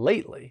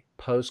lately,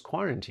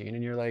 post-quarantine.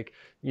 And you're like,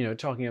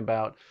 talking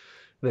about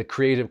the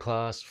creative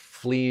class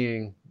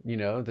fleeing,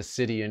 the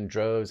city in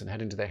droves and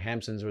heading to the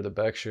Hamptons or the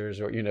Berkshires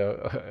or,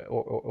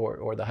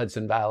 or the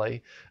Hudson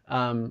Valley.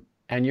 And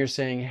you're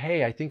saying,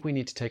 hey, I think we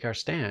need to take our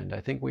stand.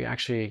 I think we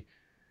actually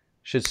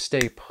should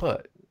stay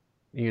put.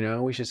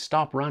 We should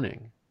stop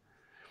running.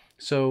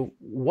 So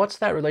what's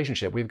that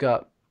relationship? We've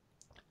got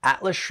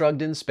Atlas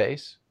Shrugged in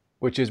space,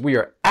 which is we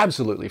are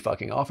absolutely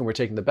fucking off, and we're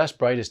taking the best,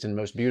 brightest, and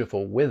most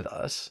beautiful with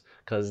us,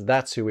 because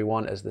that's who we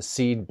want as the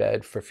seed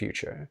bed for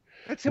future.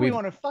 That's who we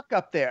want to fuck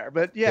up there,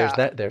 but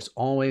yeah. There's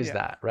always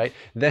that, right?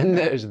 Then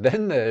there's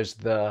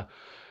the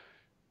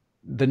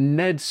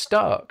Ned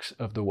Starks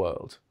of the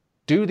world.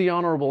 Do the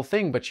honorable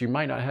thing, but you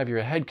might not have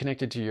your head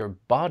connected to your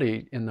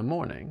body in the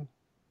morning.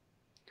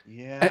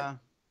 Yeah.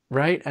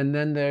 Right? And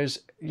then there's,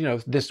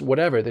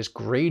 this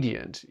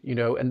gradient,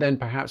 and then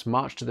perhaps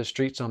march to the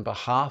streets on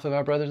behalf of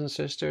our brothers and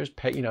sisters,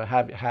 pay,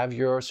 have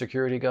your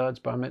security guards,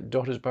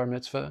 daughter's bar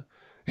mitzvah.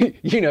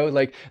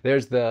 Like,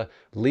 there's the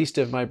least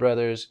of my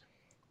brothers,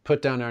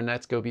 put down our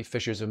nets, go be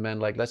fishers of men.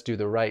 Like, let's do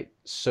the right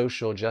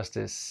social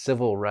justice,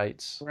 civil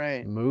rights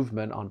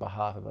movement on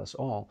behalf of us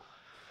all.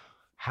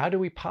 How do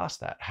we pass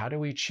that? How do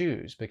we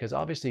choose? Because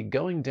obviously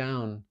going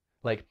down,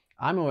 like,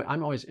 I'm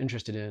always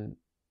interested in,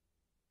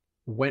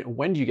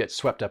 when do you get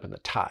swept up in the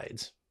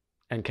tides,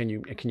 and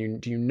do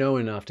you know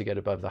enough to get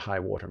above the high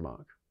water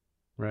mark,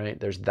 right?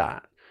 There's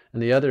that.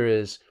 And the other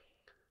is,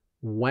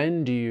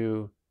 when do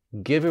you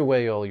give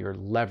away all your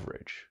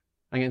leverage?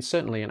 Again,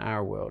 certainly in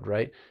our world,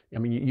 right? I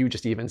mean, you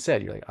just even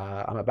said, you're like,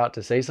 I'm about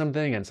to say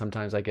something, and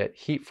sometimes I get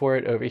heat for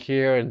it over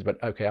here,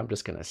 but okay, I'm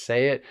just going to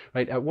say it,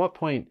 right? At what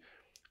point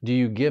do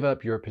you give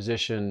up your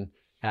position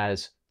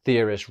as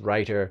theorist,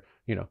 writer,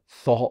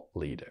 thought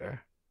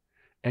leader,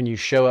 and you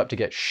show up to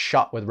get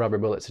shot with rubber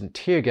bullets and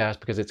tear gas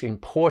because it's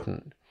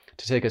important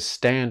to take a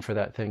stand for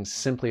that thing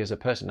simply as a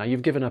person. Now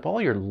you've given up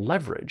all your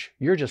leverage.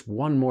 You're just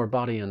one more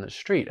body in the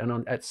street.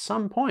 And at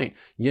some point,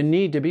 you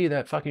need to be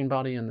that fucking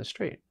body in the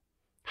street.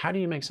 How do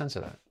you make sense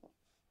of that?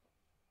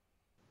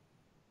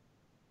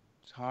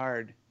 It's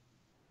hard.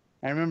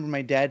 I remember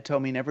my dad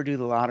told me never do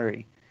the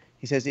lottery.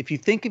 He says, if you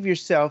think of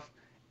yourself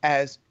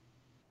as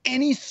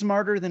any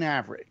smarter than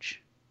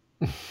average,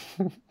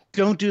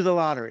 don't do the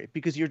lottery,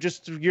 because you're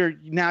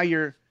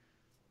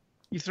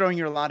throwing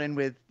your lot in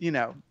with,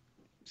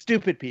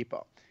 stupid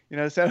people,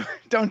 so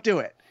don't do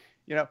it.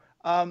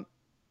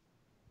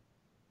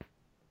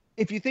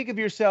 If you think of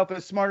yourself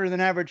as smarter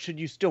than average, should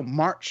you still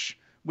march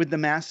with the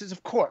masses?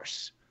 Of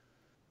course,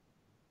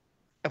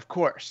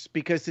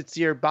 because it's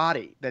your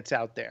body that's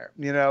out there.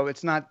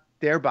 It's not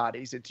their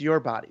bodies, it's your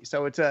body.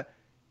 So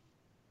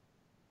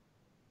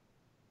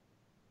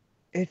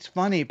it's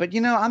funny, but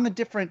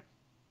I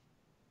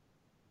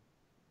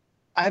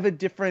have a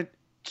different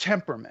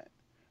temperament,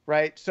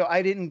 right? So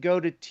I didn't go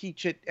to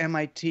teach at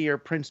MIT or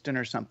Princeton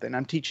or something.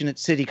 I'm teaching at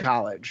City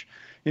College.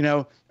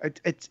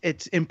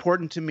 It's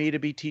important to me to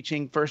be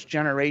teaching first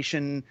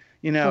generation,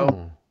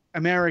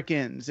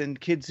 Americans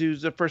and kids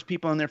who's the first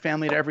people in their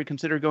family to ever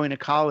consider going to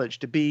college,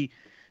 to be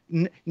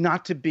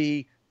not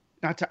to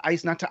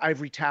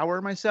ivory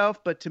tower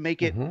myself, but to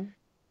make it,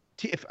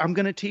 if I'm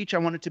going to teach, I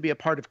want it to be a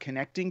part of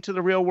connecting to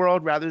the real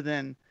world rather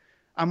than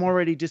I'm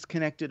already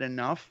disconnected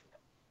enough.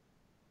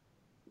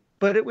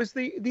 But it was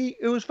it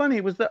was funny.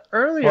 It was the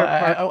earlier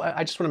part.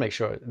 I just want to make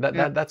sure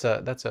that's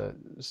a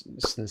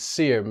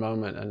sincere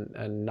moment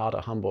and not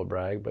a humble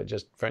brag, but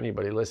just for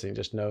anybody listening,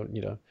 just know,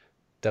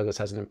 Douglas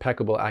has an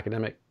impeccable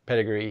academic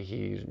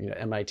pedigree.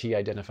 MIT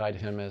identified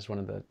him as one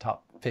of the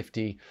top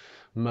 50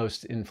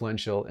 most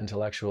influential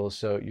intellectuals.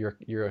 So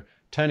you're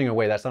turning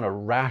away. That's not a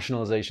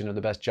rationalization of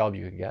the best job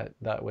you could get.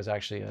 That was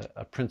actually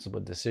a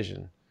principled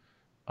decision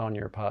on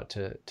your part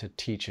to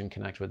teach and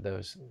connect with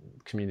those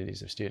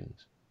communities of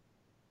students.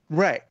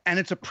 Right. And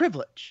it's a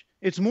privilege.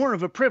 It's more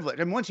of a privilege.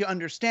 And once you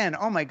understand,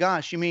 oh my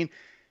gosh, when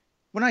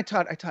I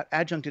taught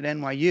adjunct at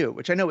NYU,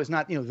 which I know is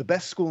not, the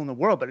best school in the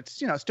world, but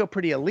it's, still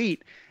pretty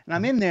elite. And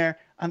I'm in there,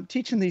 I'm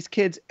teaching these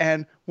kids.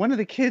 And one of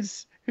the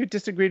kids who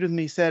disagreed with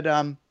me said,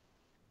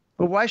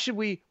 but why should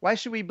we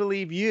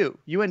believe you?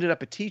 You ended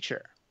up a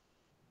teacher.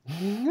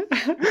 And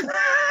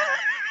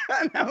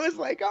I was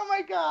like, oh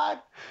my God,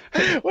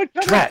 what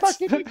kind of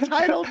fucking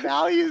entitled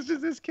values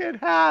does this kid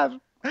have?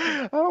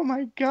 Oh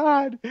my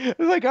God. I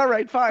was like, all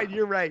right, fine.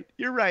 You're right.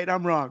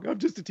 I'm wrong. I'm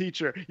just a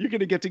teacher. You're going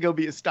to get to go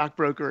be a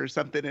stockbroker or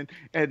something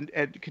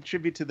and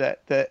contribute to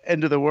the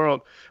end of the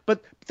world.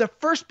 But the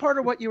first part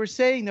of what you were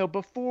saying, though,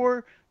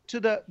 before to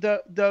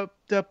the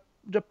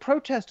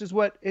protest is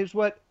what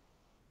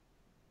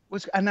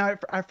was, and now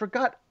I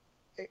forgot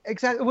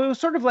exactly. Well, it was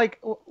sort of like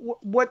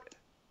what.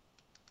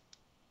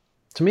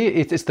 To me,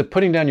 it's the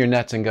putting down your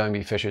nets and going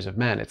be fishers of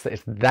men. It's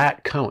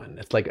that Cohen.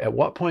 It's like, at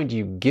what point do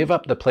you give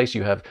up the place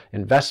you have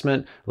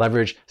investment,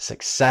 leverage,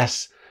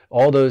 success,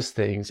 all those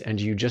things,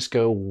 and you just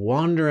go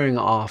wandering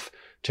off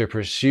to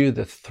pursue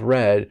the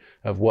thread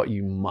of what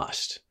you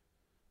must?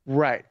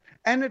 Right.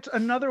 And it's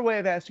another way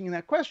of asking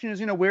that question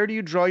is, where do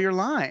you draw your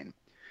line?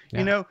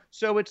 Yeah.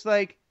 So it's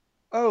like,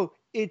 oh,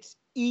 it's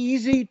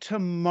easy to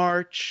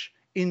march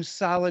in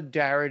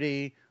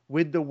solidarity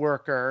with the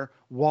worker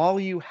while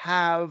you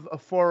have a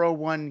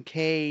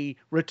 401k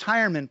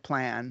retirement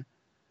plan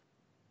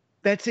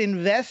that's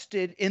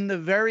invested in the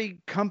very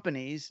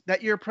companies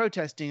that you're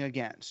protesting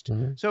against.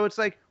 Mm-hmm. So it's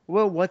like,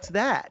 well, what's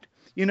that?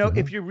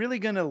 If you're really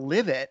going to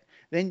live it,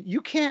 then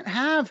you can't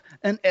have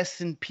an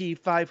S&P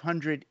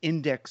 500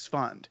 index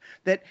fund.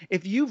 That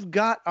if you've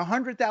got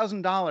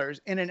 $100,000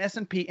 in an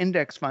S&P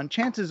index fund,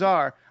 chances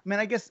are,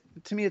 I guess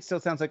to me it still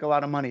sounds like a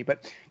lot of money,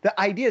 but the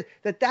idea is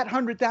that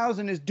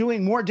 100,000 is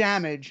doing more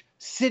damage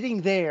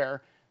sitting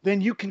there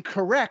than you can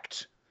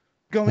correct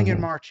going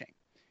and marching.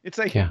 It's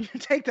like you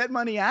take that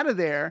money out of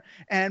there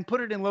and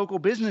put it in local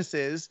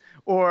businesses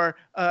or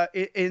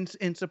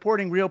in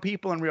supporting real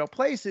people and real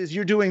places.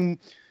 You're doing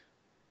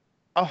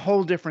a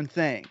whole different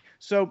thing.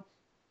 So,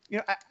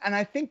 and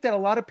I think that a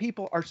lot of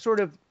people are sort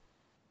of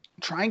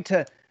trying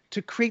to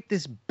create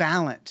this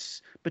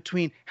balance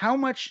between how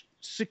much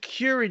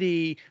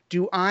security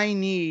do I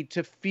need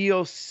to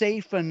feel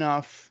safe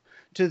enough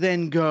to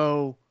then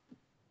go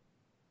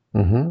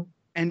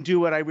and do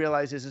what I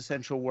realize is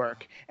essential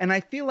work. And I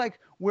feel like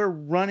we're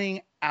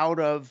running out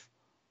of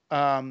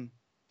time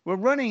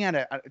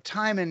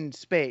and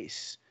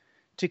space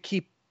to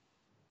keep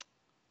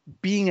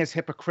being as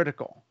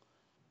hypocritical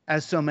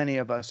as so many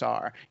of us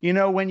are.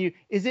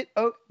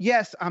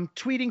 Yes, I'm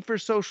tweeting for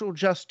social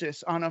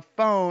justice on a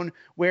phone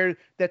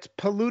that's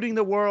polluting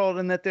the world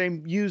and that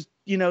they use,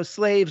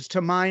 slaves to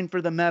mine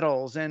for the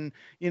metals. And,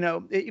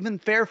 even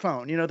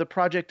Fairphone, the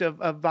project of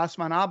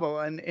Václav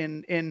Havel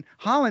in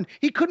Holland,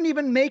 he couldn't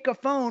even make a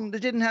phone that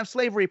didn't have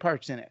slavery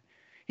parts in it.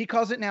 He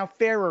calls it now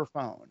Fairer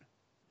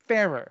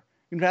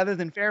rather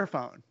than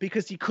Fairphone,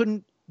 because he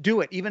couldn't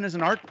do it even as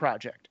an art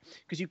project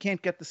because you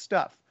can't get the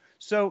stuff.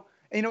 So,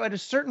 at a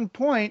certain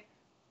point,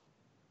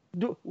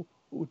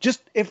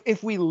 just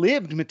if we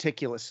lived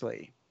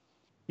meticulously,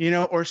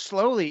 or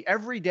slowly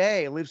every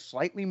day live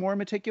slightly more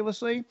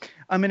meticulously,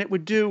 I mean, it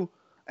would do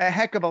a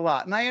heck of a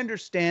lot. And I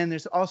understand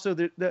there's also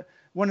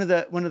one of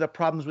the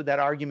problems with that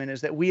argument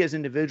is that we as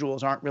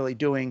individuals aren't really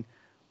doing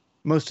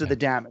most of the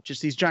damage. It's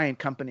these giant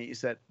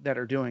companies that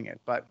are doing it.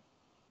 But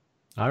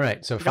all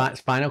right. So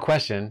final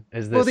question: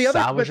 is this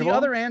salvageable? But the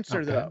other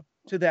answer though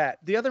to that,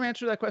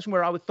 question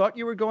where I thought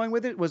you were going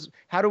with it was,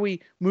 how do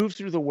we move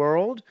through the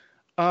world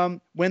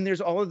when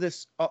there's all of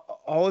this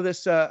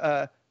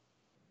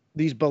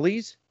these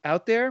bullies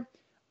out there,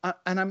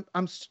 and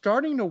I'm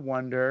starting to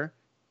wonder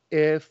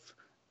if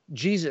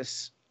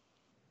Jesus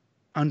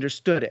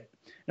understood it.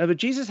 Now, but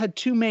Jesus had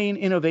two main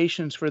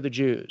innovations for the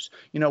Jews.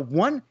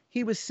 One,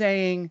 he was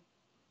saying,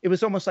 it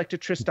was almost like to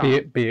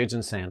Tristan. Beards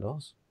and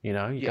sandals. You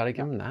got to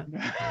give him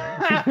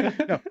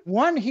that. No,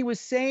 one, he was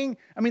saying,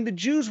 I mean, the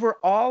Jews were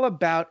all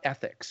about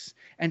ethics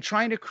and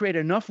trying to create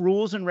enough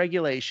rules and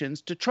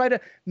regulations to try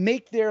to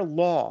make their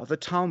law, the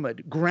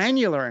Talmud,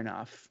 granular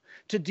enough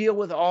to deal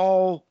with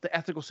all the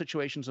ethical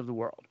situations of the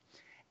world.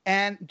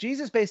 And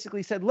Jesus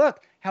basically said, look,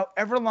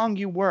 however long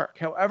you work,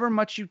 however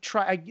much you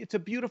try, it's a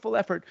beautiful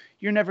effort,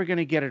 you're never going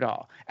to get it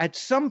all. At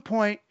some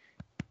point,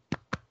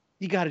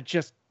 you got to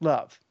just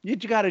love. You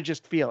got to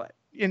just feel it.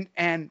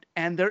 And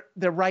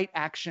the right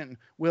action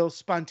will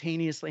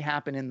spontaneously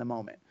happen in the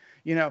moment.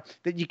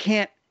 That you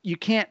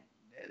can't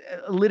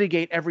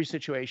litigate every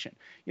situation.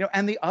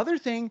 And the other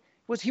thing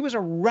was, he was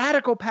a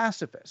radical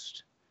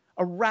pacifist.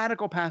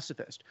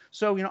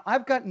 So,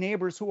 I've got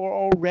neighbors who are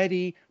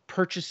already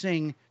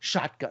purchasing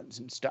shotguns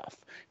and stuff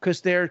because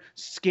they're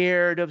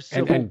scared of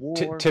civil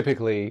war.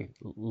 Typically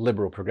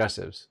liberal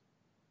progressives.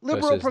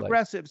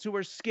 Who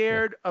are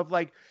scared of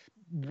like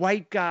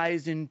white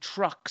guys in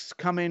trucks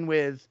coming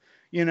with,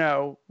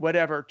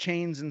 whatever,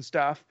 chains and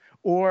stuff,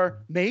 or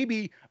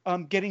maybe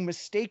getting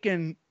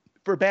mistaken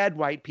for bad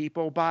white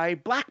people by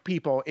black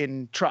people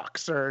in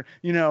trucks or,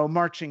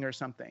 marching or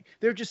something.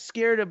 They're just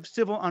scared of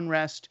civil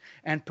unrest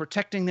and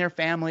protecting their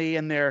family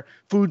and their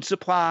food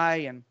supply.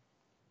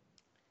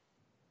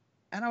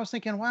 And I was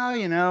thinking, well,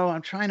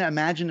 I'm trying to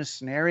imagine a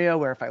scenario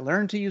where if I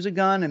learned to use a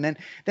gun, and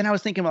then I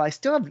was thinking, well, I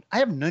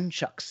have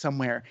nunchucks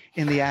somewhere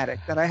in the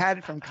attic that I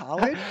had from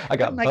college. I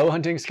got bow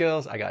hunting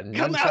skills. I got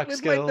nunchuck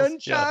skills. My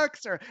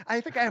nunchucks, or I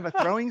think I have a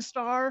throwing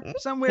star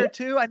somewhere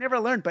too. I never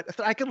learned, but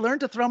I could learn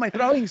to throw my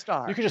throwing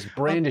star. You could just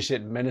brandish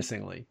it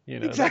menacingly.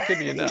 Exactly. That could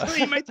be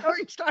enough. My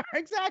throwing star,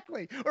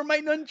 exactly, or my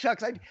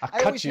nunchucks.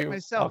 I always hit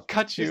myself. I'll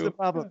cut you. Is the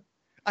problem.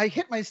 I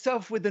hit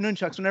myself with the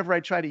nunchucks whenever I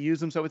try to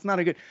use them, so it's not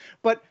a good.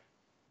 But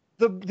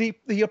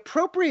the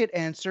appropriate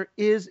answer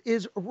is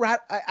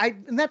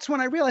and that's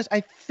when I realized I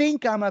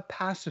think I'm a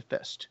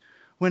pacifist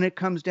when it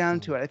comes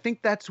down to it. I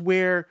think that's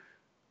where,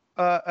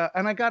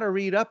 and I got to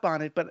read up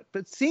on it, but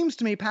it seems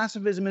to me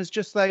pacifism is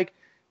just like,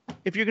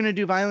 if you're going to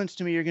do violence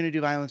to me, you're going to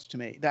do violence to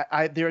me.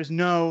 There is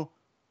no.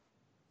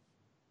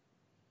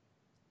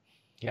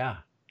 Yeah.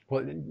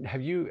 Well,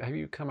 have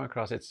you come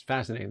across? It's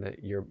fascinating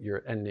that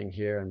you're ending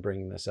here and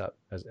bringing this up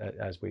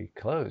as we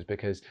close,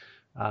 because.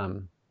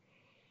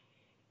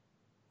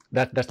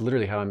 That's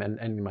literally how I'm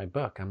ending my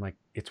book. I'm like,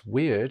 it's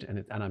weird,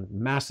 and I'm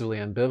massively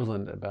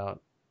ambivalent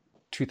about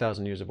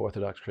 2,000 years of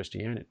Orthodox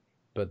Christianity,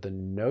 but the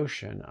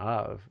notion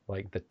of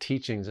like the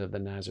teachings of the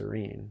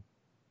Nazarene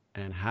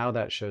and how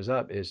that shows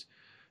up is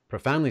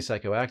profoundly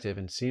psychoactive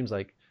and seems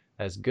like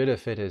as good a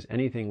fit as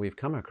anything we've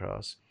come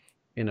across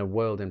in a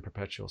world in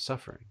perpetual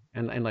suffering.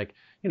 And like,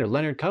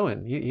 Leonard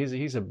Cohen,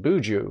 he's a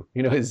Boo Jew,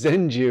 a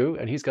Zen Jew,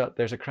 and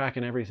there's a crack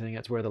in everything.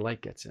 That's where the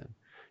light gets in.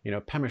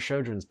 Pema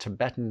Chodron's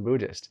Tibetan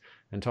Buddhist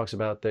and talks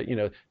about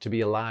that, to be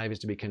alive is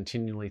to be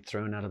continually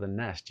thrown out of the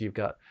nest. You've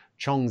got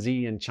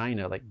Chongzi in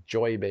China, like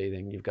joy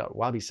bathing. You've got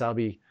wabi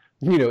sabi,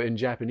 in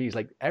Japanese.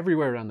 Like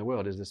everywhere around the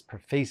world is this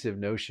pervasive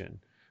notion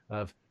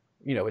of,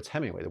 it's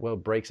Hemingway, the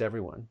world breaks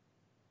everyone.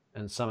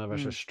 And some of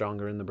us are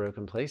stronger in the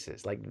broken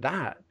places. Like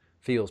that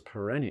feels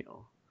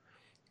perennial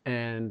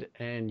and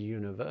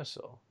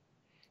universal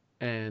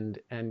and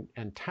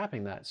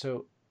tapping that.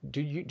 So, do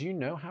you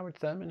know Howard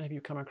Thurman? Have you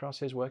come across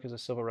his work as a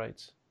civil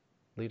rights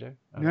leader?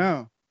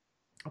 No.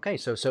 Okay,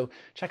 so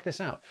check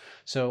this out.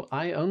 So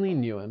I only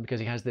knew him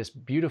because he has this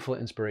beautiful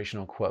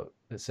inspirational quote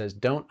that says,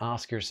 "Don't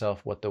ask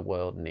yourself what the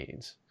world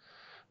needs.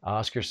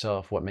 Ask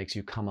yourself what makes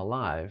you come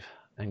alive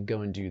and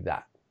go and do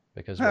that.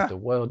 Because what the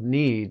world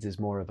needs is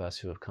more of us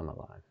who have come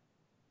alive."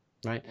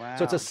 Right? Wow.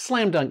 So it's a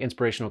slam dunk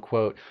inspirational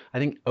quote. I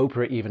think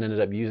Oprah even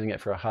ended up using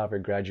it for a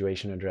Harvard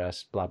graduation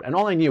address, blah, blah. And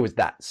all I knew was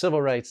that, civil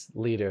rights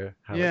leader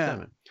Howard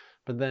Thurman.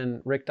 But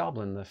then Rick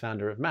Doblin, the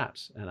founder of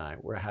MAPS, and I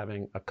were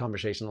having a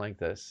conversation like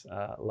this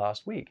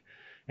last week.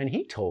 And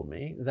he told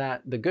me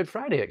that the Good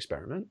Friday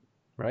experiment,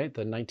 right,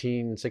 the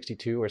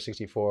 1962 or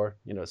 64,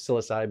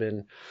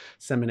 psilocybin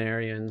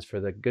seminarians for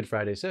the Good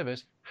Friday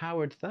service,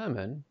 Howard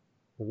Thurman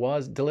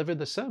delivered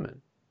the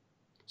sermon.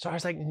 So I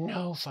was like,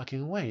 no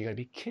fucking way, you gotta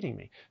be kidding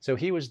me. So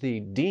he was the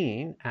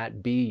dean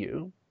at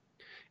BU,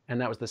 And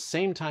that was the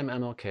same time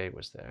MLK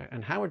was there.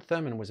 And Howard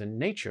Thurman was a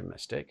nature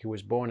mystic who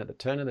was born at the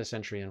turn of the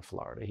century in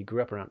Florida. He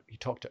grew up around, he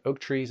talked to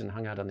oak trees and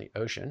hung out on the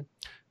ocean.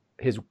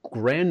 His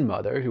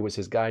grandmother, who was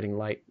his guiding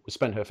light,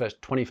 spent her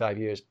first 25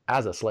 years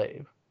as a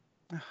slave.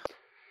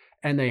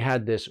 And they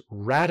had this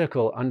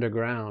radical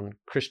underground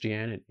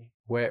Christianity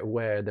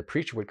where the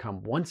preacher would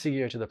come once a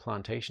year to the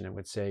plantation and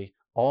would say,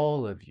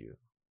 all of you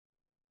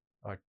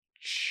are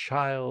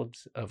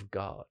childs of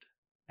God.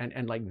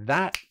 And like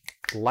that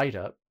light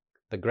up,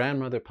 the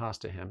grandmother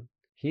passed to him.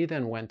 He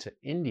then went to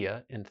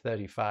India in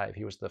 1935.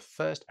 He was the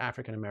first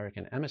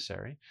African-American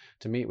emissary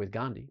to meet with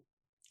Gandhi.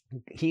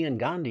 He and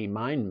Gandhi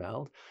mind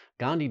meld.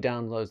 Gandhi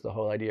downloads the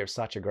whole idea of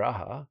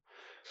satyagraha.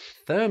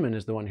 Thurman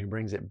is the one who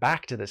brings it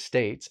back to the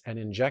States and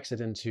injects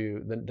it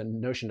into the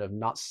notion of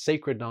not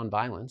sacred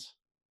nonviolence,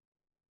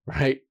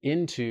 right,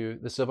 into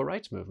the civil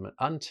rights movement.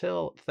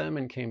 Until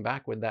Thurman came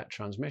back with that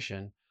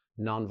transmission,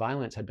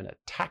 nonviolence had been a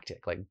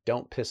tactic, like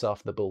don't piss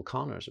off the Bull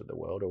Connors of the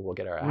world or we'll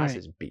get our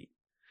asses beat.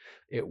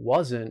 It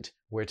wasn't,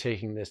 we're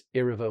taking this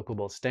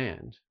irrevocable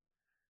stand,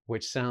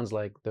 which sounds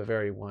like the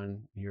very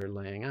one you're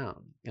laying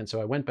out. And so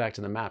I went back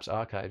to the MAPS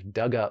archive,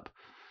 dug up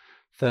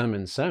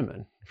Thurman's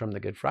sermon from the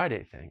Good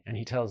Friday thing, and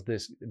he tells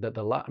this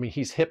I mean,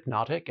 he's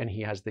hypnotic, and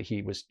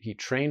he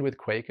trained with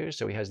Quakers,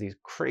 so he has these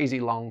crazy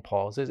long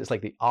pauses. It's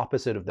like the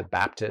opposite of the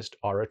Baptist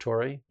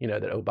oratory, you know,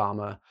 that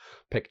Obama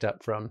picked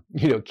up from,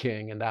 you know,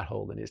 King and that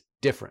whole, and is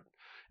different.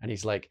 And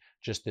he's like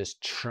just this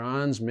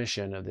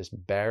transmission of this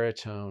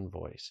baritone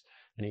voice,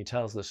 and he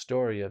tells the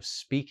story of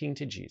speaking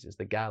to Jesus,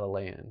 the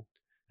Galilean,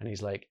 and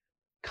he's like,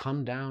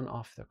 come down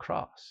off the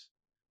cross.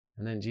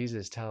 And then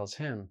Jesus tells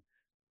him,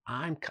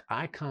 I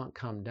can't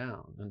come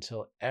down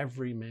until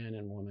every man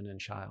and woman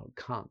and child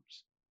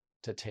comes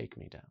to take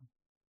me down.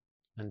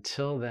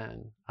 Until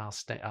then, I'll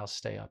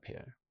stay up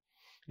here.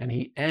 And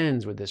he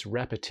ends with this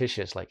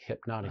repetitious, like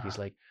hypnotic. He's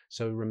like,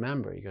 so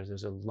remember, he goes,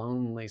 there's a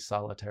lonely,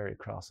 solitary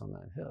cross on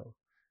that hill.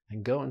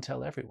 And go and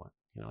tell everyone,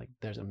 you know, like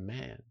there's a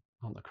man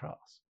on the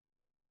cross.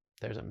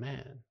 There's a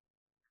man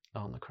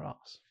on the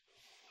cross.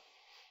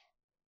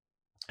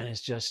 And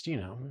it's just, you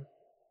know,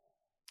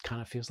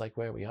 kind of feels like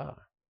where we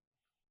are.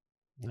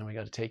 And we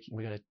got to,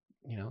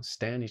 you know,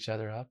 stand each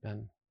other up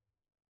and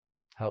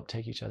help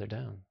take each other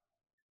down.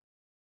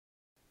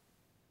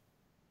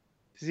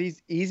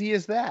 It's easy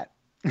as that.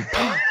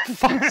 For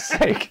fuck's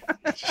sake.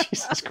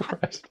 Jesus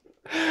Christ.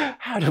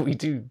 How do we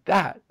do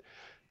that?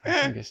 I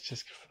think it's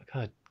just,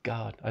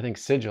 God. I think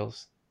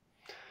sigils,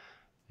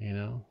 you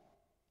know,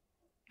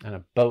 and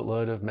a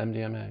boatload of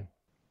MDMA.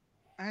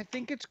 I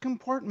think it's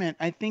comportment.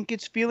 I think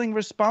it's feeling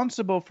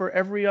responsible for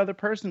every other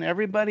person.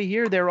 Everybody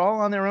here, they're all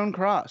on their own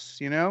cross,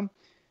 you know?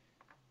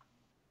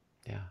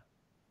 Yeah.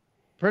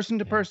 Person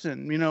to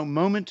person, you know,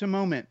 moment to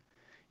moment,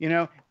 you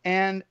know?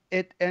 And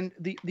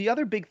the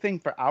other big thing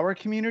for our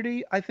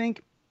community, I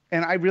think,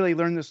 and I really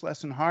learned this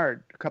lesson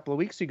hard a couple of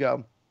weeks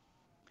ago,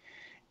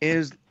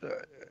 is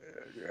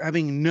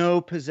having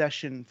no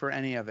possession for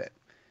any of it.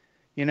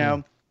 You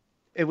know,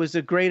 it was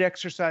a great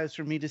exercise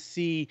for me to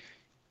see,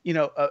 you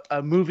know,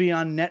 a movie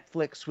on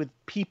Netflix with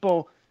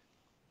people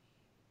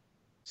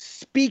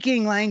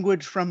speaking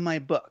language from my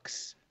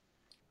books,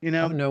 you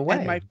know. Oh, no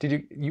way.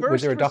 Did you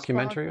was there a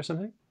documentary or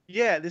something?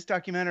 Yeah, this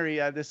documentary,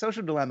 The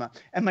Social Dilemma.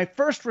 And my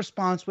first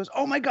response was,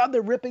 oh my God,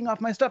 they're ripping off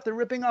my stuff. They're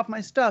ripping off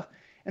my stuff.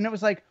 And it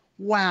was like,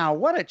 wow,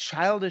 what a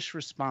childish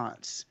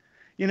response.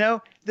 You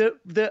know,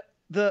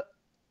 the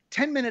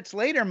 10 minutes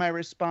later, my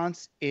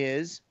response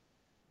is,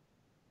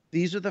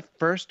 these are the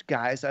first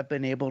guys I've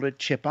been able to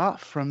chip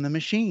off from the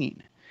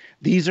machine.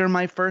 These are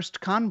my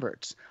first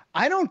converts.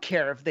 I don't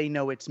care if they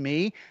know it's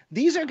me.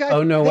 These are guys.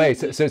 Oh, no way.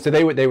 So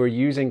they were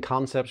using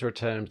concepts or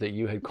terms that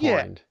you had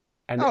coined.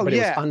 Yeah. But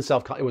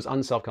it was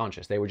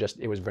unself-conscious.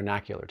 It was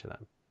vernacular to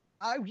them.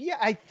 Yeah,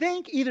 I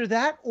think either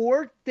that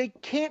or they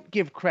can't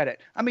give credit.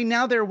 I mean,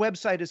 now their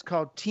website is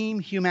called Team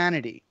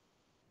Humanity,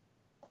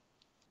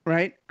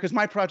 right? Because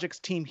my project's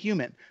Team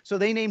Human. So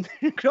they named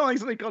calling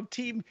something called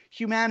Team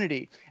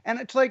Humanity. And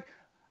it's like,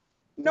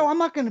 no, I'm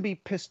not going to be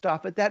pissed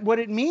off at that. What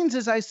it means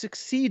is I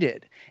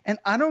succeeded. And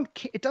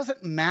it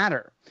doesn't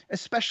matter,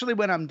 especially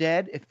when I'm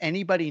dead, if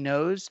anybody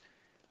knows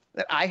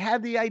that I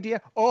had the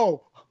idea,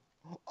 oh,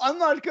 I'm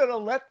not going to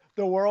let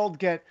the world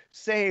get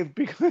saved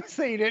because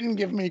they didn't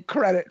give me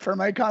credit for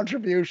my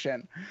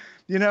contribution.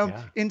 You know,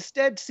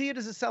 Instead, see it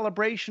as a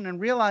celebration and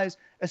realize,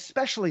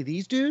 especially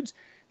these dudes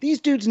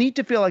need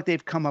to feel like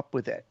they've come up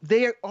with it.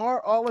 They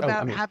are all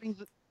about having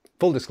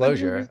full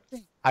disclosure.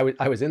 I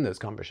was in those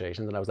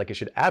conversations and I was like, it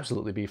should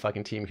absolutely be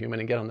fucking Team Human,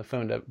 and get on the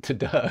phone to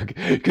Doug,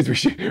 because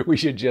we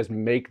should just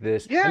make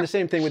this. Yeah. And the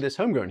same thing with this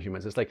homegrown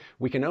humans. It's like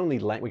we can only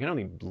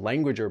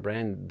language or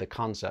brand the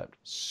concept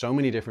so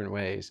many different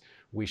ways.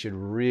 We should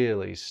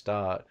really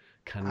start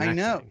connecting. I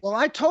know. Well,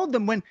 I told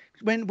them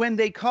when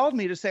they called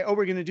me to say, oh,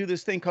 we're going to do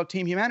this thing called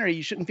Team Humanity,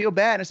 you shouldn't feel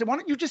bad. I said, why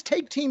don't you just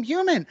take Team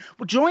Human?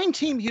 Well, join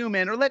Team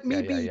Human, or let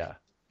me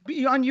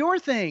be on your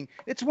thing.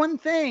 It's one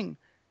thing.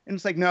 And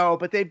it's like, no,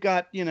 but they've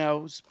got, you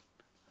know,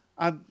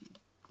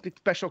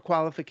 special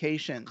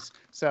qualifications.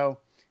 So,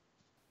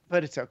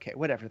 but it's okay.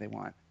 Whatever they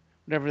want.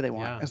 whatever they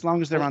want, Yeah. as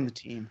long as they're on the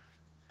team.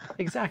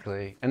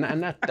 Exactly. And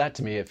that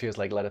to me, it feels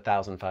like let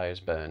 1,000 fires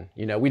burn.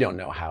 We don't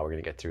know how we're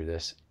going to get through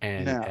this.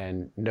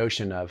 And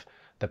notion of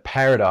the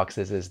paradox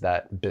is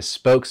that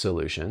bespoke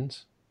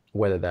solutions,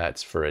 whether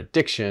that's for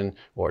addiction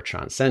or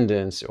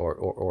transcendence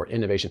or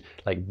innovation,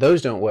 like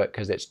those don't work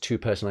because it's too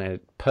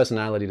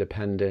personality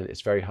dependent.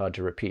 It's very hard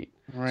to repeat.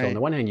 Right. So on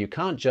the one hand, you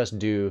can't just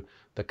do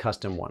the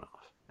custom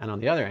one-off. And on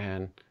the other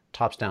hand,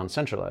 tops down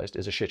centralized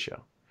is a shit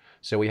show.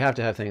 So we have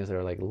to have things that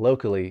are like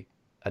locally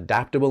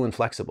adaptable and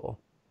flexible,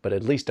 but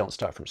at least don't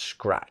start from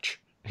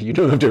scratch. You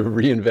don't have to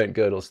reinvent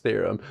Gödel's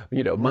theorem,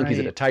 monkeys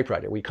at a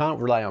typewriter. We can't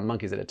rely on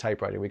monkeys at a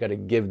typewriter. We got to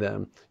give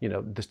them,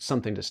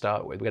 something to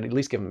start with. We got to at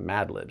least give them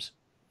Mad Libs.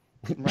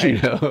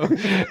 Right.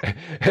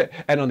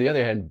 And on the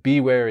other hand,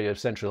 be wary of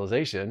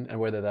centralization, and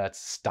whether that's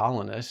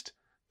Stalinist,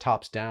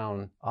 tops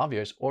down,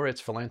 obvious, or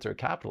it's philanthropic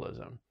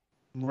capitalism.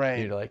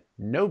 Right. Like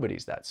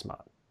nobody's that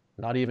smart,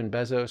 not even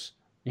Bezos,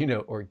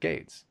 or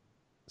Gates.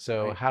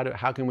 So Right.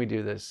 how can we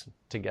do this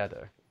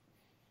together?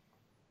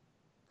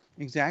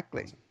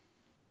 Exactly.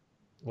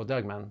 Well,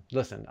 Doug, man,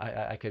 listen,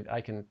 I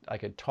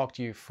could talk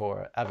to you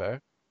forever.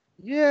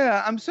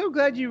 Yeah, I'm so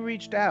glad you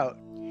reached out.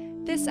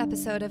 This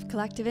episode of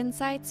Collective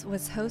Insights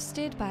was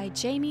hosted by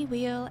Jamie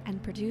Wheel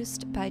and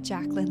produced by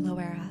Jacqueline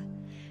Loera.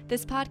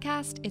 This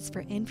podcast is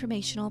for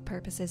informational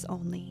purposes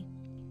only.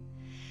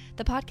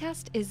 The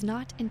podcast is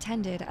not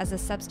intended as a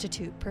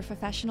substitute for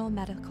professional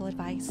medical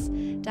advice,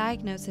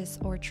 diagnosis,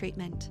 or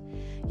treatment.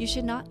 You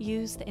should not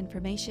use the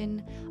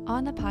information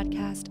on the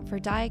podcast for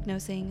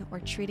diagnosing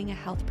or treating a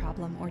health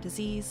problem or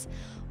disease,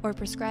 or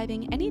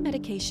prescribing any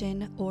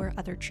medication or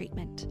other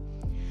treatment.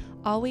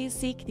 Always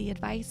seek the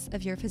advice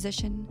of your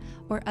physician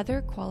or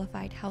other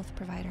qualified health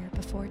provider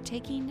before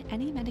taking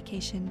any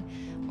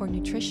medication or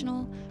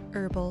nutritional,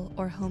 herbal,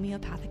 or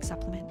homeopathic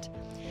supplement,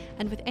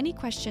 and with any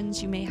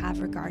questions you may have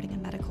regarding a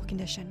medical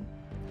condition.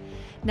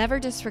 Never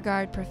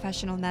disregard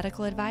professional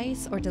medical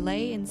advice or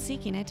delay in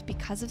seeking it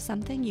because of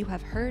something you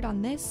have heard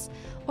on this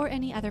or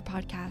any other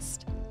podcast.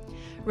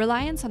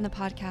 Reliance on the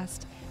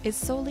podcast is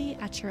solely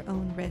at your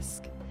own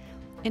risk.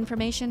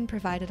 Information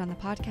provided on the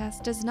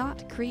podcast does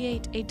not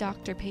create a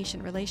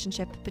doctor-patient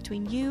relationship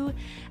between you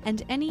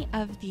and any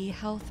of the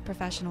health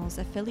professionals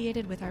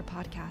affiliated with our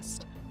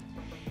podcast.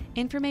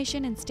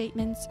 Information and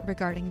statements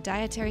regarding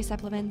dietary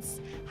supplements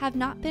have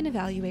not been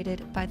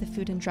evaluated by the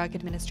Food and Drug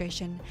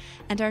Administration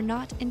and are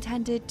not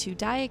intended to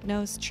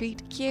diagnose,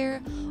 treat,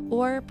 cure,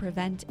 or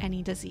prevent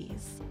any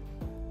disease.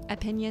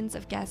 Opinions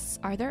of guests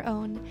are their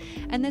own,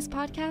 and this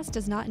podcast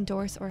does not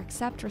endorse or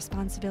accept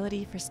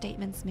responsibility for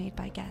statements made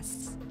by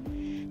guests.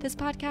 This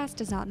podcast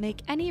does not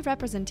make any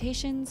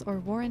representations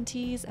or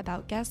warranties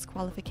about guest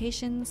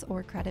qualifications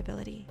or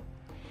credibility.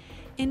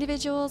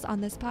 Individuals on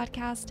this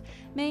podcast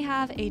may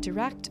have a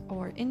direct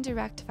or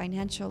indirect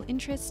financial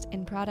interest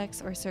in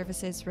products or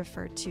services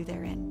referred to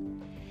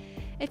therein.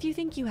 If you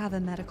think you have a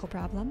medical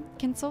problem,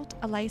 consult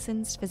a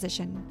licensed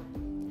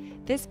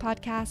physician. This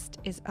podcast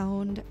is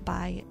owned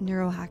by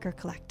Neurohacker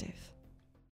Collective.